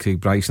Motherwell. I think Craig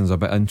Bryson's a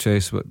bit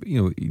interested, but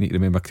you need to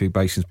remember Craig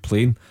Bryson's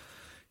playing.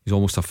 He's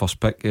almost a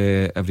first pick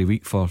every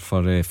week for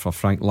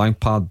Frank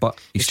Lampard, but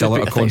he's still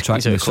out of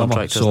contract in the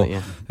summer. So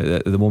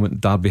at the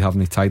moment, Derby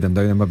haven't tied him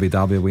down, and maybe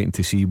Derby are waiting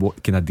to see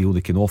what kind of deal they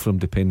can offer him,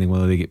 depending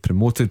whether they get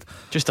promoted.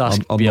 Just ask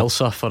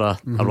Bielsa for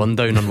a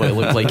rundown on what it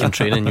looked like in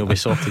training. You'll be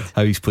sorted.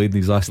 How he's played in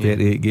these last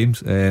 38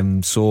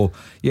 games. So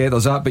yeah,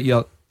 there's that. But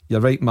you're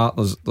right, Mark.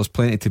 There's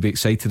plenty to be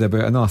excited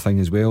about. Another thing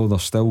as well,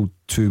 there's still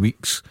 2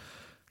 weeks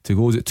to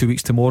go. Is it 2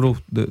 weeks tomorrow?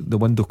 The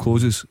window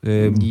closes.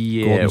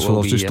 Yeah, so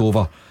there's just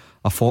over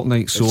a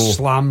fortnight, so it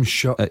slams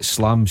shut.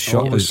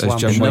 As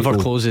Jim never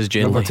closes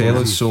generally. Tell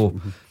us. So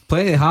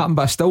plenty to happen,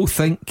 but I still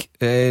think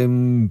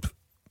with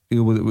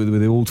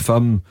the old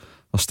firm,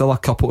 there's still a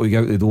couple to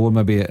go out the door,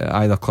 maybe at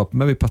either club,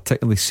 maybe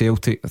particularly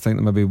Celtic. I think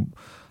there maybe there'll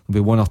be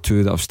one or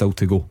two that have still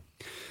to go.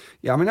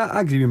 Yeah, I mean,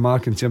 I agree with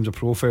Mark in terms of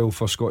profile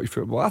for Scottish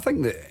football. I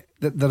think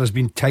that there has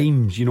been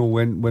times,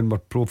 when our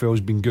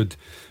profile's been good.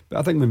 But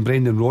I think when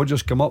Brendan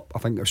Rodgers come up, I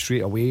think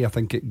straight away, I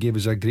think it gave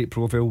us a great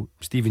profile.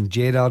 Steven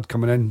Gerrard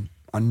coming in,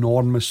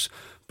 enormous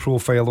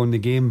profile on the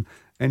game,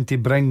 and to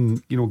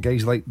bring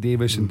guys like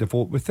Davis and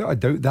Default, without a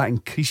doubt that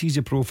increases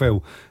the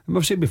profile. And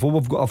we've said before,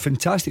 we've got a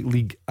fantastic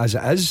league as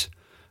it is.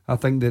 I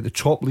think that the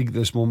top league at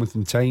this moment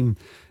in time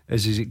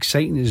is as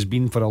exciting as it's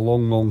been for a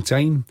long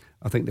time.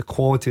 I think the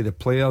quality of the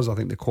players, I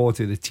think the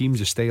quality of the teams,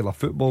 the style of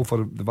football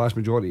for the vast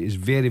majority is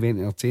very, very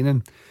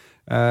entertaining.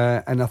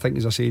 And I think,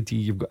 as I said to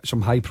you, you've got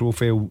some high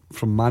profile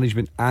from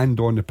management and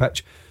on the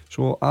pitch.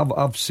 So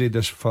I've said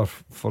this for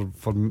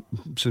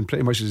since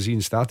pretty much as the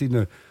season started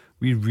now.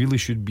 We really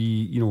should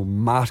be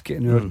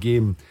marketing our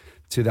game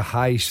to the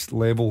highest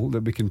level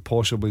that we can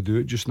possibly do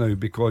it just now,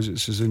 because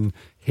it's as in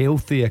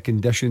healthy a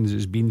condition as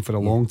it's been for a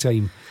long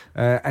time,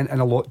 and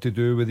a lot to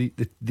do with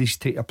these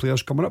type of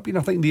players coming up.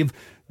 I think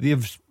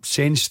they've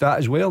sensed that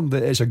as well,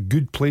 that it's a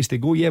good place to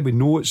go. Yeah, we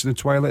know it's in the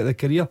twilight of the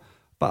career,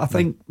 but I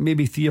think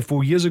maybe 3 or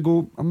 4 years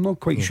ago, I'm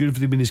not quite sure if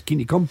they've been as keen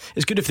to come.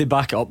 It's good if they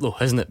back it up though,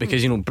 isn't it?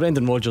 Because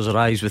Brendan Rodgers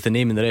arrives with the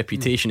name and the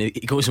reputation. He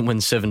goes and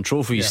wins 7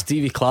 trophies.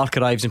 Stevie Clark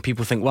arrives and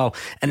people think, wow.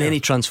 And then he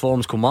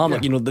transforms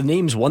Kilmarnock. The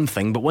name's one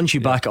thing, but once you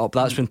back it up,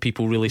 that's when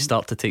people really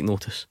start to take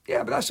notice.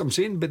 Yeah, but that's what I'm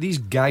saying. But these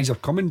guys are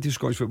coming to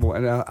Scottish football,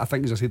 and I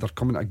think, as I said, they're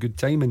coming at a good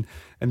time,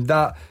 and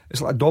that it's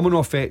like a domino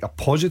effect, a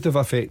positive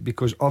effect,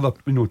 because other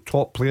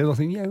top players are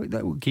thinking,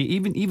 okay,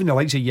 even the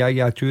likes of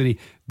Yaya Toure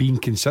being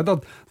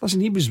considered.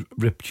 Listen, he was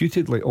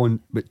reputedly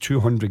on about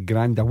 200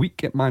 grand a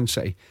week at Man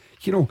City.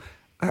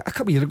 A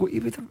couple of years ago,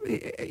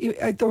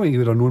 I don't think he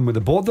would have known what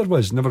the border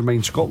was, never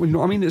mind Scotland.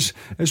 I mean, it's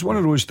one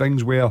of those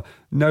things where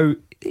now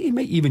he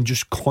might even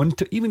just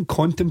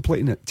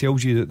contemplating it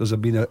tells you that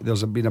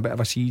there's been a bit of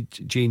a sea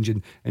change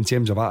in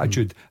terms of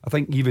attitude. I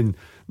think even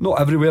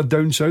not everywhere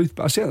down south,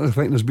 but I certainly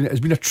think there's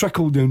been a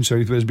trickle down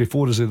south, whereas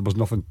before I said there was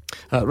nothing.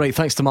 Right,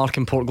 thanks to Mark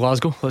in Port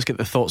Glasgow. Let's get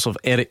the thoughts of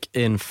Eric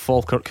in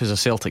Falkirk, who's a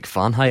Celtic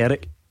fan. Hi,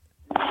 Eric.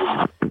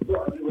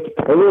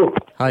 Hello.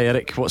 Hi,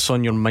 Eric. What's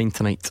on your mind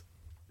tonight?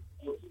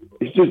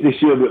 It's just to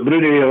say about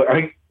Bruni. I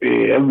think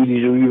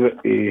everybody's a wee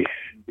bit.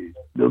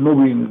 They're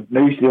not being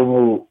nice to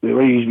him, the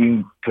way he's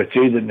been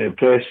portrayed in the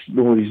press.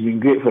 No, he's been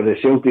great for the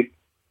Celtic,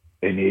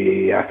 and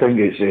I think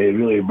it's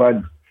really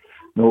bad.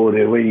 No,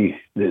 the way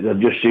that they're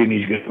just saying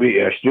he's going away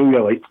to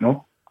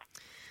Australia,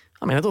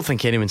 I mean, I don't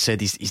think anyone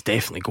said he's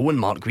definitely going,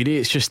 Mark Guidi.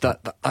 It's just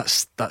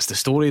that's the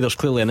story. There's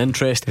clearly an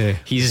interest.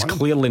 He's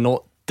clearly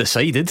not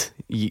decided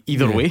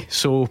either way.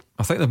 So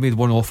I think they've made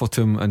one offer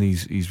to him and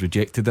he's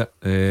rejected it.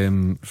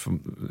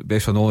 From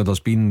best of knowledge,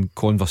 there's been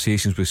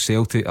conversations with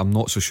Celtic. I'm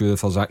not so sure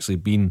if there's actually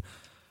been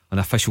an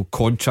official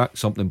contract,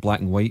 something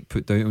black and white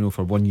put down,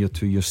 for 1 year,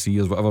 2 years, 3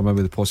 years, whatever.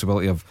 Maybe the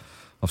possibility of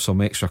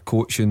some extra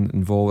coaching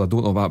involved. I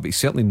don't know about, but he's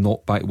certainly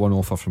not back one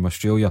offer from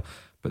Australia.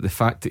 But the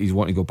fact that he's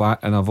wanting to go back,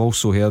 and I've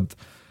also heard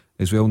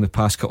as well in the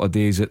past couple of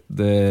days that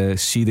the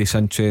serious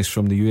interest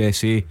from the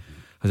USA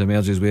has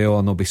emerged as well,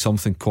 and there'll be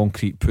something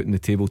concrete put on the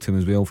table to him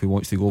as well if he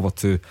wants to go over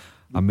to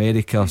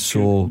America.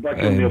 So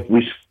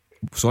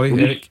sorry,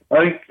 Eric.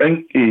 I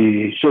think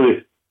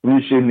sorry,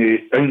 I'm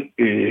saying I think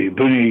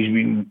Bruni's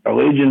been a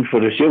legend for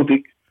the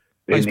Celtic.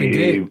 He's been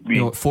great.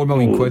 £4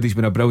 million. He's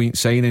been a brilliant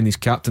signing. He's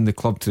captained the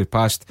club to the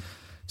past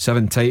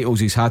 7 titles.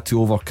 He's had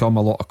to overcome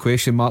a lot of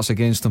question marks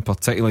against him,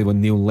 particularly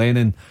when Neil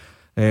Lennon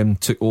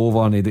took over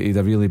and he had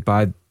a really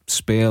bad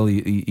spell,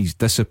 he's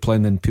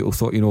discipline, and people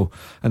thought,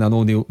 and I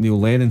know Neil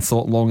Lennon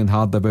thought long and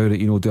hard about it,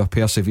 do I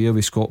persevere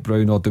with Scott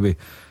Brown, or do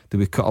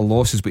we cut our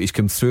losses? But he's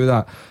come through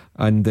that,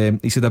 and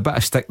he's had a bit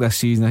of stick this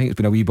season. I think it's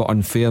been a wee bit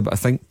unfair, but I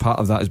think part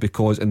of that is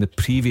because in the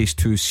previous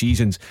 2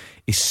 seasons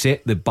he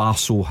set the bar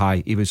so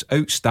high. He was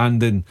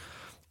outstanding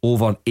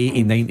over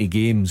 80-90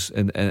 games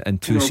in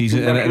 2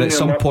 seasons, and at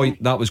some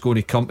point that was going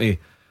to come to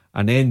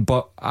an end.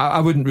 But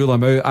I wouldn't rule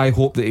him out. I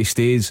hope that he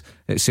stays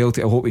at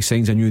Celtic. I hope he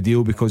signs a new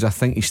deal, because I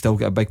think he's still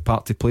got a big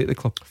part to play at the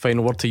club.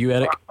 Final word to you,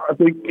 Eric. I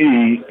think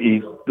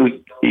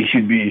he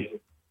should be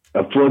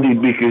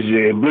applauded, because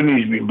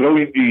Bruni's been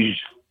brilliant.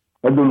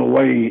 I don't know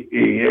why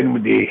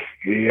anybody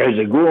has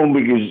a go on,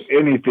 because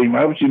any time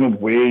I've seen him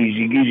play,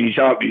 he gives his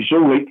heart and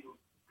soul.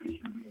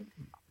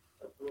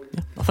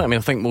 I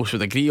think most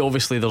would agree.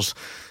 Obviously,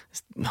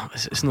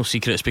 it's no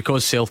secret, it's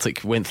because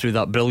Celtic went through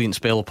that brilliant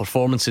spell of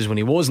performances when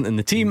he wasn't in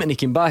the team, and he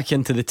came back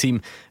into the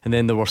team, and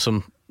then there were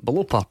some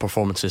below par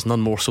performances,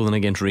 none more so than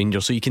against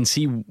Rangers. So you can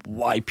see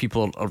why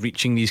people are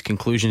reaching these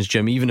conclusions,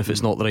 Jim, even if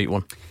it's not the right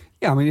one.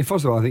 Yeah, I mean,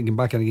 first of all, I think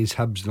back in against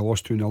Hibs, they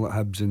lost 2-0 at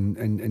Hibs,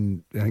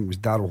 and I think it was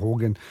Daryl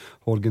Horgan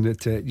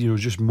that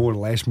just more or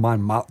less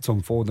man marked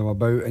him, followed him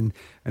about, and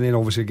then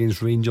obviously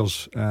against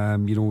Rangers,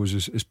 was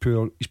his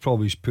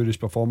probably his poorest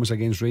performance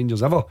against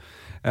Rangers ever,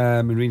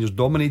 and Rangers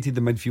dominated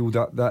the midfield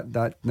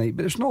that night.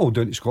 But it's not all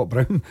down to Scott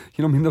Brown.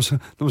 I mean, there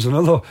was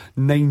another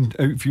 9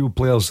 outfield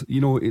players.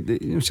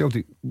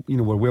 Celtic,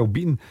 were well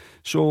beaten.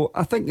 So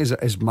I think,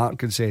 as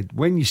Mark had said,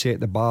 when you set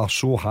the bar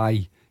so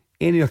high,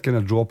 any kind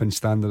of drop in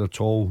standard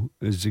at all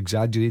is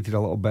exaggerated a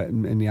little bit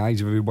in the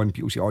eyes of everyone.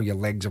 People say, your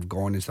legs have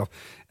gone and stuff.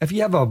 If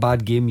you have a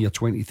bad game when you're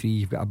 23,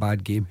 you've got a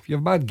bad game. If you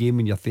have a bad game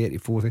when you're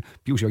 34,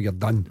 people say, you're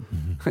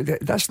done.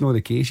 That's not the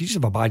case. You just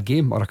have a bad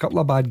game or a couple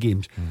of bad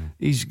games.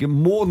 He's got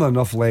more than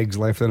enough legs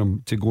left in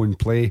him to go and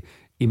play.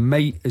 He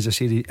might, as I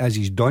said, as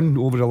he's done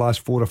over the last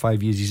 4 or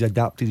 5 years, he's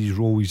adapted his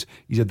role. He's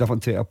a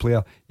different type of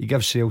player. He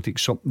gives Celtic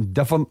something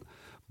different.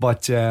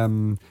 But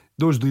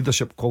those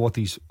leadership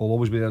qualities will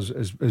always be there.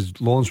 As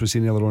Lawrence was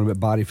saying earlier on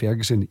about Barry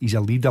Ferguson, he's a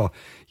leader.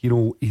 He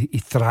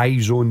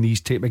thrives on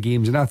these type of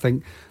games, and I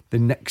think the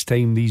next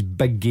time these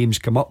big games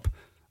come up,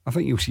 I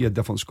think you'll see a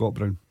different Scott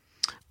Brown.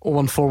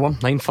 0141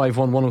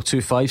 951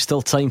 1025.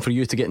 Still time for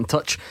you to get in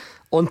touch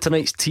on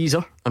tonight's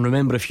teaser. And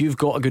remember, if you've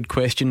got a good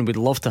question, we'd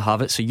love to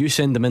have it. So you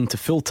send them in to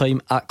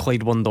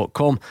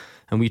fulltime@Clyde1.com,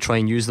 and we try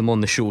and use them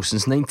on the show.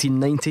 Since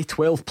 1990,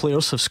 12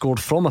 players have scored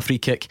from a free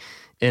kick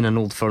in an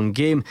Old Firm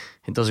game.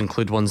 It does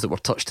include ones that were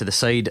touched to the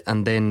side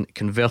and then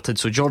converted.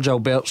 So George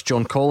Alberts,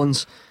 John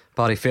Collins,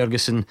 Barry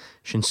Ferguson,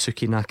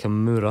 Shinsuke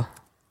Nakamura,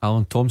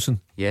 Alan Thompson.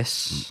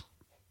 Yes.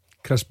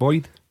 Chris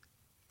Boyd.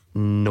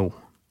 No.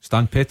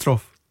 Stan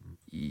Petrov.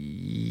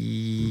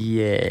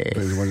 Yes. That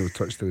was the one that was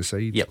touched to the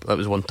side. Yep, that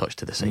was one touch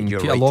to the side. You're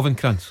Peter right.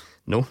 Lovenkrands.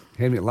 No.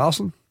 Henrik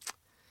Larsson.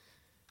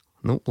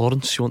 No.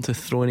 Lawrence, you want to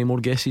throw any more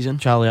guesses in?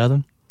 Charlie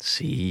Adam.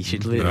 See, you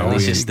should at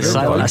least it's the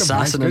silent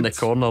assassin in the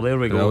corner. There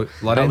we go.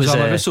 Lorenzo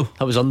Amoruso.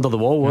 That was under the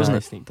wall, wasn't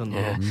it? Sneaked under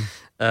the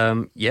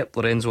wall. Yep,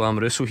 Lorenzo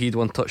Amoruso. He'd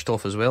one touched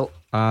off as well.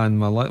 And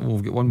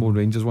we've got one more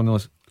Rangers one.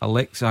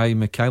 Alexei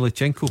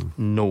Mikhailichenko.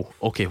 No.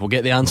 Okay, we'll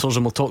get the answers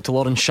and we'll talk to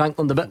Lawrence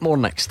Shankland a bit more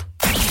next.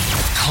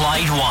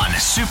 Clyde One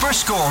Super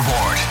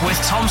Scoreboard with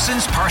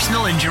Thompson's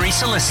personal injury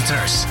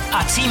solicitors.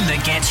 A team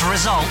that gets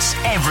results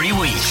every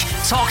week.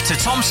 Talk to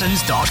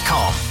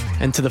Thompsons.com.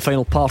 Into the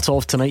final part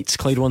of tonight's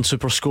Clyde One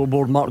Super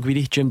Scoreboard. Mark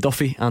Guidi, Jim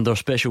Duffy and our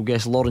special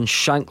guest Lawrence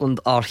Shankland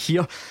are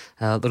here.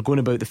 They're going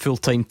about the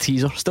full-time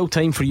teaser. Still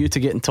time for you to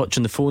get in touch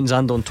on the phones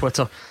and on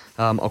Twitter.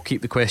 I'll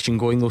keep the question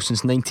going though.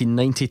 Since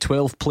 1990,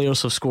 12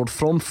 players have scored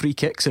from free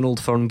kicks in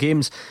Old Firm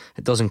games.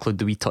 It does include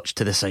the wee touch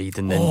to the side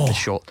and then the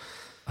shot.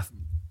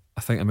 I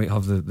think I might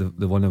have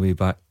the one away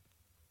back.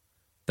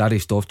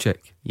 Darius Dovcik.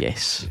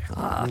 Yes.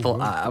 I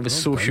thought I was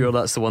so sure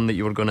that's the one that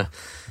you were going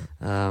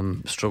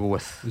to struggle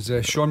with. Was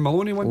Sean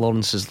Maloney one?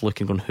 Lawrence is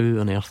looking on who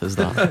on earth is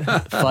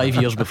that? 5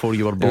 years before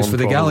you were born. It was for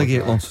the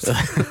Gallagher Lawrence.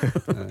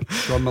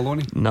 Sean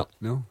Maloney? No.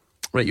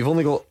 Right, you've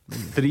only got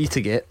 3 to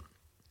get.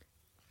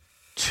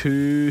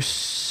 2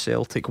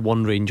 Celtic,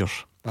 1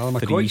 Rangers. Alan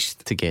 3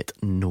 McCoist? to get.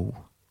 No.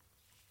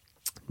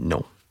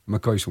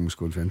 McCoist almost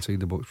scored for inside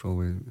the box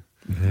probably.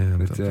 Yeah,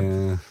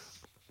 but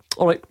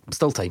alright,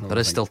 still time. There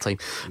is still time.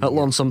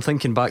 Lawrence, I'm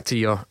thinking back to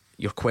your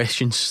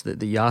questions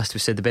that you asked. We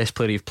said the best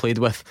player you've played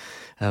with.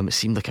 It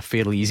seemed like a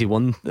fairly easy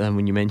one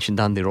when you mentioned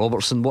Andy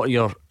Robertson. What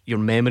are your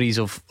memories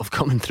of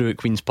coming through at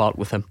Queen's Park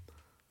with him?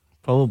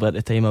 Probably at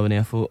the time I wouldn't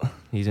have thought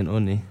he's in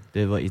on to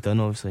do what he's done.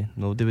 Obviously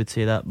nobody would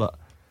say that, but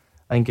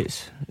I think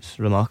it's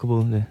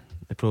remarkable the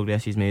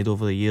progress he's made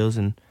over the years.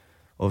 And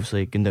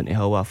obviously going down to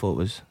Hull, I thought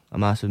was a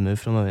massive move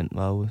from him. I went,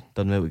 well,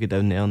 done well to get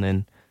down there, and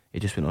then he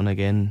just went on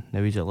again.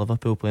 Now he's at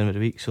Liverpool playing with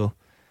the week, so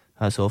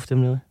hats off to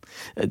him really.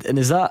 And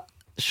is that,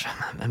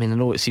 I mean, I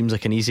know it seems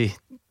like an easy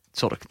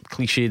sort of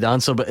cliched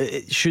answer, but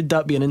should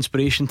that be an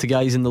inspiration to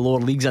guys in the lower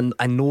leagues? And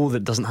I know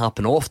that doesn't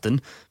happen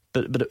often,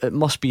 but it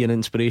must be an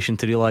inspiration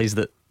to realise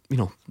that, you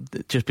know,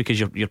 just because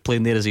you're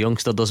playing there as a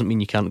youngster doesn't mean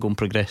you can't go and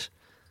progress.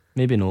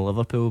 Maybe no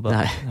Liverpool, but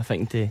I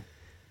think to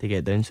to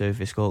get down south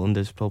of Scotland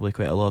is probably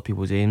quite a lot of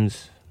people's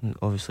aims.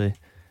 Obviously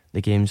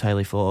the game's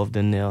highly thought of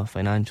down there.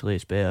 Financially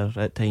it's better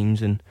at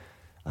times, and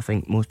I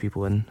think most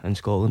people in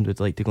Scotland would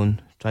like to go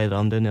and try their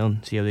arm down there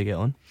and see how they get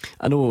on.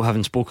 I know,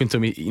 having spoken to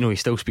him, he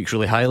still speaks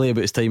really highly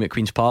about his time at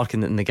Queen's Park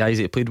and the guys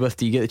that he played with.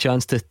 Do you get the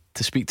chance to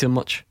speak to him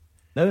much?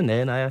 Now and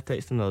then. I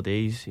texted him the other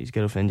day. His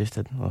girlfriend just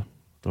did, I don't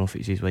know if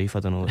it's his wife, I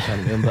don't know what's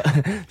happening to him,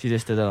 but she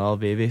just did another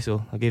baby,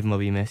 so I gave him a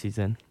wee message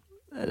then.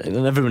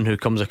 And everyone who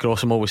comes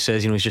across him always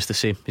says, he's just the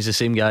same. He's the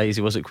same guy as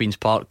he was at Queen's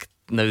Park.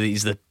 Now that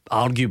he's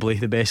arguably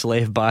the best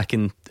left back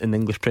in the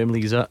English Premier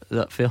League. Is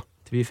that fair?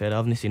 To be fair, I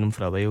haven't seen him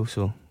for a while,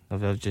 so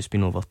I've just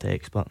been over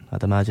text, but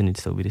I'd imagine he'd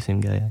still be the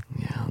same guy.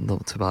 Yeah,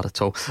 not too bad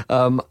at all.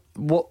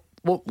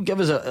 What give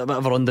us a bit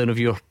of a rundown of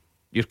your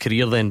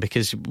career then,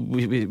 because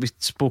we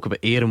spoke about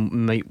Ayr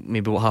and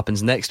maybe what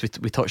happens next.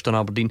 We touched on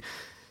Aberdeen.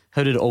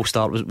 How did it all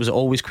start? Was it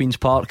always Queen's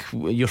Park?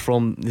 You're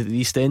from the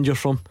East End, you're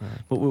from? Right.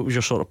 What was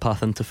your sort of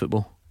path into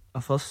football? I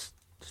first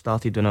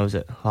started when I was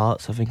at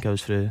Hearts. I think I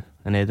was through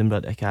in Edinburgh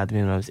at the academy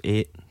when I was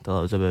 8 till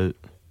I was about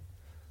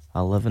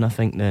 11, I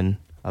think. Then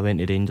I went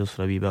to Rangers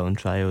for a wee bit on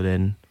trial.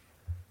 Then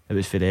it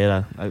was for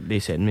there. They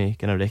sent me,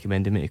 kind of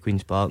recommended me to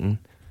Queen's Park, and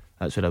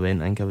that's where I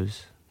went. I think I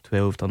was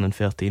 12 turning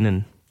 13,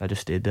 and I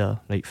just stayed there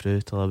right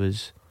through till I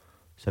was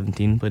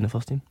 17 playing the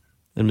first team.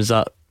 And was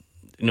that,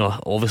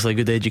 obviously a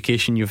good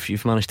education?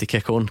 You've managed to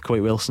kick on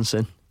quite well since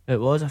then. It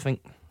was. I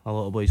think a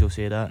lot of boys will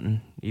say that,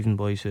 and even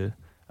boys who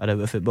are out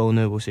of football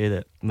now will say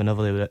that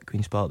whenever they were at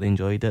Queen's Park they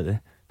enjoyed it.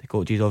 The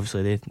coaches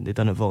obviously they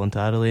done it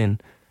voluntarily,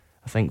 and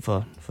I think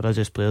for us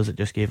as players it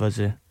just gave us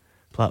a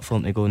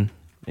platform to go and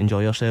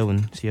enjoy ourselves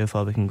and see how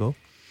far we can go.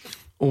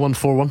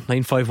 0141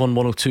 951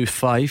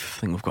 1025. I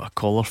think we've got a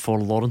caller for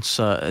Lawrence.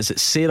 Is it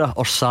Sarah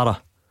or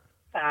Sarah?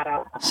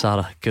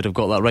 Sarah, could have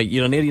got that right.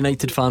 You're an Ayr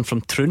United fan from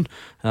Troon,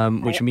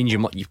 which means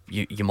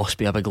you must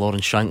be a big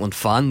Lawrence Shankland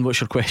fan. What's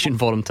your question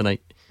for him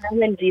tonight?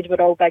 Indeed,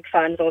 we're all big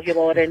fans of you,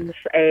 Lawrence.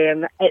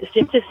 It's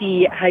just to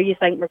see how you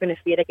think we're going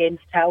to fare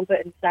against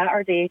Talbot on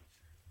Saturday.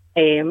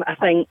 I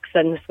think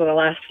since for the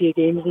last few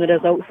games and the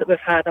results that we've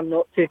had, I'm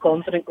not too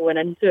confident going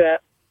into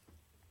it.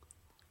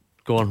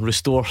 Go on,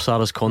 restore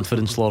Sarah's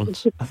confidence,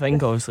 Lawrence. I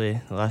think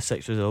obviously the last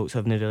 6 results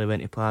haven't really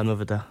went to plan. We've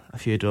had a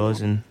few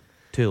draws and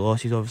 2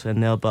 losses obviously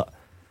in there, but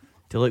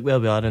to look where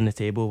we are in the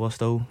table, we're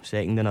still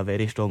second in a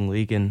very strong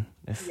league, and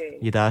if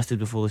you'd asked us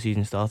before the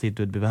season started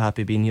would we be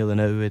happy being here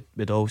now,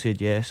 we'd all said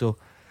yeah. So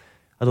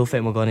I don't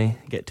think we're going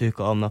to get too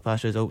caught up in our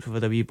past results. We've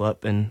had a wee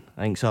blip, and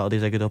I think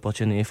Saturday's a good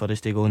opportunity for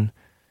us to go and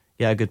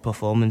get a good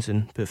performance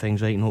and put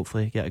things right and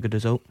hopefully get a good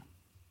result.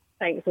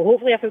 Thanks. So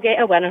hopefully if we get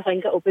a win, I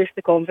think it'll boost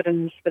the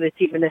confidence for the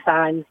team and the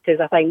fans,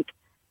 because I think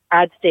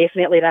I'd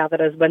definitely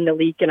rather us win the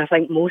league, and I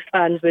think most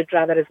fans would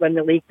rather us win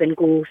the league than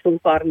go so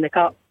far in the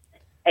cup.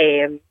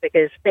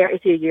 Because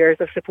 32 years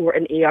of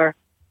supporting Ayr,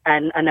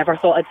 and I never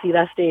thought I'd see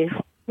this day.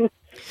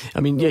 I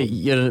mean, yeah,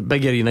 you're a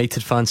bigger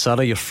United fan,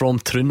 Sarah. You're from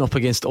Troon up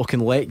against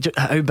Auchinleck.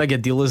 How big a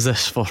deal is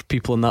this for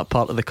people in that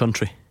part of the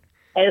country?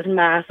 It's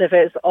massive.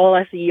 It's all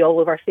I see all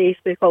over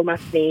Facebook, all my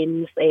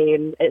friends.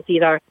 It's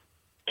either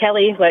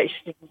Kelly, which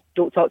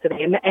don't talk to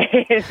them,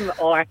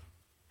 or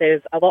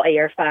there's a lot of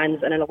Ayr fans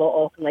and then a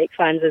lot of Auchinleck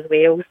fans as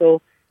well.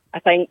 So I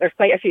think there's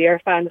quite a few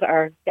Ayr fans that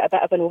are get a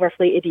bit of an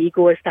overflated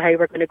ego as to how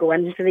we're going to go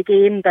into the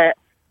game, but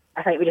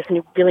I think we just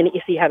really need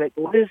to see how it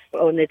goes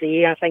on the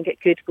day. I think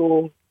it could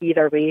go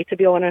either way, to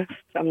be honest.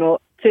 I'm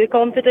not too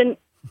confident,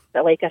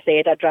 but like I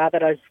said, I'd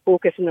rather us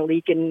focus in the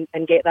league and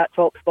get that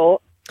top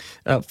spot.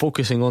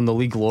 Focusing on the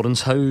league,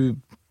 Lawrence,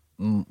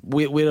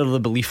 where are the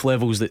belief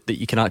levels that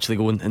you can actually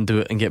go and do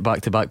it and get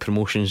back-to-back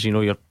promotions?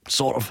 You're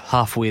sort of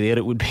halfway there.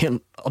 It would be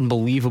an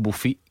unbelievable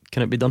feat.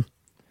 Can it be done?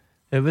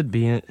 It would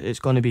be. It's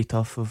going to be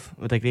tough. We've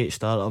had a great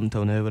start up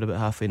until now. We're about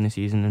halfway in the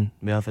season and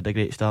we have had a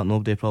great start.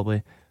 Nobody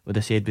probably would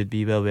have said we'd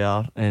be where we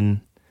are, and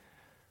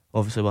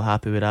obviously we're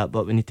happy with that,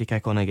 but we need to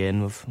kick on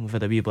again. We've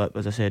had a wee blip,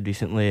 as I said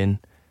recently, and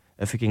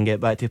if we can get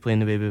back to playing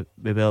the way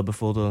we were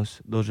before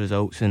those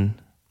results, and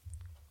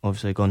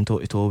obviously gone toe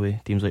to toe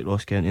with teams like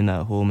Ross County and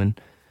that at home, and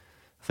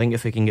I think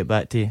if we can get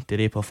back to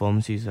their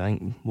performances, I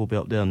think we'll be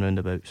up there and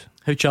roundabouts.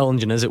 How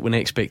challenging is it when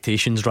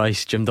expectations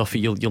rise, Jim Duffy?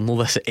 You'll know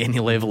this at any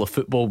level of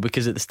football,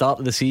 because at the start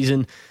of the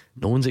season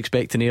no one's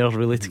expecting Ayr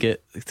really to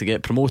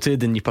get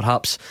promoted, and you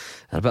perhaps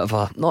are a bit of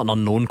a, not an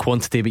unknown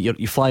quantity, but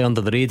you fly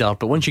under the radar.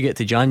 But once you get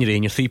to January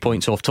and you're 3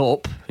 points off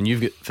top and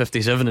you've got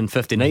 57 and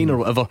 59 or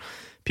whatever,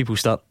 people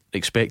start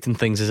expecting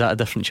things. Is that a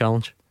different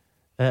challenge?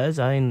 It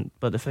is,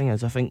 but the thing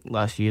is, I think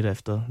last year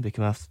after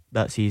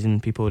that season,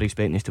 people were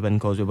expecting us to win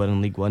because we were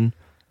in League One,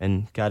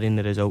 and carrying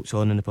the results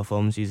on and the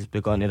performances we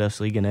got into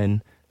this league, and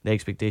then the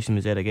expectation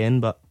was there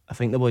again. But I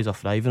think the boys are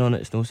thriving on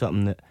it. It's not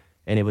something that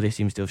anybody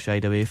seems to have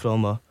shied away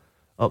from. We're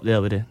up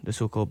there with the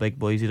so-called big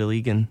boys of the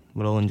league, and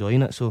we're all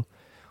enjoying it. So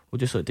we'll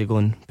just like to go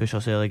and push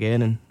ourselves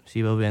again and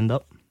see where we end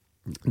up.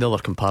 The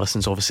other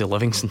comparison's obviously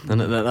Livingston,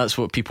 and that's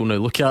what people now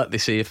look at. They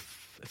say if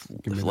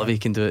Livy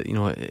can do it,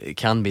 it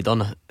can be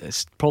done.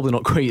 It's probably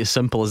not quite as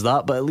simple as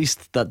that, but at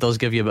least that does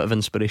give you a bit of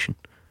inspiration.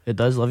 It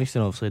does.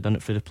 Livingston obviously done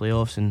it through the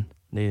playoffs, and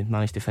they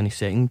managed to finish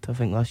second, I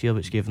think, last year,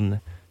 which gave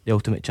them the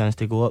ultimate chance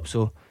to go up.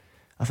 So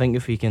I think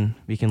if we can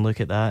look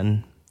at that,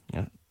 and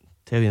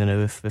tell you now,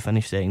 if we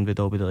finish second, we'd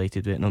all be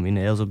delighted with it. I mean,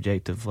 the Ayers'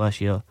 objective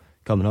last year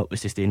coming up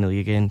was to stay in the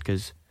league again,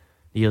 because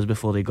the years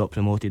before they got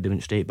promoted, they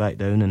went straight back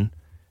down, and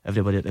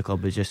everybody at the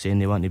club was just saying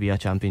they want to be a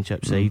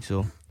championship side.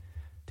 So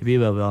to be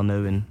where we are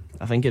now, and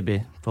I think it'd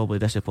be probably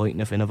disappointing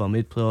if we never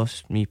made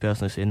playoffs. Me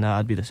personally saying that,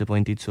 I'd be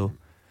disappointed. So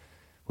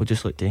we'll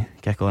just look to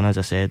kick on, as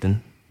I said,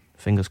 and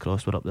fingers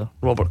crossed we're up there.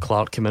 Robert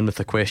Clark came in with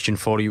a question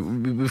for you.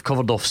 We've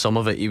covered off some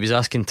of it. He was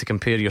asking to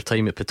compare your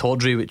time at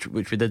Pittodrie, which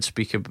we did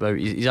speak about.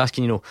 He's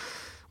asking,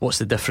 what's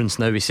the difference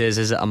now? He says,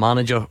 is it a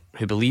manager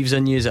who believes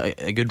in you? Is it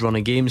a good run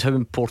of games? How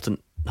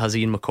important has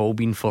Ian McCall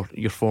been for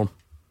your form?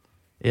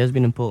 He has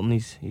been important.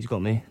 He's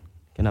got me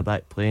kind of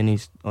back playing.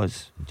 He's,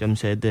 as Jim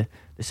said, the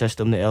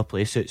system that Ayr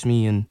play suits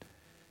me, and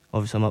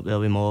obviously I'm up there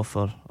with Moff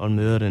or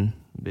Moore, and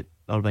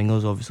our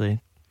wingers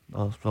obviously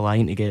are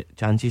relying to get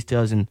chances to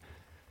us, and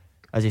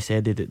as he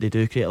said, they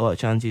do create a lot of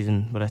chances,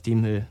 and we're a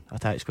team who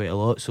attacks quite a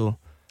lot. So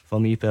for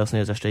me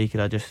personally as a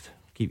striker, I just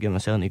keep getting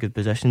myself into good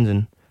positions,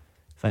 and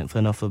thankfully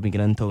enough they've been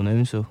getting in till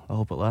now, so I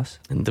hope it lasts.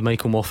 And do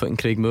Michael Moffat and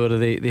Craig Moore, are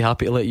they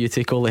happy to let you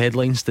take all the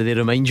headlines? Do they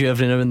remind you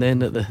every now and then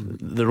that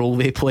the role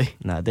they play?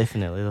 Nah,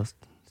 definitely. There's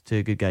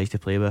two good guys to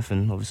play with,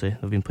 and obviously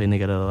they've been playing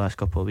together the last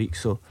couple of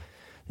weeks, so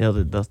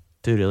they're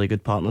two really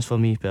good partners for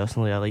me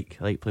personally. I like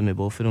playing with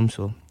both of them,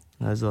 so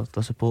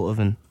they're supportive,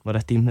 and we're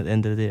a team at the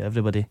end of the day.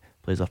 Everybody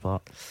plays their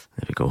part.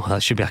 There we go.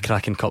 That should be a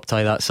cracking cup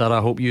tie, that, Sarah.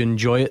 I hope you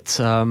enjoy it.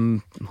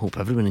 Hope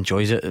everyone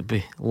enjoys it. It'll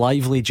be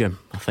lively, Jim,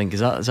 I think.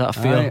 Is that a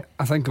fair?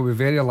 I think it'll be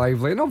very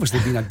lively, and obviously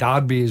being a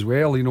derby as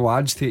well,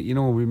 adds to it.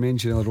 We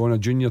mentioned earlier on a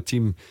junior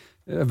team.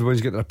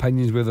 Everyone's got their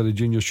opinions whether the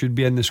juniors should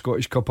be in the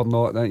Scottish Cup or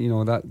not.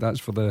 That's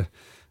for the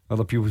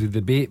other people to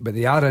debate, but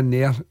they are in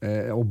there.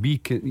 It'll be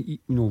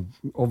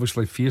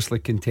obviously fiercely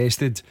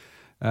contested,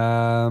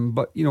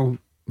 but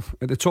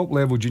at the top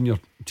level, junior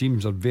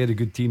teams are very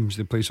good teams.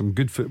 They play some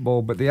good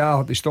football, but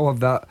they still have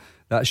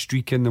that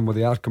streak in them where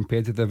they are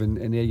competitive, and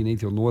Ayr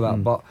United will know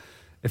that. But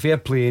if they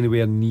play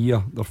anywhere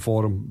near their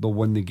form, they'll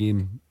win the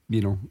game,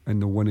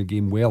 and they'll win a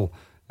game well.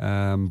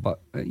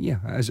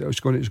 It's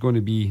going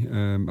to be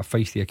a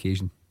feisty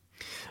occasion.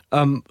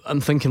 I'm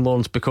thinking,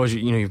 Lawrence, because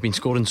you've been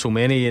scoring so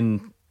many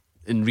in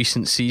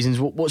recent seasons.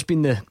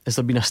 Has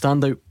there been a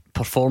standout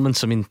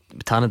performance? I mean,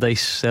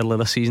 Tannadice earlier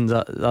this season, is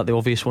that the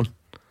obvious one?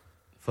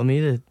 For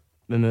me,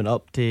 when we went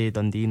up to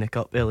Dundee in the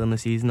Cup early in the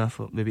season, I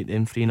thought we beat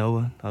them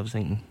 3-0. I was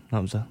thinking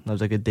that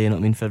was a good day,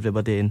 for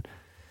everybody. And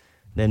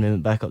then we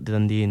went back up to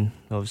Dundee and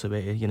obviously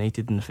beat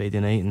United on the Friday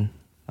night, and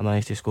I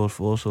managed to score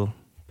 4. So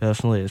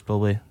personally, it's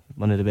probably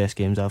one of the best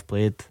games I've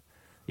played.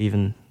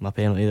 Even my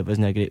penalty, that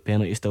wasn't a great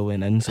penalty, still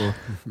went in. So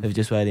it was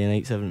just Friday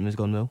nights, everything was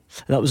going well.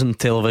 That was on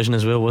television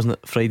as well, wasn't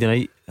it? Friday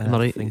night, am I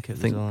right? I think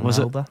it was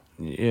on Alba.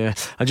 Yeah,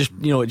 I just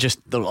there's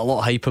a lot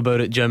of hype about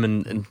it, Jim,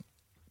 and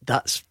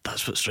that's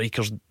what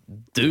strikers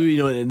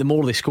do. The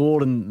more they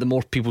score and the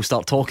more people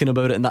start talking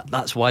about it, and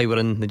that's why we're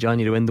in the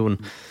January window, and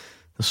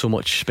there's so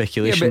much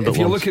speculation. Yeah, but if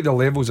you look at the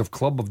levels of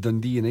club of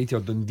Dundee United, or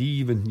Dundee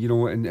even,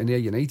 and Ayr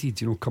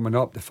United, coming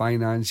up, the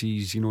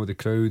finances, the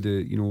crowd,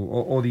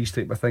 all these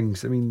type of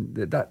things. I mean,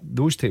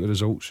 those type of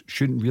results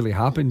shouldn't really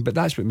happen, but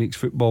that's what makes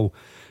football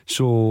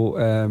so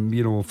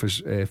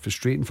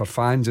frustrating for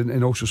fans,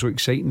 and also so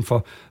exciting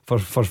for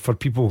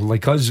people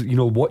like us,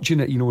 watching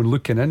it, and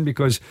looking in,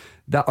 because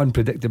that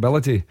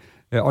unpredictability,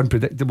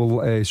 unpredictable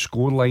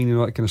scoreline and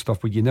all that kind of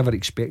stuff, where you never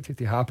expect it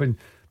to happen.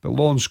 But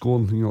Lawrence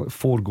scoring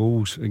 4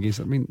 goals against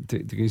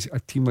a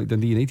team like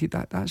Dundee United,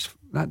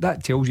 that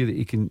tells you that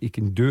he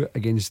can do it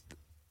against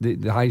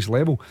the highest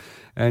level.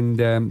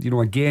 And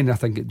again, I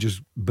think it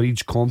just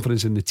breeds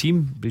confidence in the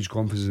team, breeds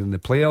confidence in the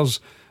players,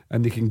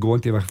 and they can go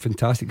into a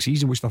fantastic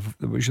season, which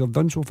they've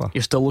done so far.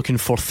 You're still looking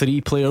for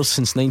 3 players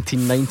since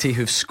 1990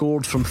 who've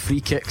scored from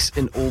free kicks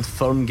in Old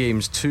Firm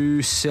games.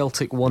 2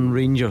 Celtic, 1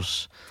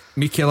 Rangers.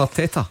 Mikel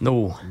Arteta?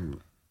 No.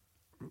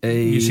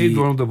 You said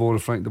Ronald de Boer or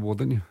Frank de Boer,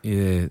 didn't you?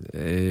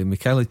 Yeah.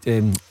 Mikhail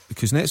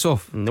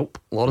Kuznetsov? Nope.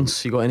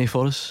 Lawrence, you got any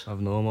for us?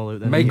 I've no all out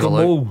there. Michael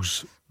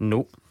Moles?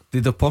 Nope.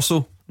 Did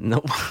Apostle?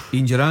 Nope.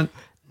 Ian Durant?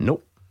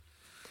 Nope.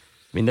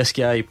 I mean, this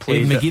guy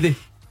played McGeady?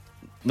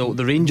 No,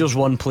 the Rangers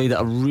one played at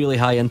a really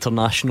high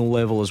international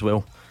level as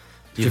well.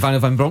 Giovanni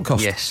Van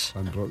Bronckhorst? Yes.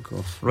 Van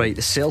Bronckhorst. Right,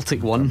 the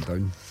Celtic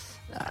one,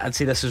 I'd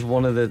say this is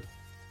one of the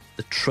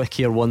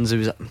trickier ones.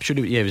 I'm sure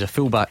he was a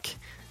fullback.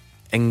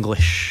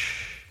 English.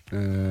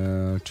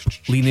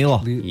 Lee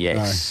Naylor.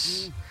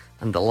 Yes.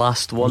 And the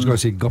last one, I was going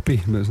to say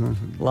Guppy, but it's not.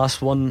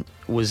 Last one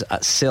was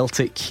at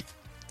Celtic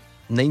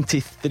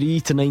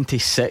 93 to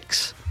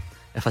 96.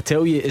 If I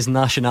tell you his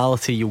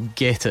nationality, you'll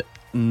get it,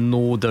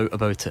 no doubt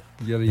about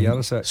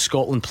it.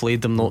 Scotland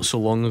played them not so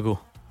long ago.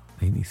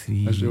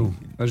 93. Israel.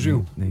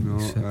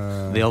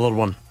 No, the other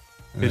one.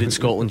 Who did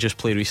Scotland just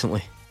play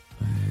recently?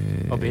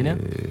 Albania.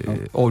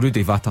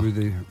 Rudy Vata.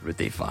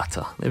 Rudy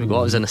Vata. There we go.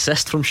 It was an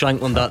assist from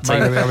Shankland that By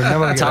time. the way, I would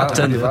never get tapped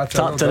that, in, Rudy Vata.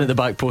 tapped in at the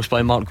back post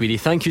by Mark Guidi.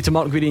 Thank you to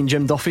Mark Guidi and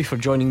Jim Duffy for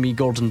joining me,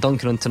 Gordon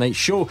Duncan, on tonight's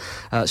show.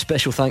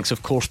 Special thanks,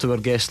 of course, to our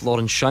guest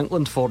Lawrence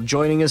Shankland for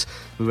joining us.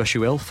 We wish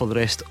you well for the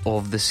rest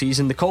of the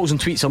season. The calls and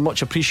tweets are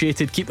much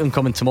appreciated. Keep them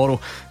coming tomorrow.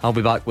 I'll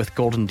be back with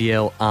Gordon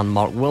DL and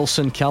Mark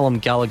Wilson. Callum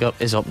Gallagher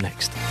is up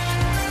next.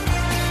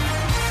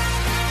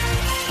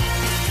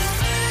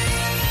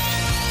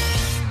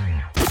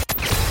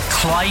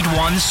 Clyde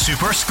One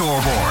Super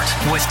Scoreboard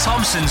with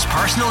Thompson's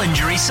personal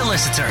injury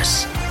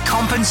solicitors.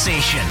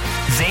 Compensation.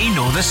 They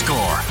know the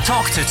score.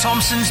 Talk to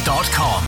Thompsons.com.